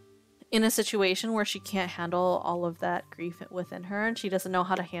a situation where she can't handle all of that grief within her, and she doesn't know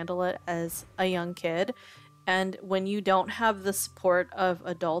how to handle it as a young kid. And when you don't have the support of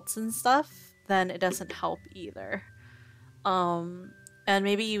adults and stuff, then it doesn't help either. And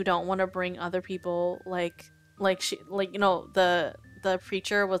maybe you don't want to bring other people like the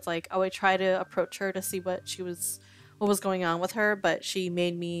preacher was like, oh, I tried to approach her to see what was going on with her, but she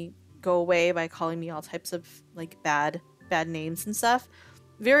made me go away by calling me all types of like bad names and stuff.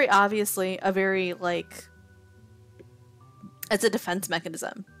 Very obviously it's a defense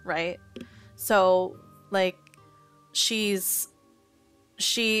mechanism, right? So like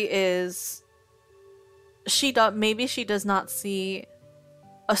maybe she does not see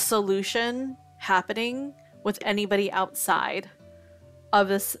a solution happening with anybody outside of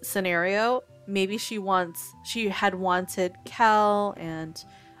this scenario. Maybe she had wanted Kel and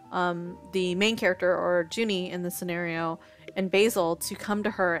the main character, or Junie in the scenario, and Basil to come to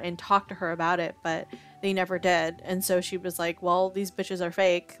her and talk to her about it, but they never did. And so she was like, well, these bitches are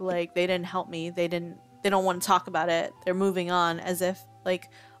fake. Like, they didn't help me. They don't want to talk about it. They're moving on as if like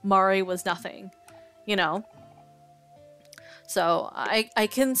Mari was nothing, you know? So I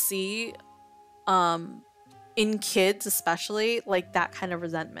can see in kids especially like that kind of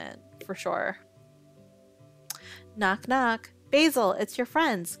resentment for sure. Knock knock. Basil, it's your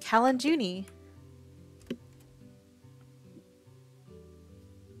friends, Cal and Junie.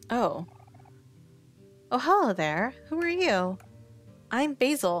 Oh, hello there. Who are you? I'm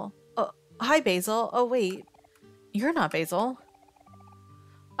Basil. Oh, hi Basil. Oh wait, you're not Basil.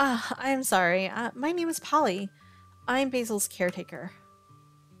 I'm sorry. My name is Polly. I'm Basil's caretaker.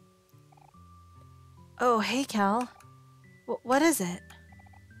 Oh, hey Cal. What is it?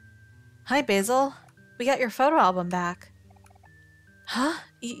 Hi Basil. We got your photo album back. Huh?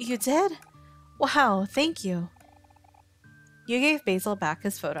 You did? Wow, thank you. You gave Basil back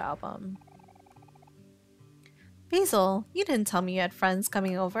his photo album. Basil, you didn't tell me you had friends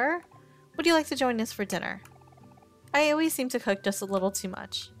coming over. Would you like to join us for dinner? I always seem to cook just a little too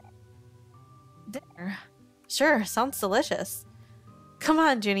much. Dinner? Sure, sounds delicious. Come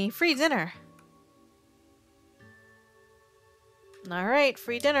on, Junie, free dinner. Alright,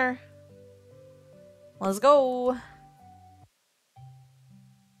 free dinner. Let's go.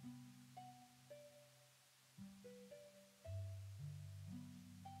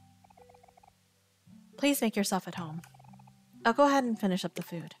 Please make yourself at home. I'll go ahead and finish up the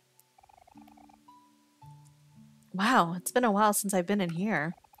food. Wow, it's been a while since I've been in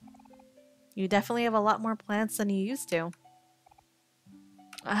here. You definitely have a lot more plants than you used to.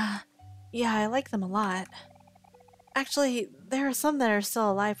 Yeah, I like them a lot. Actually, there are some that are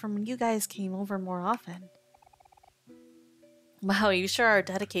still alive from when you guys came over more often. Wow, you sure are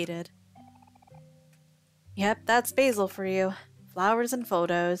dedicated. Yep, that's basil for you. Flowers and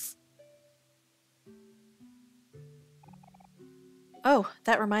photos. Oh,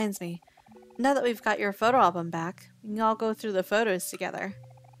 that reminds me. Now that we've got your photo album back, we can all go through the photos together.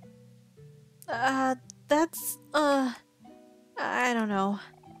 I don't know.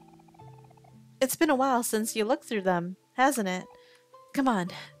 It's been a while since you looked through them, hasn't it? Come on,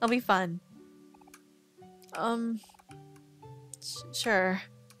 it'll be fun. Sure.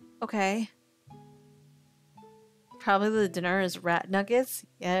 Okay. Probably the dinner is rat nuggets?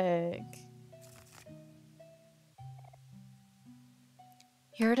 Yuck.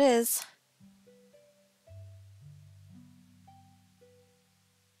 Here it is.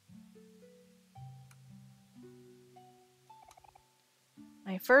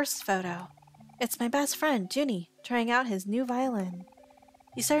 My first photo. It's my best friend, Junie, trying out his new violin.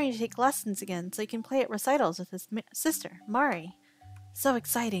 He's starting to take lessons again so he can play at recitals with his sister, Mari. So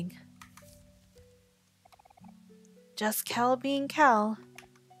exciting. Just Cal being Cal.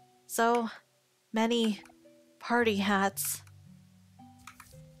 So many party hats.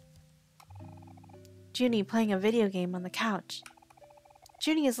 Junie playing a video game on the couch.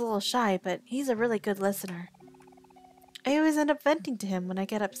 Junie is a little shy, but he's a really good listener. I always end up venting to him when I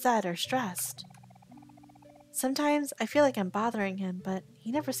get upset or stressed. Sometimes I feel like I'm bothering him, but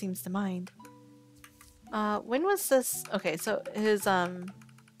he never seems to mind. When was this? Okay, so his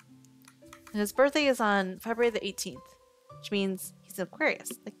birthday is on February the 18th, which means he's an Aquarius,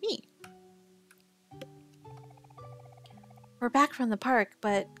 like me. We're back from the park,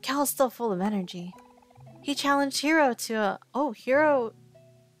 but Cal's still full of energy. He challenged Hiro to oh, Hiro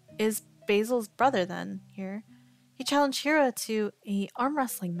is Basil's brother then, here. He challenged Hiro to a arm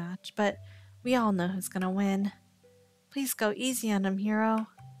wrestling match, but we all know who's gonna win. Please go easy on him, Hiro.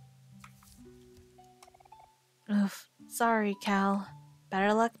 Oof, sorry, Cal.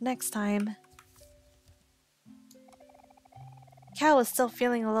 Better luck next time. Cal was still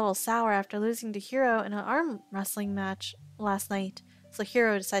feeling a little sour after losing to Hiro in an arm wrestling match last night, so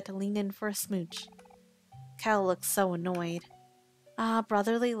Hiro decided to lean in for a smooch. Cal looked so annoyed. Ah,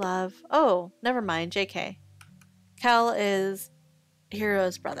 brotherly love. Oh, never mind, JK. Cal is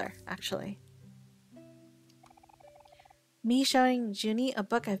Hiro's brother, actually. Me showing Junie a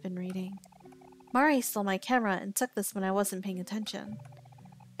book I've been reading. Mari stole my camera and took this when I wasn't paying attention.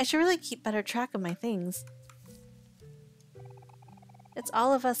 I should really keep better track of my things. It's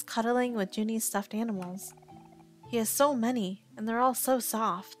all of us cuddling with Junie's stuffed animals. He has so many, and they're all so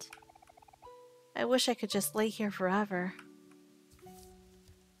soft. I wish I could just lay here forever.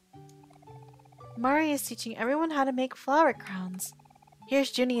 Mari is teaching everyone how to make flower crowns.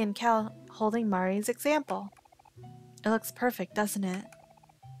 Here's Junie and Cal holding Mari's example. It looks perfect, doesn't it?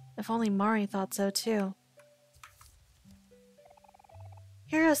 If only Mari thought so too.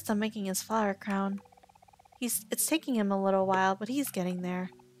 Hiro's still making his flower crown. It's taking him a little while, but he's getting there.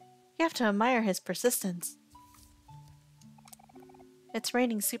 You have to admire his persistence. It's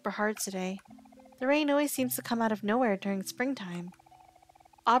raining super hard today. The rain always seems to come out of nowhere during springtime.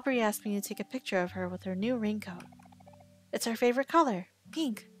 Aubrey asked me to take a picture of her with her new raincoat. It's her favorite color,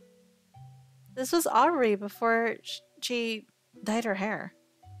 pink. This was Aubrey before she dyed her hair.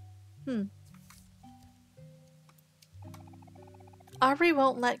 Aubrey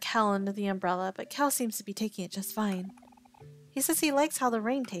won't let Cal under the umbrella, but Cal seems to be taking it just fine. He says he likes how the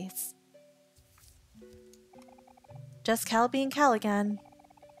rain tastes. Just Cal being Cal again.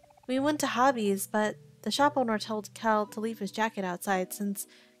 We went to Hobbies, but the shop owner told Cal to leave his jacket outside since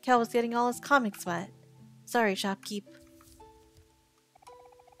Cal was getting all his comics wet. Sorry, shopkeep.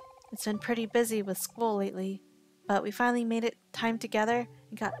 It's been pretty busy with school lately, but we finally made it time together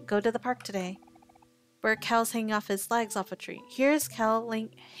and go to the park today, where Cal's hanging off his legs off a tree. Here's Cal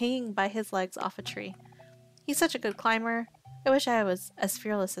hanging by his legs off a tree. He's such a good climber. I wish I was as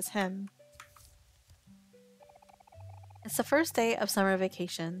fearless as him. It's the first day of summer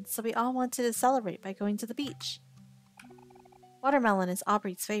vacation, so we all wanted to celebrate by going to the beach. Watermelon is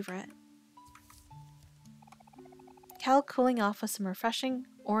Aubrey's favorite. Cal cooling off with some refreshing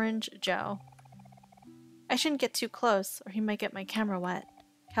orange Joe. I shouldn't get too close, or he might get my camera wet.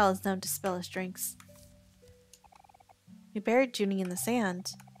 Cal is known to spill his drinks. We buried Junie in the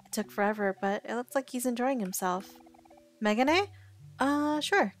sand. It took forever, but it looks like he's enjoying himself. Megane?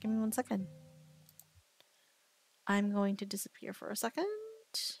 Sure. Give me 1 second. I'm going to disappear for a second.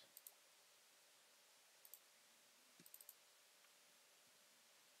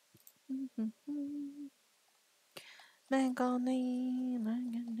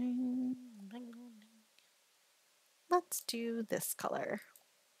 Let's do this color.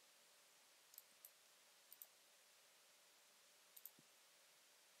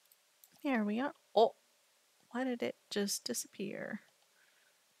 Here we are. Oh, why did it just disappear?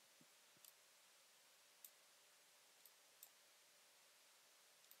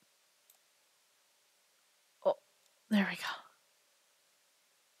 Oh, there we go.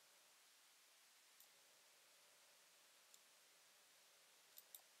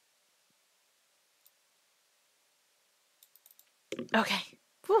 Okay.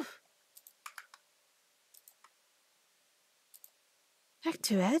 Whew. Back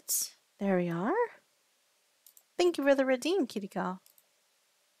to it. There we are. Thank you for the redeem, kitty girl.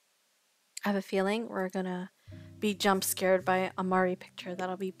 I have a feeling we're gonna be jump scared by a Mari picture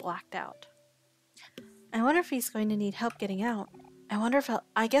that'll be blacked out. I wonder if he's going to need help getting out. I wonder if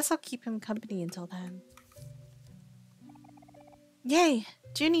I guess I'll keep him company until then. Yay!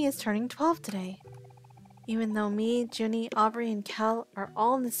 Junie is turning 12 today. Even though me, Junie, Aubrey, and Cal are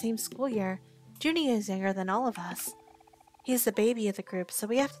all in the same school year, Junie is younger than all of us. He's the baby of the group, so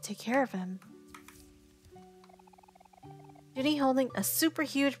we have to take care of him. Junie holding a super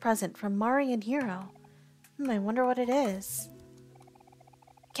huge present from Mari and Hiro. I wonder what it is.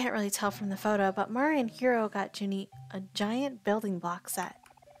 Can't really tell from the photo, but Mari and Hiro got Junie a giant building block set.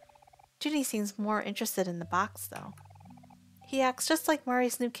 Junie seems more interested in the box, though. He acts just like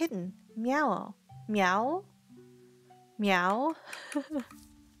Mari's new kitten, Meow. Meow? Meow?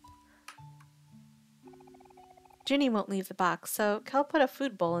 Junie won't leave the box, so Kel put a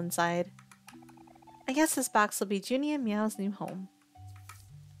food bowl inside. I guess this box will be Junie and Meow's new home.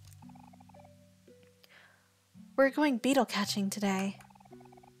 We're going beetle catching today.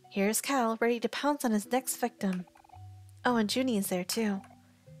 Here's Cal, ready to pounce on his next victim. Oh, and Junie is there too.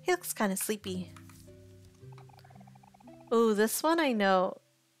 He looks kind of sleepy. Oh, this one I know.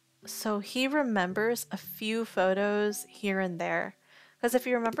 So he remembers a few photos here and there. Because if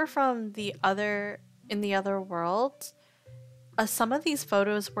you remember from in the other world, some of these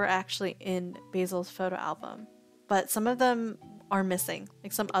photos were actually in Basil's photo album. But some of them are missing.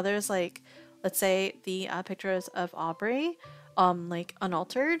 Like some others, like let's say the pictures of Aubrey, like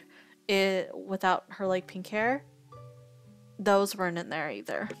unaltered, without her like pink hair, those weren't in there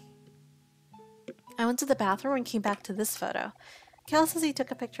either. I went to the bathroom and came back to this photo. Kel says he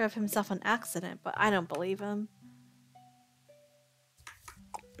took a picture of himself on accident, but I don't believe him.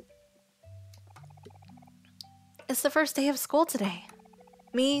 It's the first day of school today.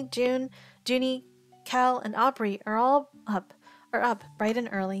 Me, Jun, Junie, Kel, and Aubrey are all up bright and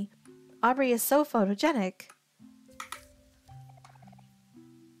early. Aubrey is so photogenic.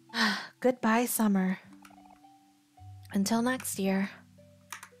 Goodbye, summer. Until next year.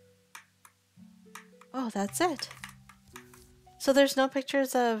 Oh, that's it. So there's no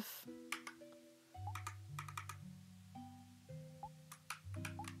pictures of...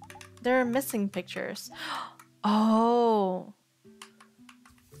 There are missing pictures. Oh.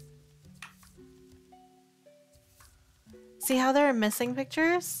 See how there are missing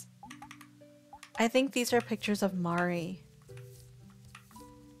pictures? I think these are pictures of Mari.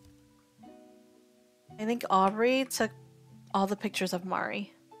 I think Aubrey took all the pictures of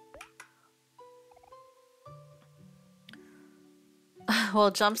Mari. Well,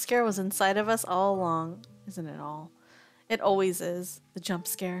 jump scare was inside of us all along, isn't it all? It always is, the jump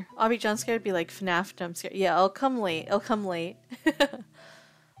scare. Aubrey jump scare would be like FNAF jump scare. Yeah, it'll come late. It'll come late.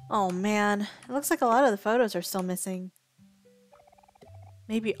 Oh man, it looks like a lot of the photos are still missing.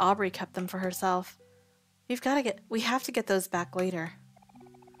 Maybe Aubrey kept them for herself. We have to get those back later.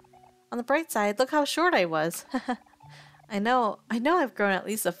 On the bright side, look how short I was. I know I've grown at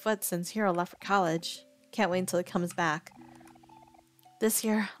least a foot since Hiro left for college. Can't wait until he comes back. This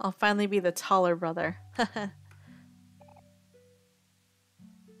year, I'll finally be the taller brother.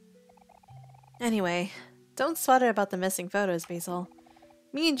 Anyway, don't sweat it about the missing photos, Basil.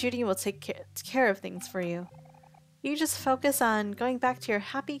 Me and Judy will take care of things for you. You just focus on going back to your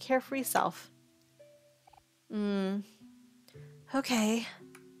happy, carefree self. Okay.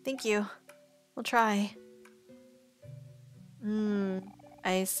 Thank you. We'll try.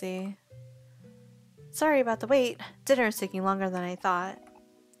 I see. Sorry about the wait. Dinner is taking longer than I thought.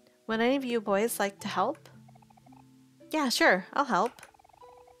 Would any of you boys like to help? Yeah, sure. I'll help.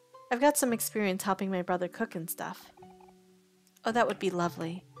 I've got some experience helping my brother cook and stuff. Oh, that would be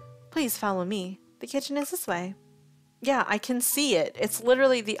lovely. Please follow me. The kitchen is this way. Yeah, I can see it. It's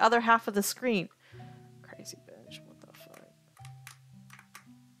literally the other half of the screen. Crazy bitch.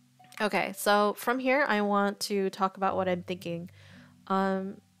 Okay, so from here, I want to talk about what I'm thinking.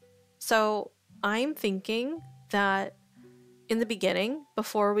 So I'm thinking that in the beginning,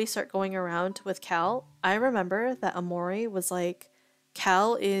 before we start going around with Cal, I remember that Omori was like,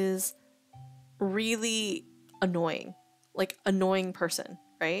 Cal is really annoying, like annoying person,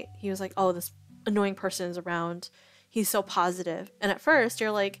 right? He was like, oh, this annoying person is around. He's so positive. And at first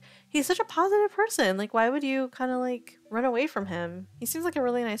you're like, he's such a positive person. Like, why would you kind of like run away from him? He seems like a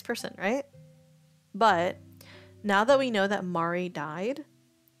really nice person, right? But now that we know that Mari died,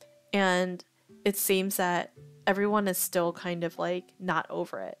 and it seems that everyone is still kind of like not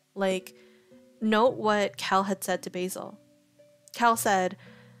over it. Like, note what Cal had said to Basil. Cal said,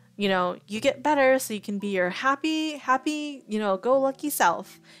 you know, you get better so you can be your happy, you know, go lucky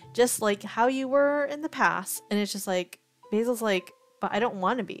self, just like how you were in the past. And it's just like, Basil's like, but I don't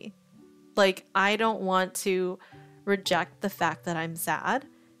want to be. Like, I don't want to reject the fact that I'm sad.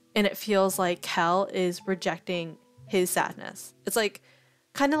 And it feels like Cal is rejecting his sadness. It's like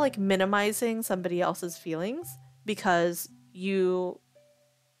kind of like minimizing somebody else's feelings because you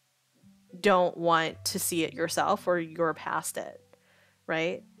don't want to see it yourself or you're past it,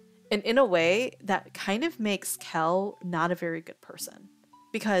 right? And in a way, that kind of makes Kel not a very good person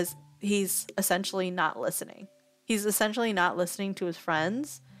because he's essentially not listening. He's essentially not listening to his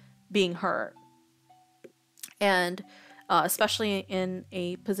friends being hurt. And especially in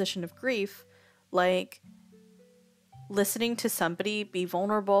a position of grief, like listening to somebody be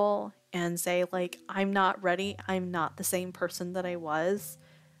vulnerable and say, like, I'm not ready. I'm not the same person that I was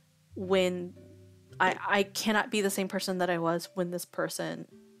when I cannot be the same person that I was when this person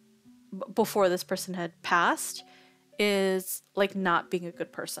before this person had passed is like not being a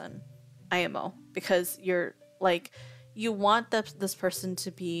good person, IMO, because you're like, you want this person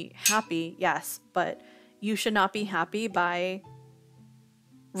to be happy, yes, but you should not be happy by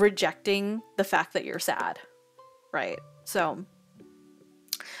rejecting the fact that you're sad, right? So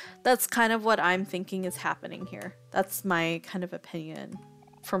that's kind of what I'm thinking is happening here. That's my kind of opinion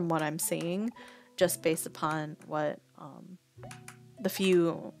from what I'm seeing, just based upon what the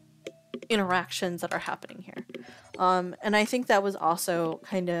few interactions that are happening here. And I think that was also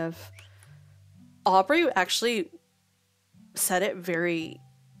kind of, Aubrey actually said it very,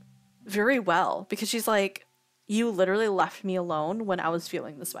 very well, because she's like, you literally left me alone when I was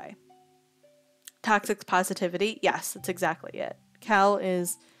feeling this way. Toxic positivity, yes, that's exactly it. Cal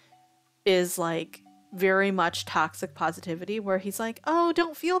is like very much toxic positivity, where he's like, oh,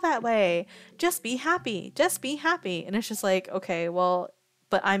 don't feel that way, just be happy, and it's just like, okay, well,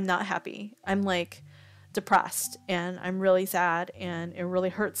 but I'm not happy. I'm like depressed and I'm really sad and it really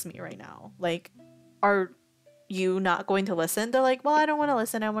hurts me right now. Like, are you not going to listen? They're like, well, I don't want to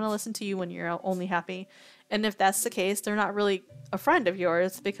listen. I want to listen to you when you're only happy. And if that's the case, they're not really a friend of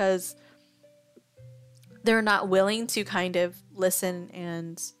yours, because they're not willing to kind of listen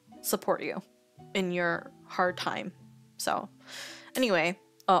and support you in your hard time. So anyway,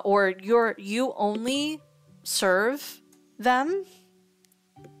 or you only serve them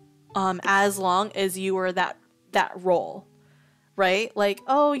as long as you were that role, right? Like,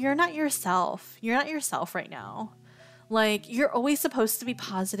 oh, you're not yourself right now. Like, you're always supposed to be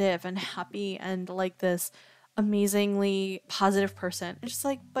positive and happy and like this amazingly positive person. It's just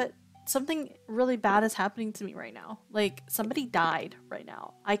like, but something really bad is happening to me right now. Like, somebody died right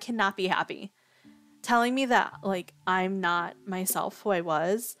now. I cannot be happy. Telling me that like I'm not myself, who I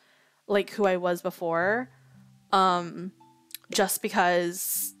was before, just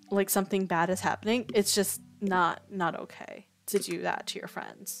because like something bad is happening, it's just not okay to do that to your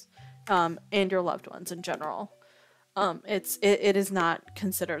friends, and your loved ones in general. It is not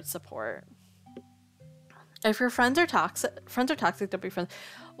considered support. If your friends are toxic, don't be friends.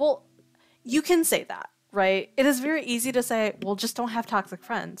 Well, you can say that, right? It is very easy to say, well, just don't have toxic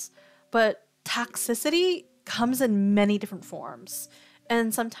friends. But toxicity comes in many different forms.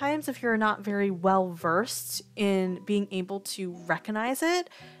 And sometimes if you're not very well versed in being able to recognize it,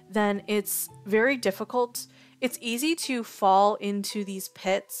 then it's very difficult. It's easy to fall into these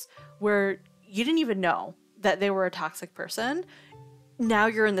pits where you didn't even know that they were a toxic person. Now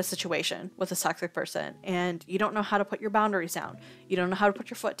you're in this situation with a toxic person and you don't know how to put your boundaries down. You don't know how to put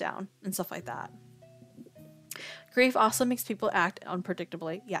your foot down and stuff like that. Grief also makes people act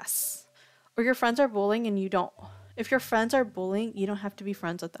unpredictably. Yes. Or your friends are bullying and you don't. If your friends are bullying, you don't have to be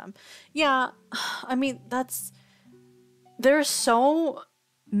friends with them. Yeah, I mean, there's so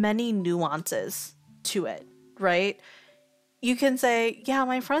many nuances to it, right? You can say, yeah,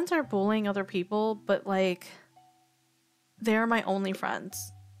 my friends are bullying other people, but like, they're my only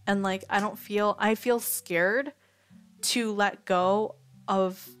friends. And like, I feel scared to let go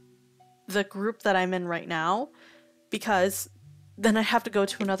of the group that I'm in right now, because then I have to go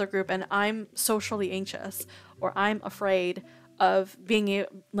to another group and I'm socially anxious, or I'm afraid of being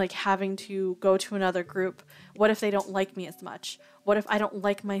like having to go to another group. What if they don't like me as much? What if I don't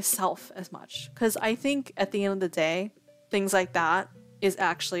like myself as much? Because I think at the end of the day, things like that is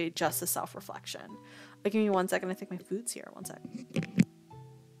actually just a self-reflection. Like, give me 1 second. I think my food's here. 1 sec.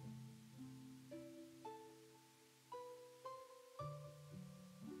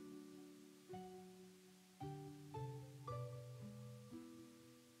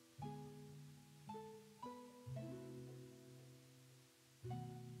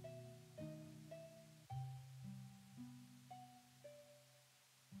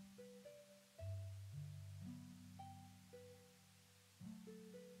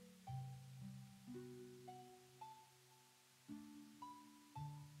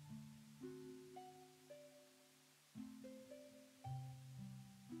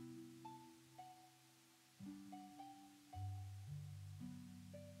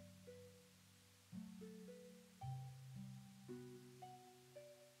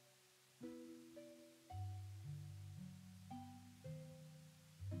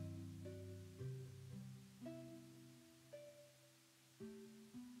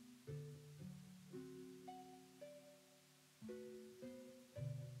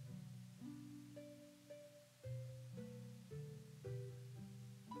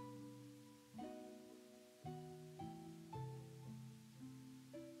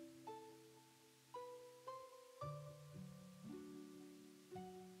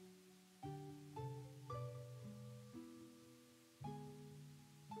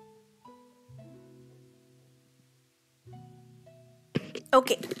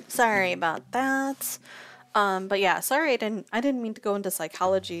 Okay, sorry about that. But yeah, sorry, I didn't mean to go into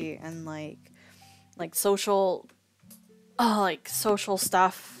psychology and like social social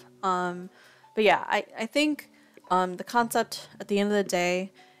stuff. But yeah, I think the concept at the end of the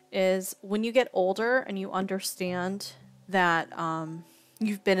day is when you get older and you understand that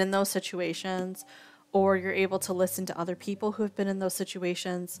you've been in those situations, or you're able to listen to other people who have been in those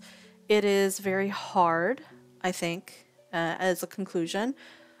situations, it is very hard, I think, as a conclusion.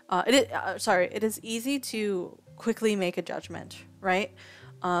 It is easy to quickly make a judgment, right?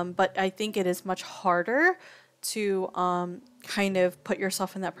 But I think it is much harder to kind of put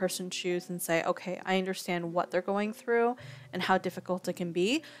yourself in that person's shoes and say, okay, I understand what they're going through and how difficult it can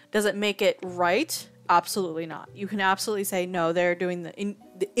be. Does it make it right? Absolutely not. You can absolutely say, no, they're doing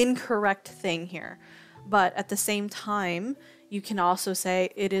the incorrect thing here. But at the same time, you can also say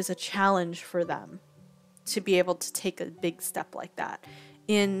it is a challenge for them to be able to take a big step like that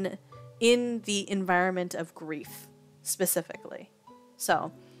in the environment of grief specifically.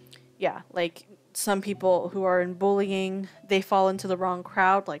 So yeah, like some people who are in bullying, they fall into the wrong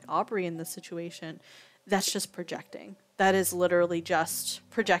crowd, like Aubrey in this situation. That's just projecting. That is literally just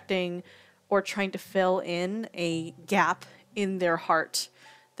projecting or trying to fill in a gap in their heart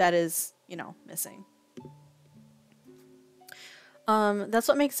that is, missing. That's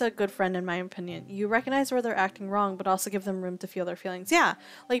what makes a good friend, in my opinion. You recognize where they're acting wrong, but also give them room to feel their feelings. Yeah,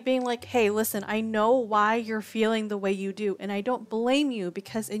 like being like, hey, listen, I know why you're feeling the way you do, and I don't blame you,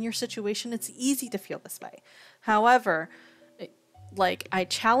 because in your situation, it's easy to feel this way. However, like, I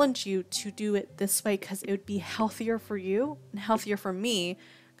challenge you to do it this way because it would be healthier for you and healthier for me,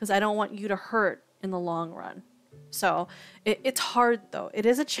 because I don't want you to hurt in the long run. So it's hard though. It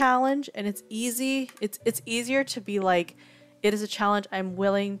is a challenge, and it's easy. It's easier to be like, it is a challenge. I'm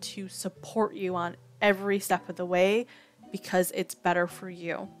willing to support you on every step of the way because it's better for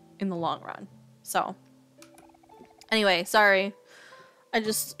you in the long run. So anyway, sorry. I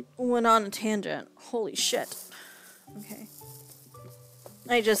just went on a tangent. Holy shit. Okay.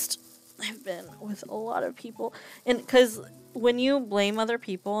 I've been with a lot of people, and because when you blame other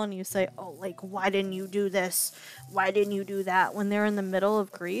people and you say, oh, like, why didn't you do this? Why didn't you do that? When they're in the middle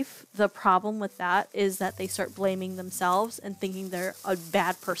of grief, the problem with that is that they start blaming themselves and thinking they're a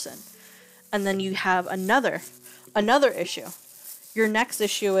bad person. And then you have another issue. Your next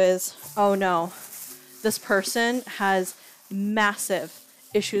issue is, oh no, this person has massive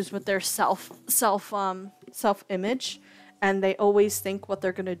issues with their self-image, and they always think what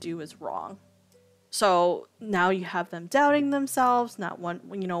they're going to do is wrong. So now you have them doubting themselves,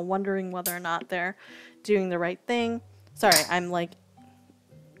 wondering whether or not they're doing the right thing. Sorry, I'm like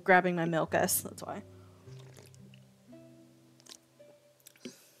grabbing my Milkus, that's why.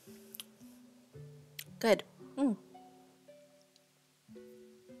 Good.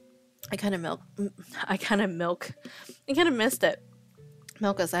 I kind of missed it.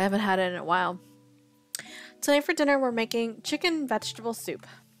 Milkus, I haven't had it in a while. Tonight for dinner, we're making chicken vegetable soup.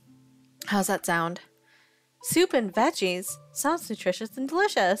 How's that sound? Soup and veggies? Sounds nutritious and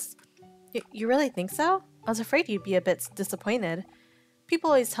delicious. You really think so? I was afraid you'd be a bit disappointed. People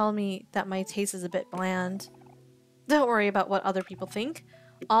always tell me that my taste is a bit bland. Don't worry about what other people think.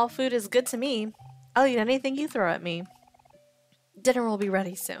 All food is good to me. I'll eat anything you throw at me. Dinner will be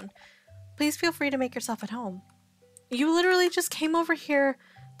ready soon. Please feel free to make yourself at home. You literally just came over here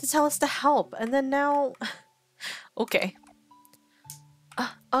to tell us to help, and then now... Okay.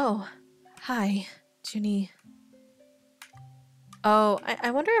 Oh. Hi, Junie. Oh,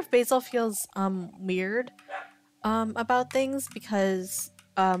 I wonder if Basil feels, weird, about things because,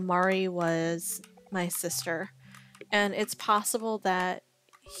 Mari was my sister. And it's possible that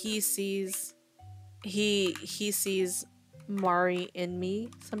he sees Mari in me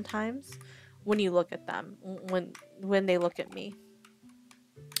sometimes when you look at them, when they look at me.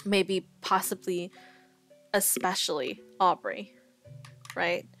 Maybe, possibly, especially Aubrey,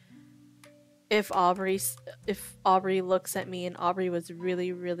 right? If Aubrey looks at me and Aubrey was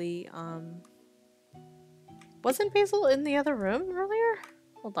really, really, wasn't Basil in the other room earlier?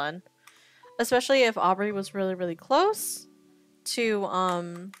 Hold on. Especially if Aubrey was really, really close to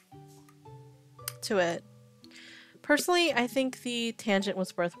it. Personally, I think the tangent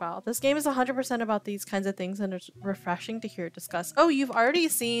was worthwhile. This game is 100% about these kinds of things, and it's refreshing to hear it discussed. Oh, you've already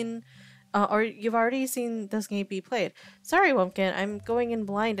seen this game be played. Sorry, Wumpkin, I'm going in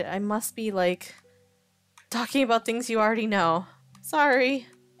blind. I must be, like, talking about things you already know. Sorry.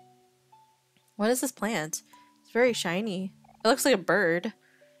 What is this plant? It's very shiny. It looks like a bird.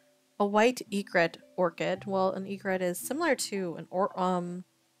 A white egret orchid. Well, an egret is similar to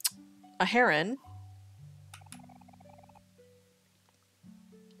a heron.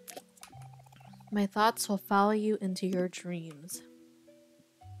 My thoughts will follow you into your dreams.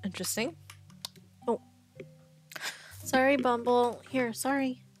 Interesting. Oh. Sorry, Bumble. Here,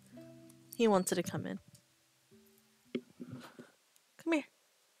 sorry. He wanted to come in. Come here.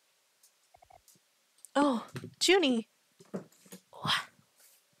 Oh, Junie.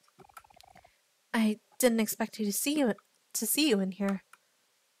 I didn't expect you to see you in here.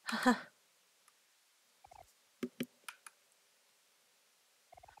 Haha.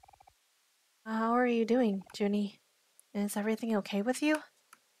 How are you doing, Junie? Is everything okay with you?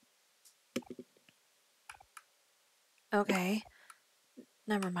 Okay.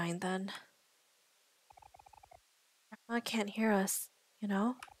 Never mind then. Grandma can't hear us, you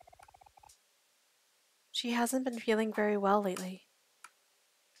know? She hasn't been feeling very well lately.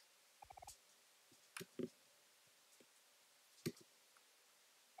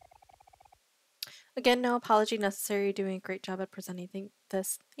 Again, no apology necessary. You're doing a great job at presenting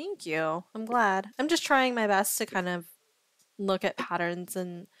this. Thank you. I'm glad. I'm just trying my best to kind of look at patterns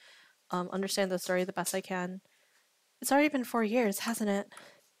and understand the story the best I can. It's already been 4 years, hasn't it?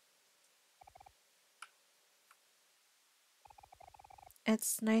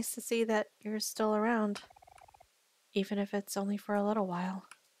 It's nice to see that you're still around, even if it's only for a little while.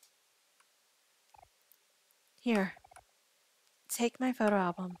 Here, take my photo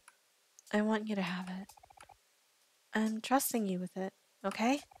album. I want you to have it. I'm trusting you with it,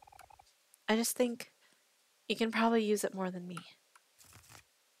 okay? I just think you can probably use it more than me.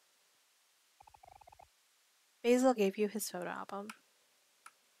 Basil gave you his photo album.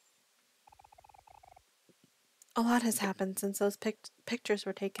 A lot has happened since those pictures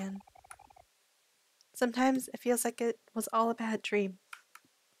were taken. Sometimes it feels like it was all a bad dream.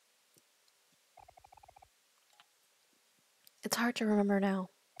 It's hard to remember now,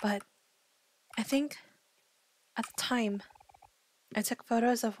 but I think at the time, I took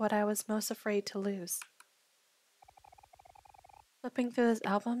photos of what I was most afraid to lose. Flipping through this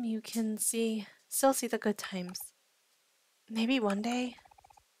album, you can still see the good times. Maybe one day,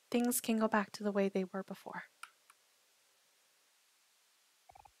 things can go back to the way they were before.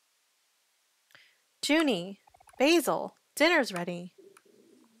 Junie, Basil, dinner's ready.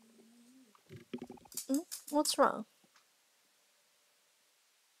 What's wrong?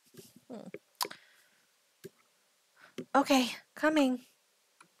 Okay, coming.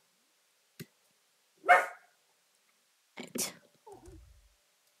 Right.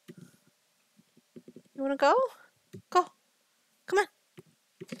 You wanna go? Go. Come on.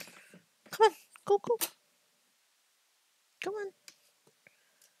 Come on. Go, go. Come on.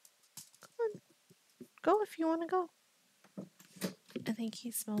 Come on. Go if you wanna go. I think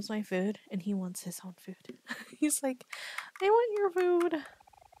he smells my food and he wants his own food. He's like, I want your food.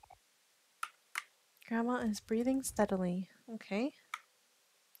 Grandma is breathing steadily. Okay.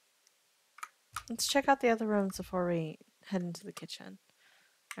 Let's check out the other rooms before we head into the kitchen.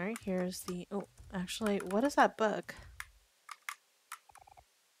 Alright, here's the... Oh, actually, what is that book?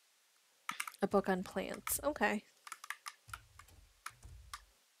 A book on plants. Okay.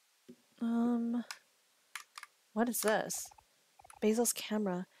 What is this? Basil's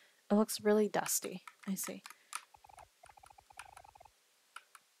camera. It looks really dusty. I see.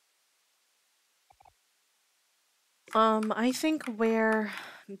 I think where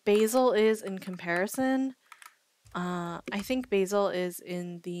Basil is in comparison, I think Basil is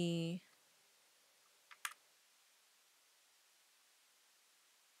in the...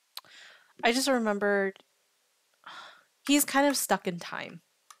 I just remembered he's kind of stuck in time,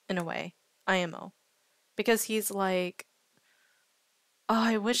 in a way, IMO. Because he's like, oh,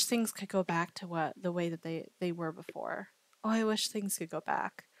 I wish things could go back to the way that they were before. Oh, I wish things could go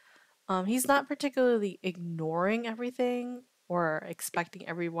back. He's not particularly ignoring everything or expecting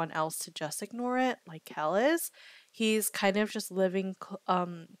everyone else to just ignore it like Kel is. He's kind of just living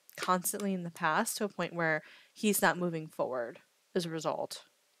constantly in the past to a point where he's not moving forward as a result.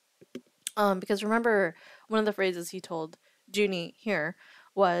 Because remember, one of the phrases he told Junie here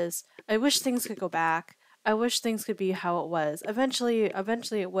was, I wish things could go back. I wish things could be how it was. Eventually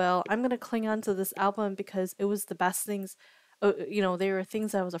it will. I'm going to cling on to this album because it was the best things. They were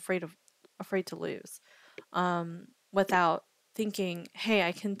things I was afraid to lose. Without thinking, hey,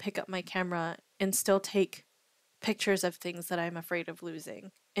 I can pick up my camera and still take pictures of things that I'm afraid of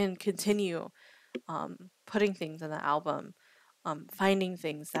losing and continue putting things in the album, finding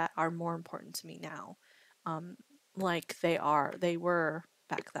things that are more important to me now, like they were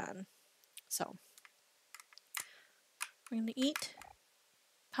back then. So we're gonna eat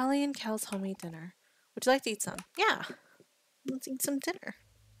Polly and Cal's homemade dinner. Would you like to eat some? Yeah, let's eat some dinner.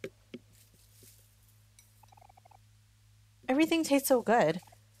 Everything tastes so good.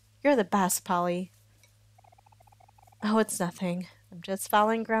 You're the best, Polly. Oh, it's nothing. I'm just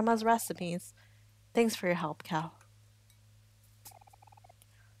following Grandma's recipes. Thanks for your help, Cal.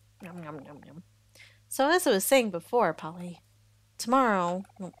 Yum, yum, yum, yum. So as I was saying before, Polly, tomorrow,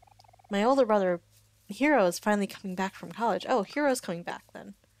 my older brother, Hero, is finally coming back from college. Oh, Hero's coming back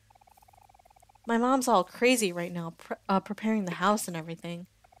then. My mom's all crazy right now, preparing the house and everything.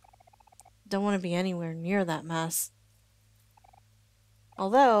 Don't want to be anywhere near that mess.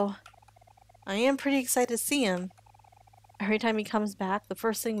 Although, I am pretty excited to see him. Every time he comes back, the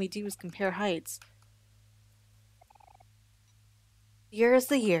first thing we do is compare heights. Year is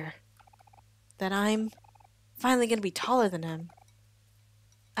the year that I'm finally going to be taller than him.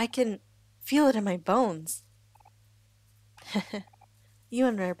 I can feel it in my bones. You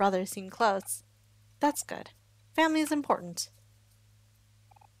and my brother seem close. That's good. Family is important.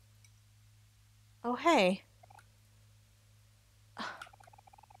 Oh, hey.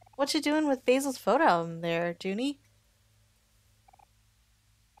 What you doing with Basil's photo album there, Junie?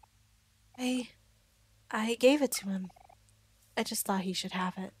 I gave it to him. I just thought he should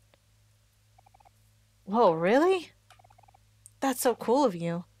have it. Whoa, really? That's so cool of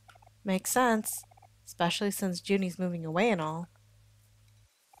you. Makes sense. Especially since Junie's moving away and all.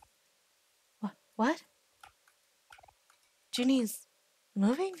 What? Junie's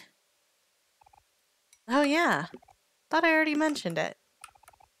moving? Oh yeah. Thought I already mentioned it.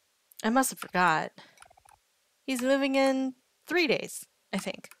 I must have forgot. He's moving in 3 days, I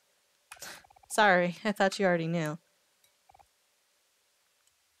think. Sorry, I thought you already knew.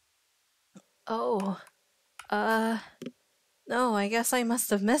 Oh, no, I guess I must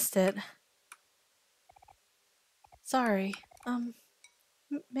have missed it. Sorry.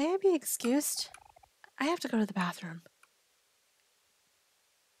 May I be excused? I have to go to the bathroom.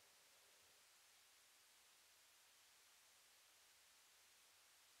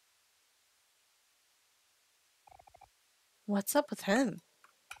 What's up with him?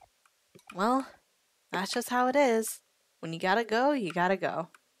 Well, that's just how it is. When you gotta go, you gotta go.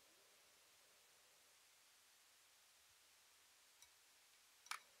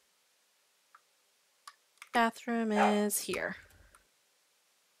 Bathroom is here.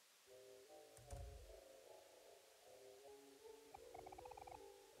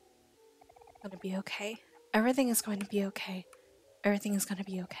 Gonna be okay. Everything is going to be okay. Everything is gonna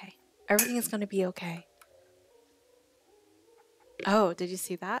be okay. Everything is gonna be okay. Oh, did you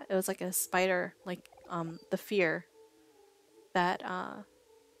see that? It was like a spider, like the fear that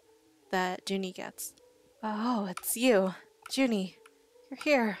that Junie gets. Oh, it's you, Junie. You're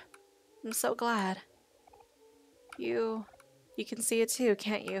here. I'm so glad. You can see it too,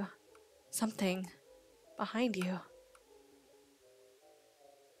 can't you? Something behind you.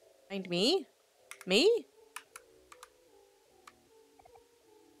 Behind me? Me?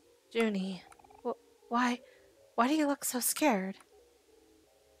 Junie, why do you look so scared?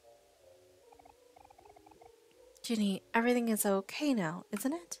 Junie, everything is okay now,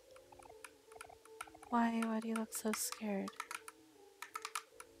 isn't it? Why? Why do you look so scared?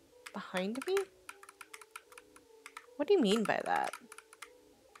 Behind me? What do you mean by that?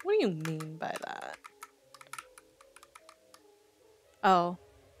 What do you mean by that? Oh.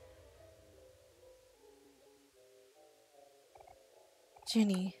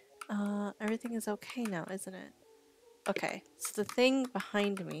 Ginny, everything is okay now, isn't it? Okay, so the thing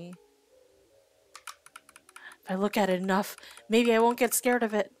behind me... If I look at it enough, maybe I won't get scared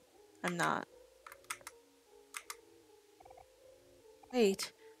of it. I'm not.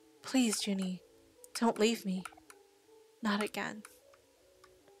 Wait. Please, Ginny. Don't leave me. Not again.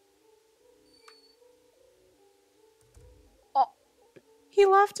 Oh! He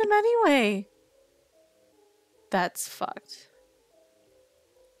left him anyway! That's fucked.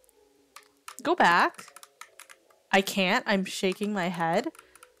 Go back. I can't. I'm shaking my head.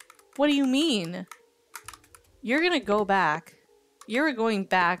 What do you mean? You're gonna go back. You're going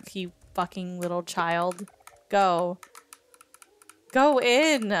back, you fucking little child. Go. Go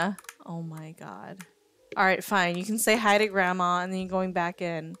in! Oh my god. Alright, fine. You can say hi to Grandma and then you're going back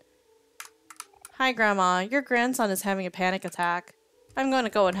in. Hi, Grandma. Your grandson is having a panic attack. I'm going to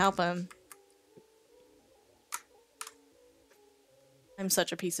go and help him. I'm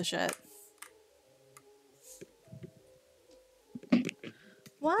such a piece of shit.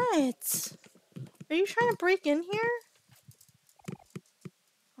 What? Are you trying to break in here?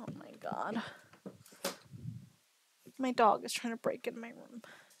 Oh my god. My dog is trying to break in my room.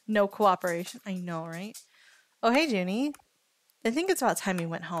 No cooperation. I know, right? Oh, hey, Junie. I think it's about time you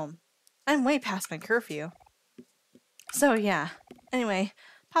went home. I'm way past my curfew. So, yeah. Anyway,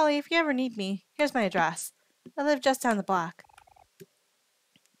 Polly, if you ever need me, here's my address. I live just down the block.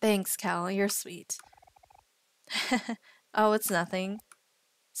 Thanks, Cal. You're sweet. Oh, it's nothing.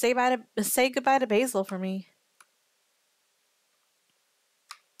 Say goodbye to Basil for me.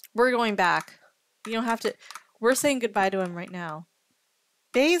 We're going back. You don't have to... We're saying goodbye to him right now.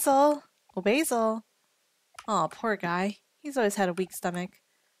 Basil! Oh, Basil. Oh, poor guy. He's always had a weak stomach.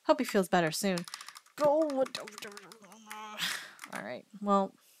 Hope he feels better soon. Go! Alright,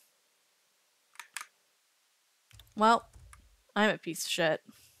 well... Well, I'm a piece of shit.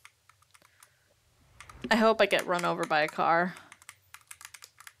 I hope I get run over by a car.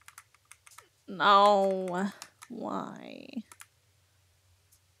 No. Why?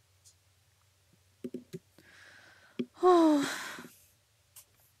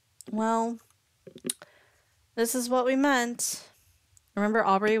 Well, this is what we meant. Remember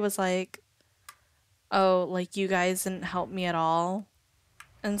Aubrey was like, oh, like, you guys didn't help me at all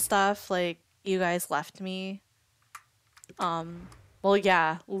and stuff. Like, you guys left me. Well,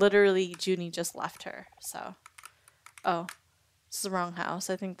 yeah, literally Junie just left her, so. Oh, this is the wrong house.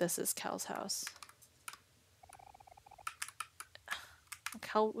 I think this is Kel's house.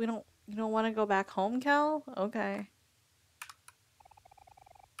 Kel, you don't want to go back home, Kel? Okay.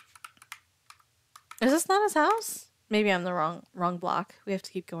 Is this not his house? Maybe I'm the wrong block. We have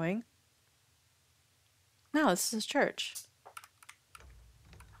to keep going. No, this is his church.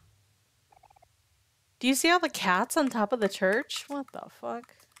 Do you see all the cats on top of the church? What the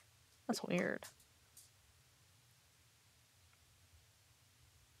fuck? That's weird.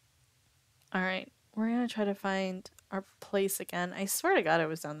 Alright, we're gonna try to find our place again. I swear to god it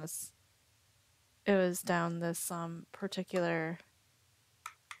was down this... It was down this, particular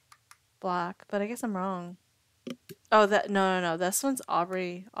block, but I guess I'm wrong. Oh, no. This one's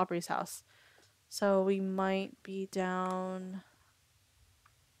Aubrey's house. So we might be down...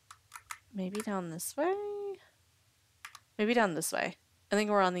 Maybe down this way? Maybe down this way. I think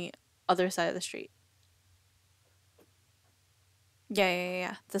we're on the other side of the street.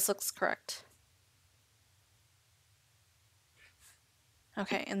 Yeah. This looks correct.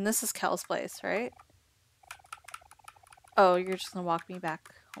 Okay, and this is Kel's place, right? Oh, you're just gonna walk me back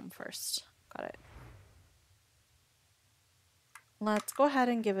home first. Got it. Let's go ahead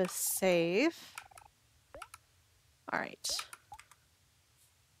and give a save. Alright.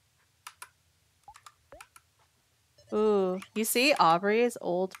 Ooh, you see Aubrey's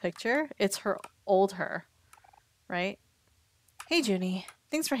old picture? It's her old her, right? Hey, Junie.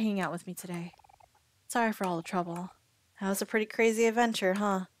 Thanks for hanging out with me today. Sorry for all the trouble. That was a pretty crazy adventure,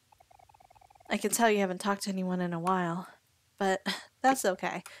 huh? I can tell you haven't talked to anyone in a while, but that's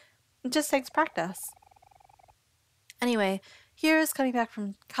okay. It just takes practice. Anyway, Hiro is coming back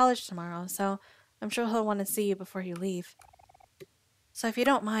from college tomorrow, so I'm sure he'll want to see you before you leave. So if you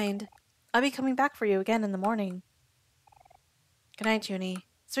don't mind, I'll be coming back for you again in the morning. Good night, Junie.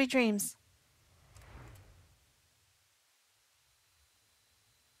 Sweet dreams.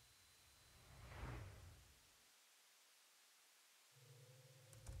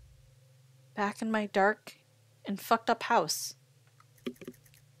 Back in my dark and fucked up house.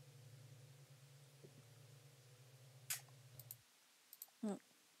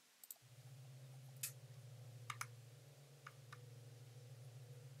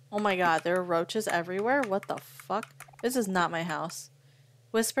 Oh my god, there are roaches everywhere? What the fuck? This is not my house.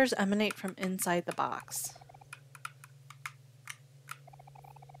 Whispers emanate from inside the box.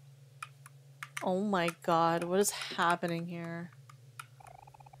 Oh my god, what is happening here?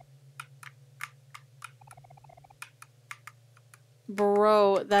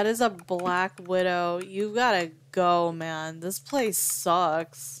 Bro, that is a black widow. You gotta go, man. This place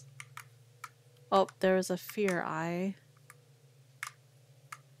sucks. Oh, there's a fear eye.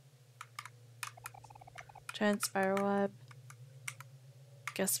 Giant spider web.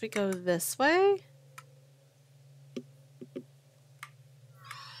 Guess we go this way?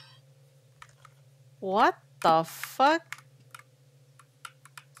 What the fuck?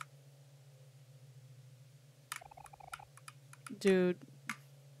 Dude.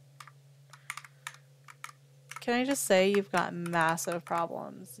 Can I just say you've got massive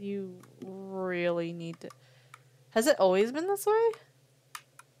problems? You really need to... Has it always been this way?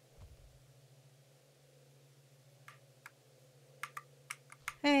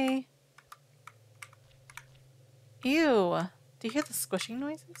 Hey. Ew. Do you hear the squishing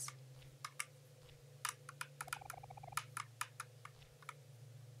noises?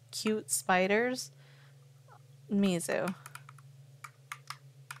 Cute spiders? Mizu.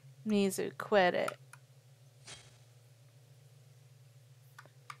 Mizu, quit it.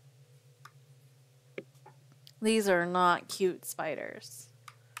 These are not cute spiders.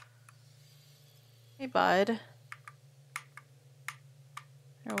 Hey, bud.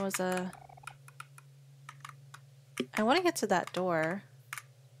 There was a... I want to get to that door.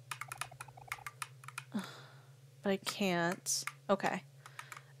 But I can't. Okay.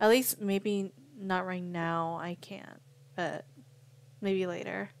 At least maybe not right now I can't. But maybe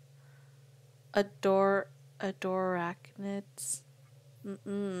later. Arachnids.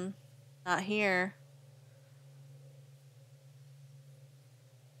 Mm-mm. Not here.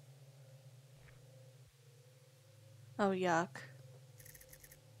 Oh, yuck.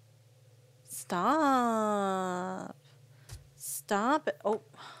 Stop. Stop it. Oh,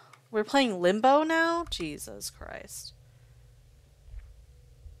 we're playing Limbo now? Jesus Christ.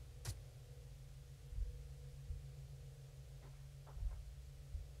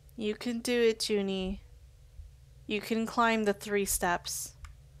 You can do it, Junie. You can climb the 3 steps.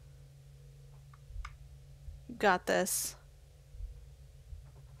 You got this.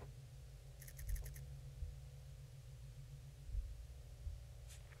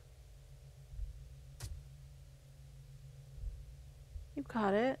 You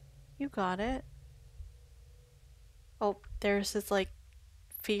got it. You got it. Oh, there's this like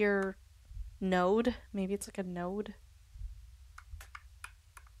fear node. Maybe it's like a node.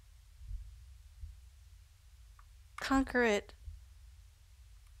 Conquer it.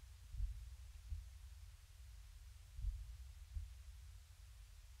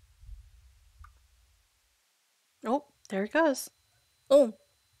 Oh, there it goes. Oh.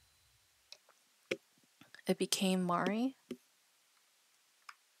 It became Mari.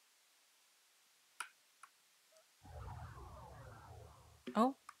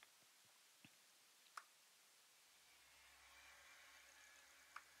 Oh.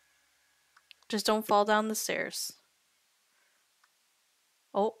 Just don't fall down the stairs.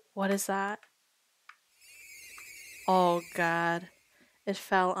 Oh, what is that? Oh god. It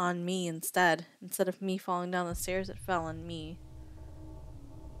fell on me instead. Instead of me falling down the stairs, it fell on me.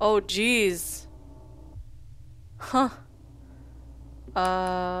 Oh jeez. Huh.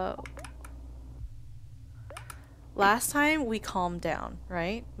 Last time we calmed down,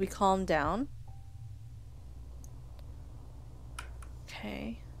 right? We calmed down.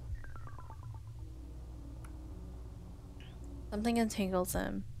 Okay. Something entangles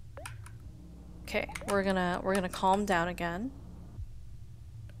him. Okay, we're gonna calm down again.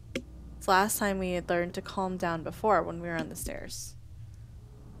 It's last time we had learned to calm down before when we were on the stairs.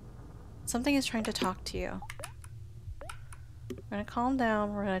 Something is trying to talk to you. We're gonna calm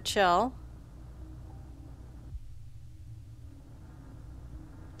down, we're gonna chill.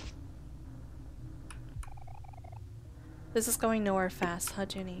 This is going nowhere fast, huh,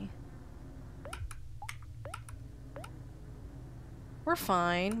 Ginny? We're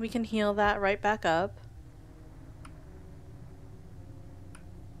fine. We can heal that right back up.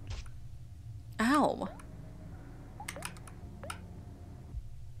 Ow.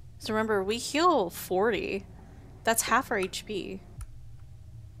 So remember, we heal 40. That's half our HP.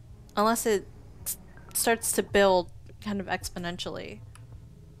 Unless it starts to build kind of exponentially.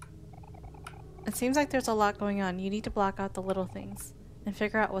 It seems like there's a lot going on. You need to block out the little things and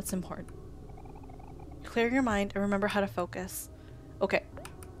figure out what's important. Clear your mind and remember how to focus. Okay,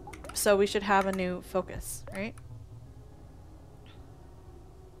 so we should have a new focus, right?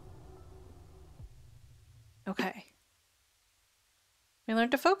 Okay. We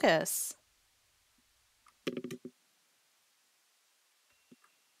learned to focus.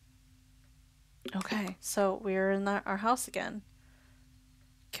 Okay, so we're in our house again.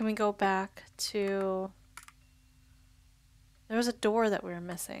 Can we go back to... There was a door that we were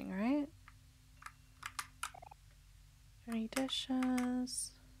missing, right? Dirty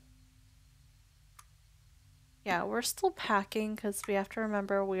dishes. Yeah, we're still packing because we have to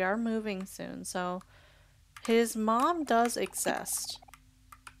remember we are moving soon, so his mom does exist.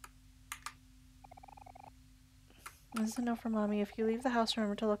 This is a note from Mommy. If you leave the house,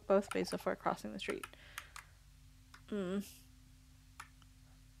 remember to look both ways before crossing the street. And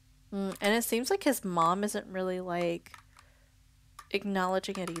it seems like his mom isn't really, like,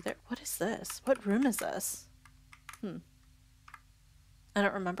 acknowledging it either. What is this? What room is this? I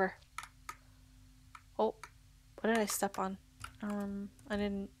don't remember. Oh, what did I step on? I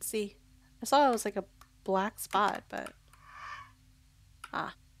didn't see. I saw it was like a black spot, but...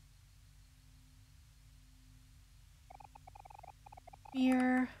 Ah.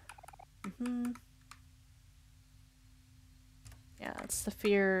 Here. Yeah, it's the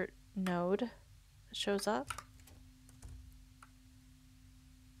fear node that shows up.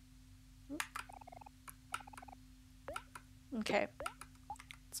 Okay.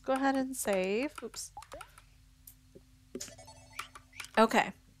 Let's go ahead and save. Oops.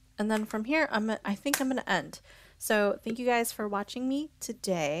 Okay. And then from here, I think I'm gonna end. So thank you guys for watching me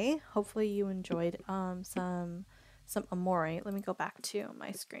today. Hopefully you enjoyed some Omori. Let me go back to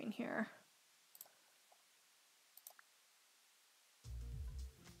my screen here.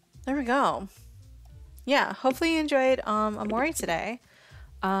 There we go. Yeah, hopefully you enjoyed Omori today.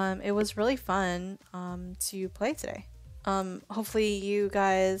 It was really fun to play today. Hopefully you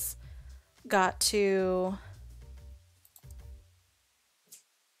guys got to...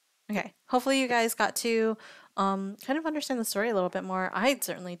 Okay, hopefully you guys got to kind of understand the story a little bit more. I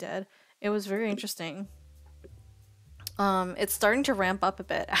certainly did. It was very interesting. It's starting to ramp up a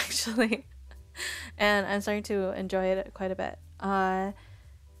bit, actually. And I'm starting to enjoy it quite a bit.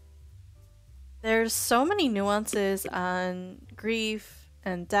 There's so many nuances on grief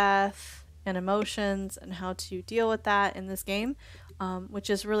and death and emotions and how to deal with that in this game, which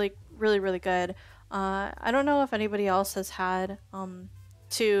is really, really, really good. I don't know if anybody else has had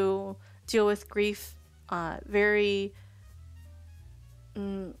to deal with grief very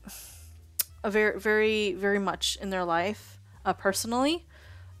much in their life personally.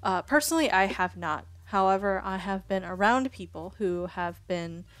 Personally, I have not. However, I have been around people who have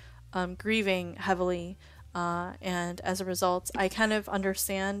been grieving heavily, and as a result, I kind of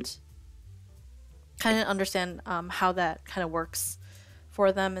understand how that kind of works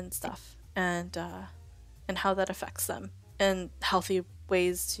for them and stuff, and how that affects them and healthy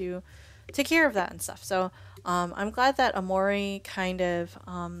ways to take care of that and stuff. So I'm glad that Omori kind of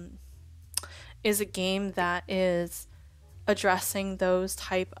is a game that is addressing those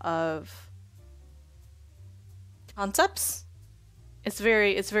type of concepts. It's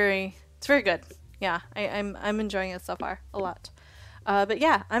very good. Yeah, I'm enjoying it so far a lot. But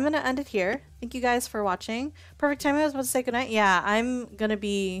yeah, I'm gonna end it here. Thank you guys for watching. Perfect time. I was about to say goodnight. Yeah, I'm gonna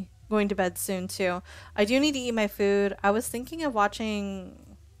be going to bed soon too. I do need to eat my food. I was thinking of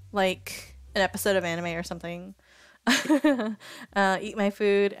watching like an episode of anime or something. Eat my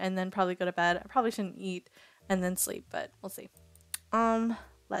food and then probably go to bed. I probably shouldn't eat and then sleep, but we'll see.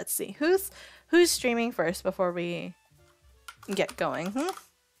 Let's see. Who's streaming first before we get going?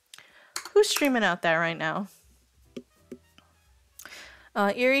 Who's streaming out there right now?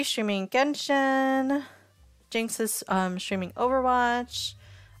 Erie's streaming Genshin. Jinx is streaming Overwatch.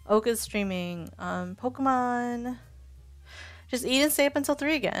 Oka's streaming Pokemon. Just eat and stay up until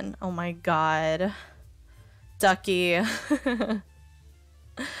 3 again. Oh my god. Ducky.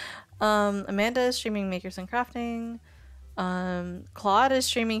 Amanda is streaming Makers and Crafting. Claude is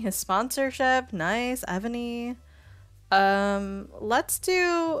streaming his sponsorship. Nice. Ebony. Let's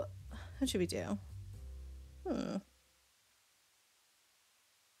do... What should we do?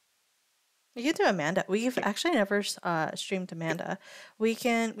 We could do Amanda. We've actually never streamed Amanda. We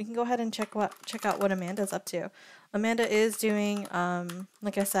can go ahead and check out what Amanda's up to. Amanda is doing,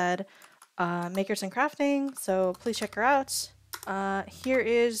 like I said, Makers and Crafting, so please check her out. Here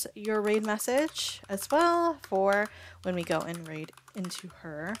is your raid message as well for when we go and raid into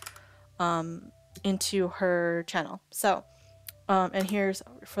her channel. So, and here's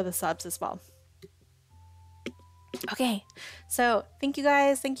for the subs as well. Okay, so thank you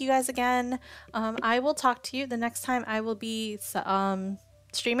guys again. I will talk to you the next time I will be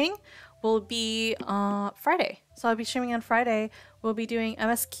streaming will be Friday. So I'll be streaming on Friday. We'll be doing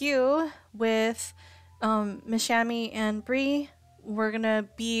MSQ with Mishami and Bree. We're gonna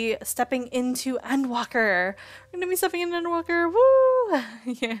be stepping into Endwalker. We're gonna be stepping into Endwalker. Woo!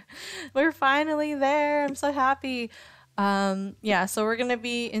 Yeah, we're finally there. I'm so happy. Yeah, so we're gonna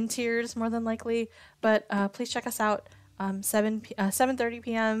be in tears more than likely, but please check us out 7:30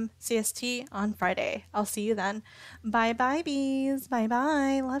 p.m. CST on Friday. I'll see you then. Bye bye bees. Bye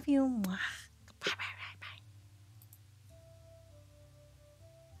bye. Love you. Mwah. Bye bye.